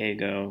San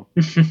Diego?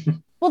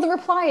 Well, the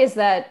reply is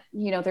that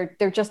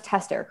they're just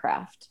test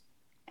aircraft.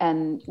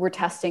 and we're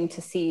testing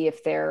to see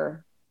if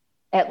they're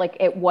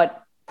at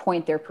what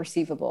point they're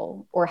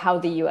perceivable or how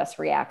the US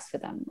reacts to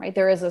them, right?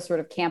 There is a sort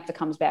of camp that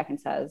comes back and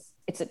says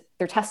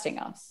they're testing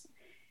us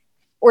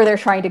or they're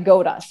trying to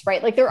goad us,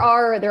 right? Like there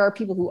are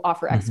people who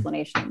offer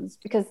explanations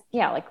because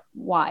like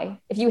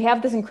why? If you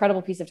have this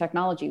incredible piece of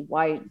technology,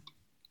 why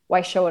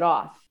show it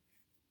off?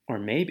 Or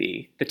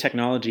maybe the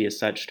technology is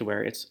such to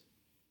where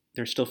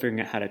they're still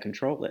figuring out how to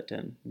control it,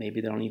 and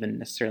maybe they don't even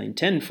necessarily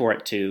intend for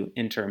it to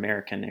enter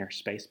American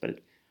airspace, but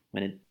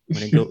when it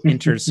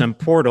enters some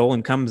portal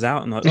and comes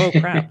out and like, oh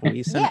crap,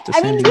 we sent it to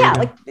San Diego.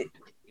 Like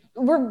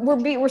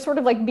we're sort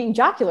of like being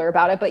jocular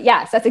about it, but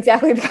yes, that's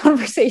exactly the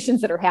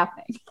conversations that are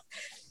happening.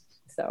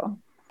 So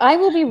I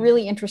will be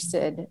really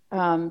interested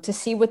to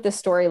see what this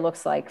story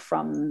looks like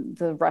from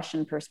the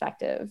Russian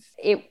perspective.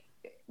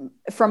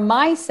 From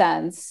my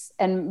sense,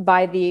 and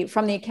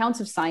from the accounts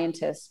of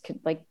scientists,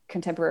 like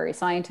contemporary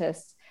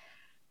scientists,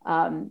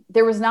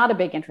 there was not a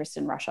big interest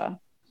in Russia.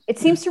 It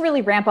seems to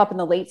really ramp up in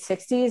the late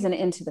 60s and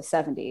into the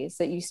 70s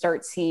that you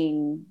start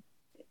seeing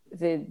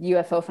the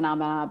UFO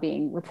phenomena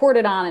being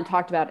reported on and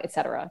talked about, et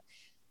cetera.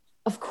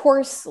 Of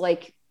course,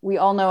 like we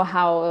all know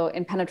how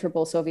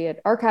impenetrable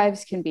Soviet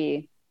archives can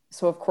be.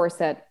 So of course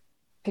that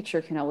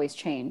picture can always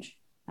change.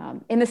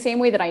 In the same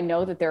way that I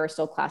know that there are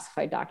still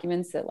classified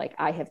documents that like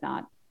I have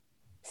not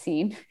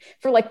seen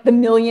for like the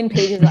million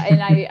pages.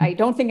 And I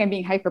don't think I'm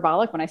being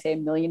hyperbolic when I say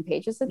 1 million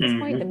pages at this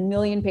point, the 1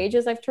 million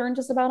pages I've turned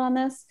just about on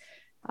this.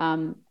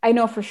 I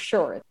know for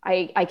sure.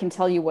 I can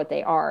tell you what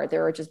they are.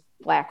 There are just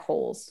black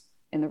holes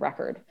in the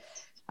record.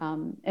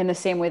 In the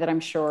same way that I'm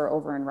sure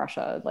over in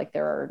Russia, like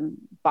there are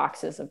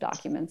boxes of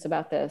documents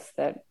about this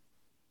that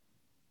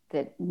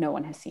no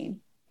one has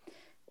seen.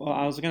 Well,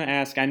 I was going to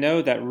ask, I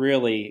know that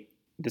really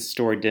this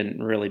story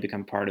didn't really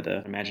become part of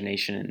the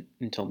imagination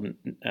until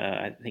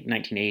I think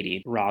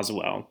 1980,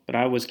 Roswell. But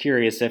I was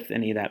curious if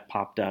any of that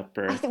popped up.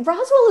 Or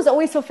Roswell is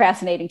always so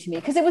fascinating to me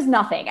because it was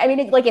nothing. I mean,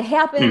 it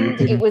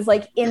happened. It was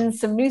like in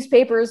some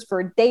newspapers for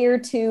a day or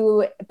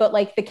two, but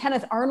like the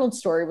Kenneth Arnold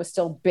story was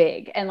still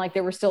big, and like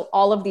there were still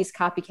all of these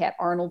copycat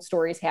Arnold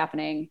stories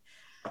happening,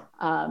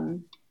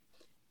 and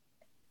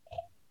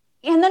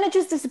then it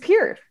just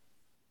disappeared.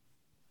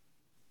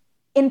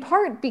 In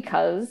part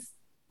because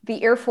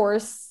the Air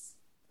Force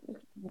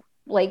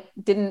like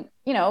didn't,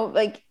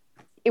 like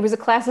it was a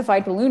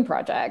classified balloon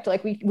project.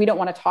 Like we don't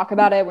want to talk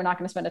about it. We're not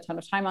going to spend a ton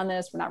of time on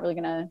this. We're not really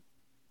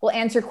we'll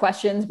answer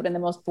questions, but in the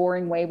most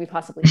boring way we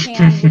possibly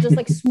can. We'll just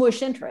like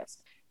smush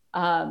interest.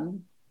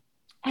 And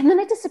then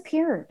it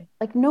disappeared.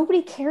 Like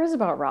nobody cares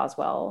about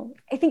Roswell.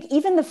 I think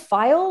even the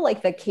file,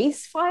 like the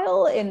case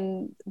file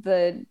in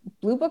the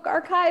Blue Book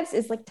archives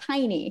is like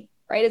tiny,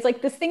 right? It's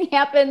like this thing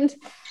happened.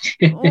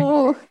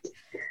 Oh,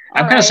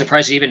 I'm kind of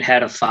surprised you even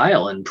had a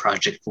file in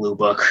Project Blue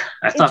Book.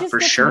 I thought for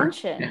sure.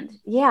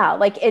 Yeah,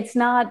 like it's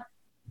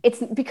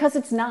because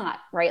it's not,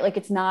 right? Like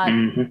it's not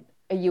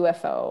a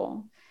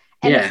UFO.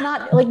 And it's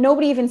not like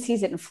nobody even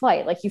sees it in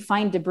flight. Like you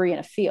find debris in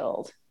a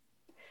field.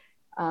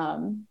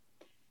 And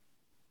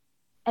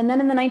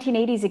then in the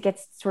 1980s, it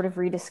gets sort of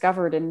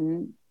rediscovered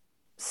and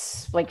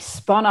like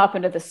spun up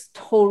into this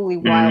totally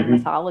wild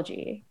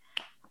mythology.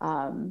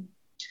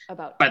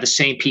 By the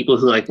same people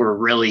who like were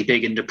really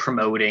big into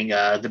promoting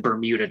the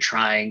Bermuda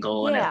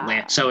Triangle and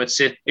Atlanta. So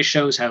it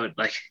shows how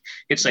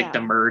it's like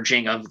the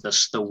merging of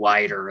the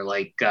wider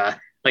like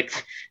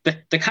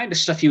the kind of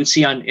stuff you would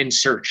see on In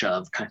Search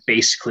Of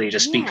basically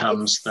just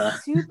becomes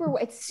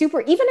it's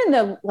super even in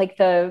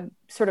the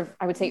sort of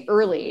I would say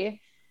early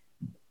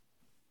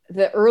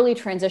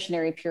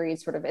transitionary period,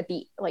 sort of at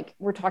the, like,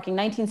 we're talking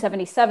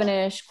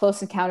 1977-ish, Close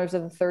Encounters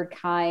of the Third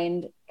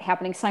Kind,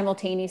 happening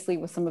simultaneously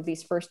with some of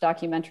these first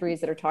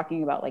documentaries that are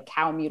talking about like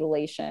cow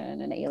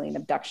mutilation and alien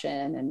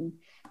abduction and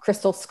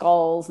crystal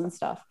skulls and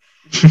stuff.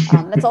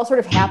 That's all sort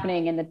of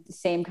happening in the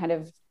same kind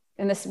of,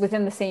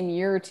 within the same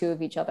year or two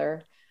of each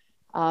other.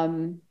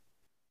 And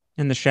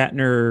the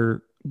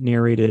Shatner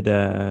narrated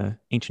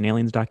Ancient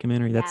Aliens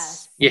documentary.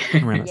 That's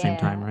around the same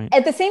time, right?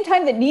 At the same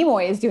time that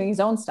Nimoy is doing his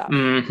own stuff,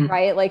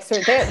 right? Like, so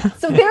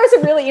there's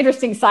a really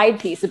interesting side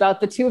piece about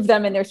the two of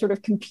them and their sort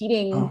of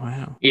competing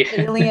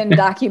alien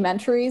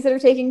documentaries that are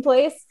taking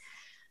place.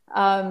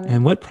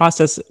 And what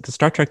process? Because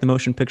Star Trek: The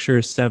Motion Picture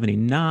is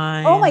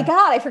 1979. Oh my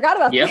God, I forgot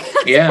about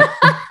that. Yeah.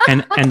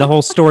 and the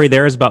whole story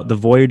there is about the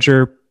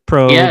Voyager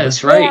probe. Yeah,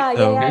 that's right.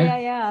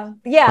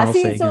 Yeah.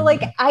 See, so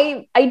like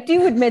I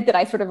do admit that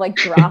I sort of like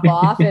drop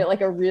off at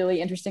like a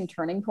really interesting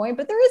turning point,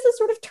 but there is a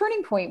sort of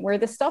turning point where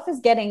the stuff is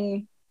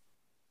getting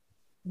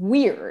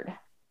weird.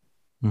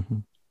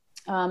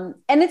 And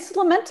it's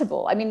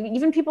lamentable. I mean,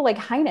 even people like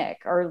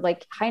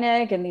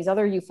Hynek and these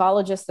other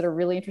ufologists that are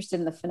really interested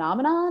in the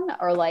phenomenon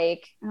are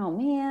like, oh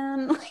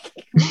man,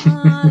 like, come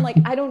on. Like,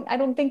 I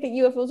don't think that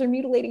UFOs are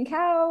mutilating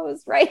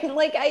cows, right?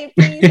 Like,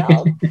 please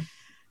help.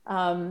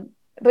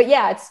 But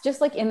yeah, it's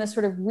just like in this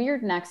sort of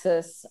weird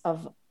nexus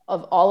of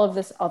all of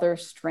this other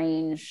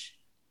strange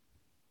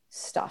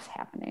stuff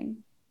happening.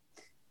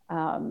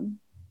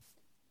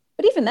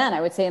 But even then,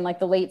 I would say in like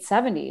the late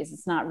 70s,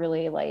 it's not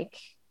really like,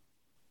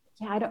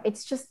 yeah,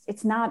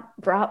 it's not,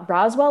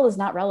 Roswell is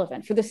not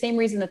relevant for the same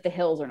reason that the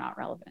hills are not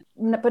relevant,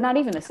 but not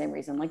even the same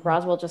reason. Like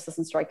Roswell just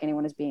doesn't strike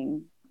anyone as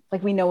being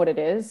like, we know what it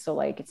is. So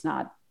like, it's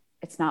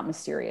not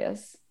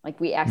mysterious. Like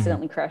we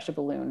accidentally crashed a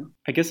balloon.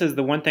 I guess is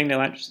the one thing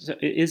that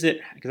is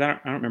it, because I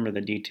don't remember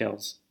the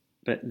details,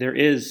 but there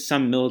is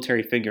some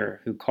military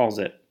figure who calls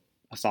it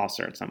a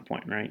saucer at some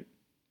point, right?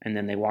 And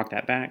then they walk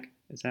that back.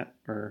 Is that,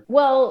 or?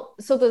 Well,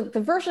 so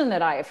the version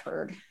that I have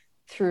heard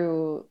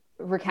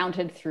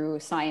recounted through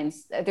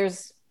science,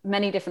 there's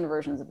many different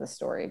versions of this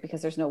story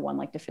because there's no one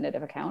like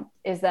definitive account,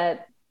 is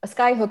that a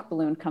skyhook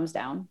balloon comes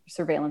down, a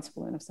surveillance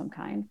balloon of some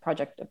kind,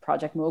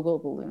 Project Mogul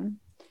balloon,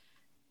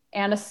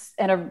 and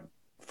a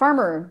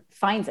farmer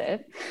finds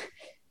it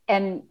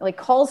and like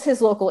calls his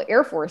local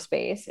Air Force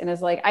base and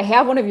is like, I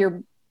have one of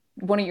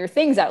your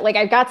things out. Like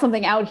I've got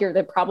something out here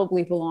that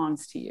probably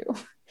belongs to you.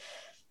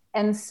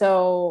 And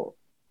so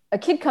a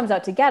kid comes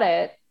out to get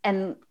it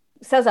and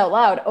says out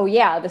loud, oh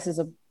yeah, this is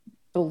a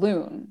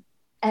balloon.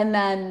 And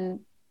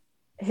then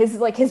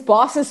his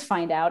bosses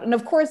find out. And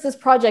of course this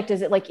project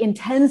is like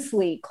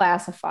intensely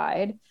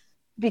classified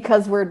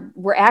because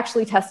we're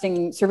actually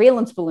testing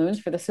surveillance balloons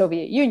for the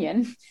Soviet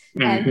Union.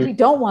 Mm-hmm. And we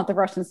don't want the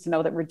Russians to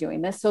know that we're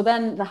doing this. So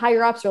then the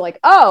higher ups are like,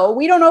 oh,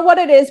 we don't know what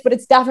it is, but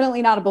it's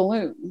definitely not a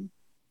balloon.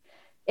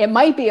 It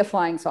might be a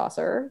flying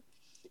saucer.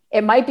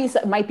 It might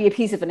be a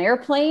piece of an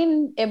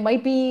airplane. It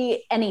might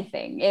be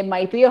anything. It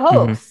might be a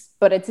hoax,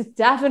 but it's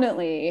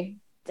definitely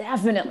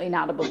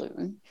not a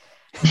balloon.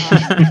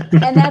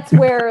 And that's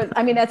where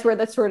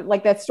that's sort of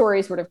like that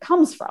story sort of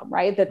comes from,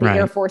 right? That the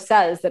Air Force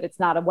says that it's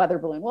not a weather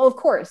balloon. Well, of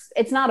course,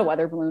 it's not a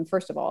weather balloon,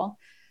 first of all.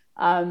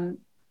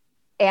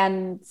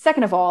 And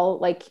second of all,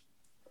 like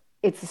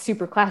it's a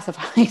super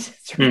classified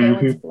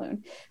surveillance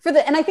balloon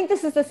and I think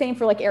this is the same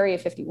for like Area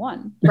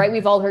 51, right?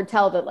 We've all heard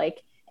tell that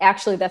like,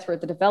 actually that's where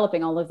they're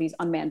developing all of these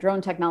unmanned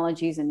drone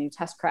technologies and new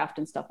test craft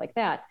and stuff like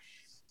that.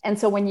 And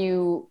so when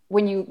you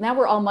now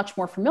we're all much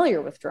more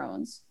familiar with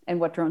drones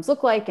and what drones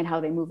look like and how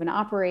they move and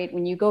operate.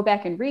 When you go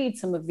back and read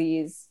some of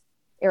these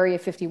Area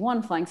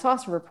 51 flying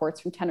saucer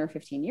reports from 10 or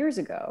 15 years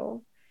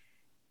ago,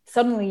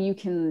 suddenly you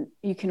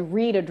can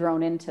read a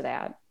drone into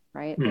that,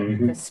 right?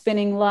 The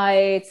spinning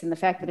lights and the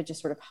fact that it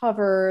just sort of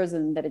hovers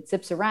and that it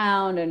zips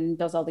around and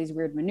does all these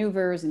weird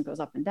maneuvers and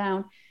goes up and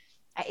down.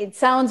 It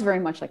sounds very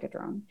much like a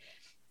drone.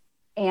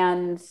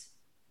 And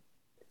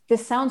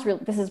this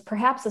is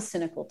perhaps a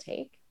cynical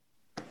take.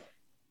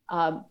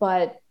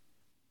 But,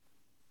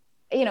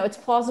 it's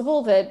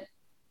plausible that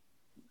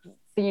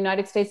the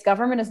United States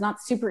government is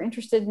not super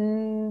interested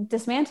in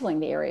dismantling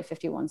the Area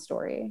 51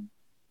 story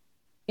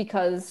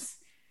because,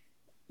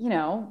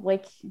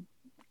 like,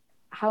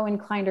 how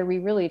inclined are we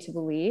really to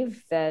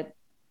believe that,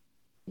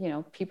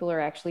 people are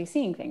actually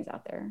seeing things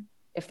out there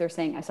if they're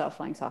saying, I saw a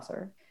flying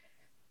saucer?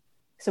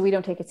 So we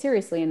don't take it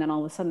seriously. And then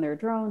all of a sudden there are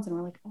drones and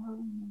we're like,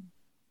 oh,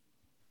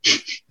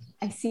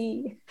 I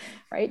see.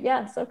 Right.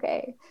 Yes.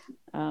 Okay.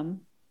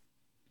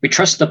 We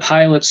trust the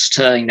pilots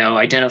to,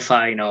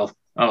 identify,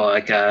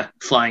 like a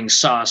flying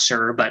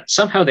saucer, but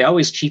somehow they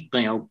always keep,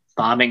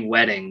 bombing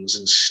weddings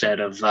instead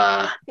of.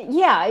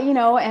 Yeah.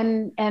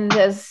 And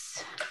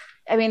as,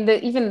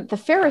 even the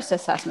Ferris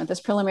assessment,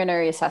 this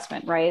preliminary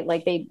assessment, right?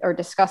 Like the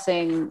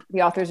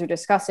authors are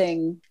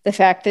discussing the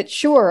fact that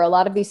sure, a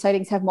lot of these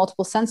sightings have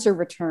multiple sensor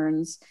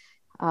returns,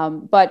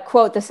 but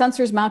quote, the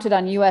sensors mounted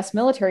on US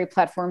military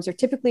platforms are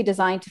typically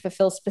designed to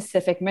fulfill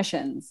specific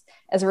missions.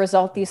 As a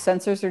result, these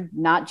sensors are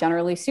not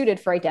generally suited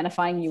for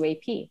identifying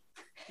UAP.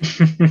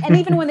 And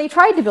even when they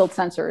tried to build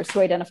sensors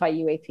to identify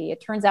UAP,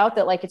 it turns out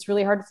that like, it's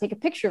really hard to take a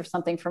picture of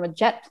something from a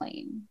jet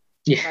plane.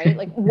 Yeah. Right.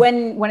 Like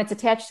when it's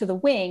attached to the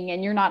wing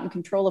and you're not in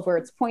control of where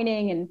it's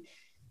pointing. And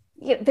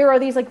there are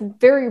these like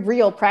very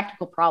real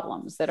practical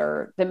problems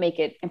that make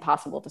it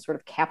impossible to sort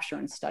of capture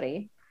and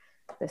study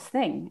this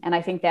thing. And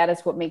I think that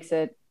is what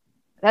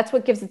that's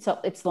what gives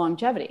its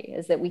longevity,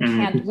 is that we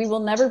will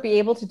never be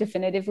able to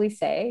definitively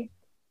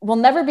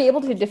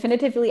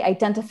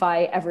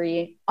identify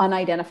every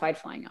unidentified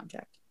flying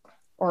object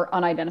or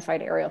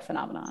unidentified aerial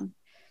phenomenon.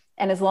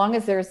 And as long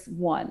as there's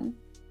one,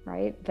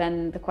 right,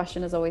 then the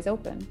question is always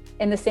open.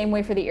 In the same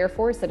way for the Air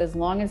Force, that as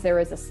long as there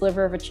is a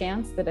sliver of a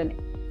chance that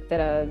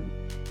a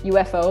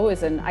UFO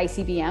is an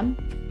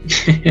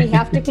ICBM, we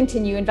have to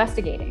continue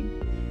investigating.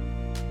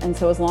 And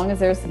so as long as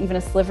there's even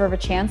a sliver of a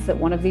chance that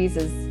one of these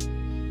is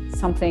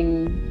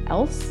something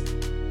else,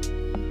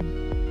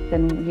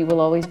 then we will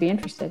always be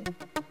interested.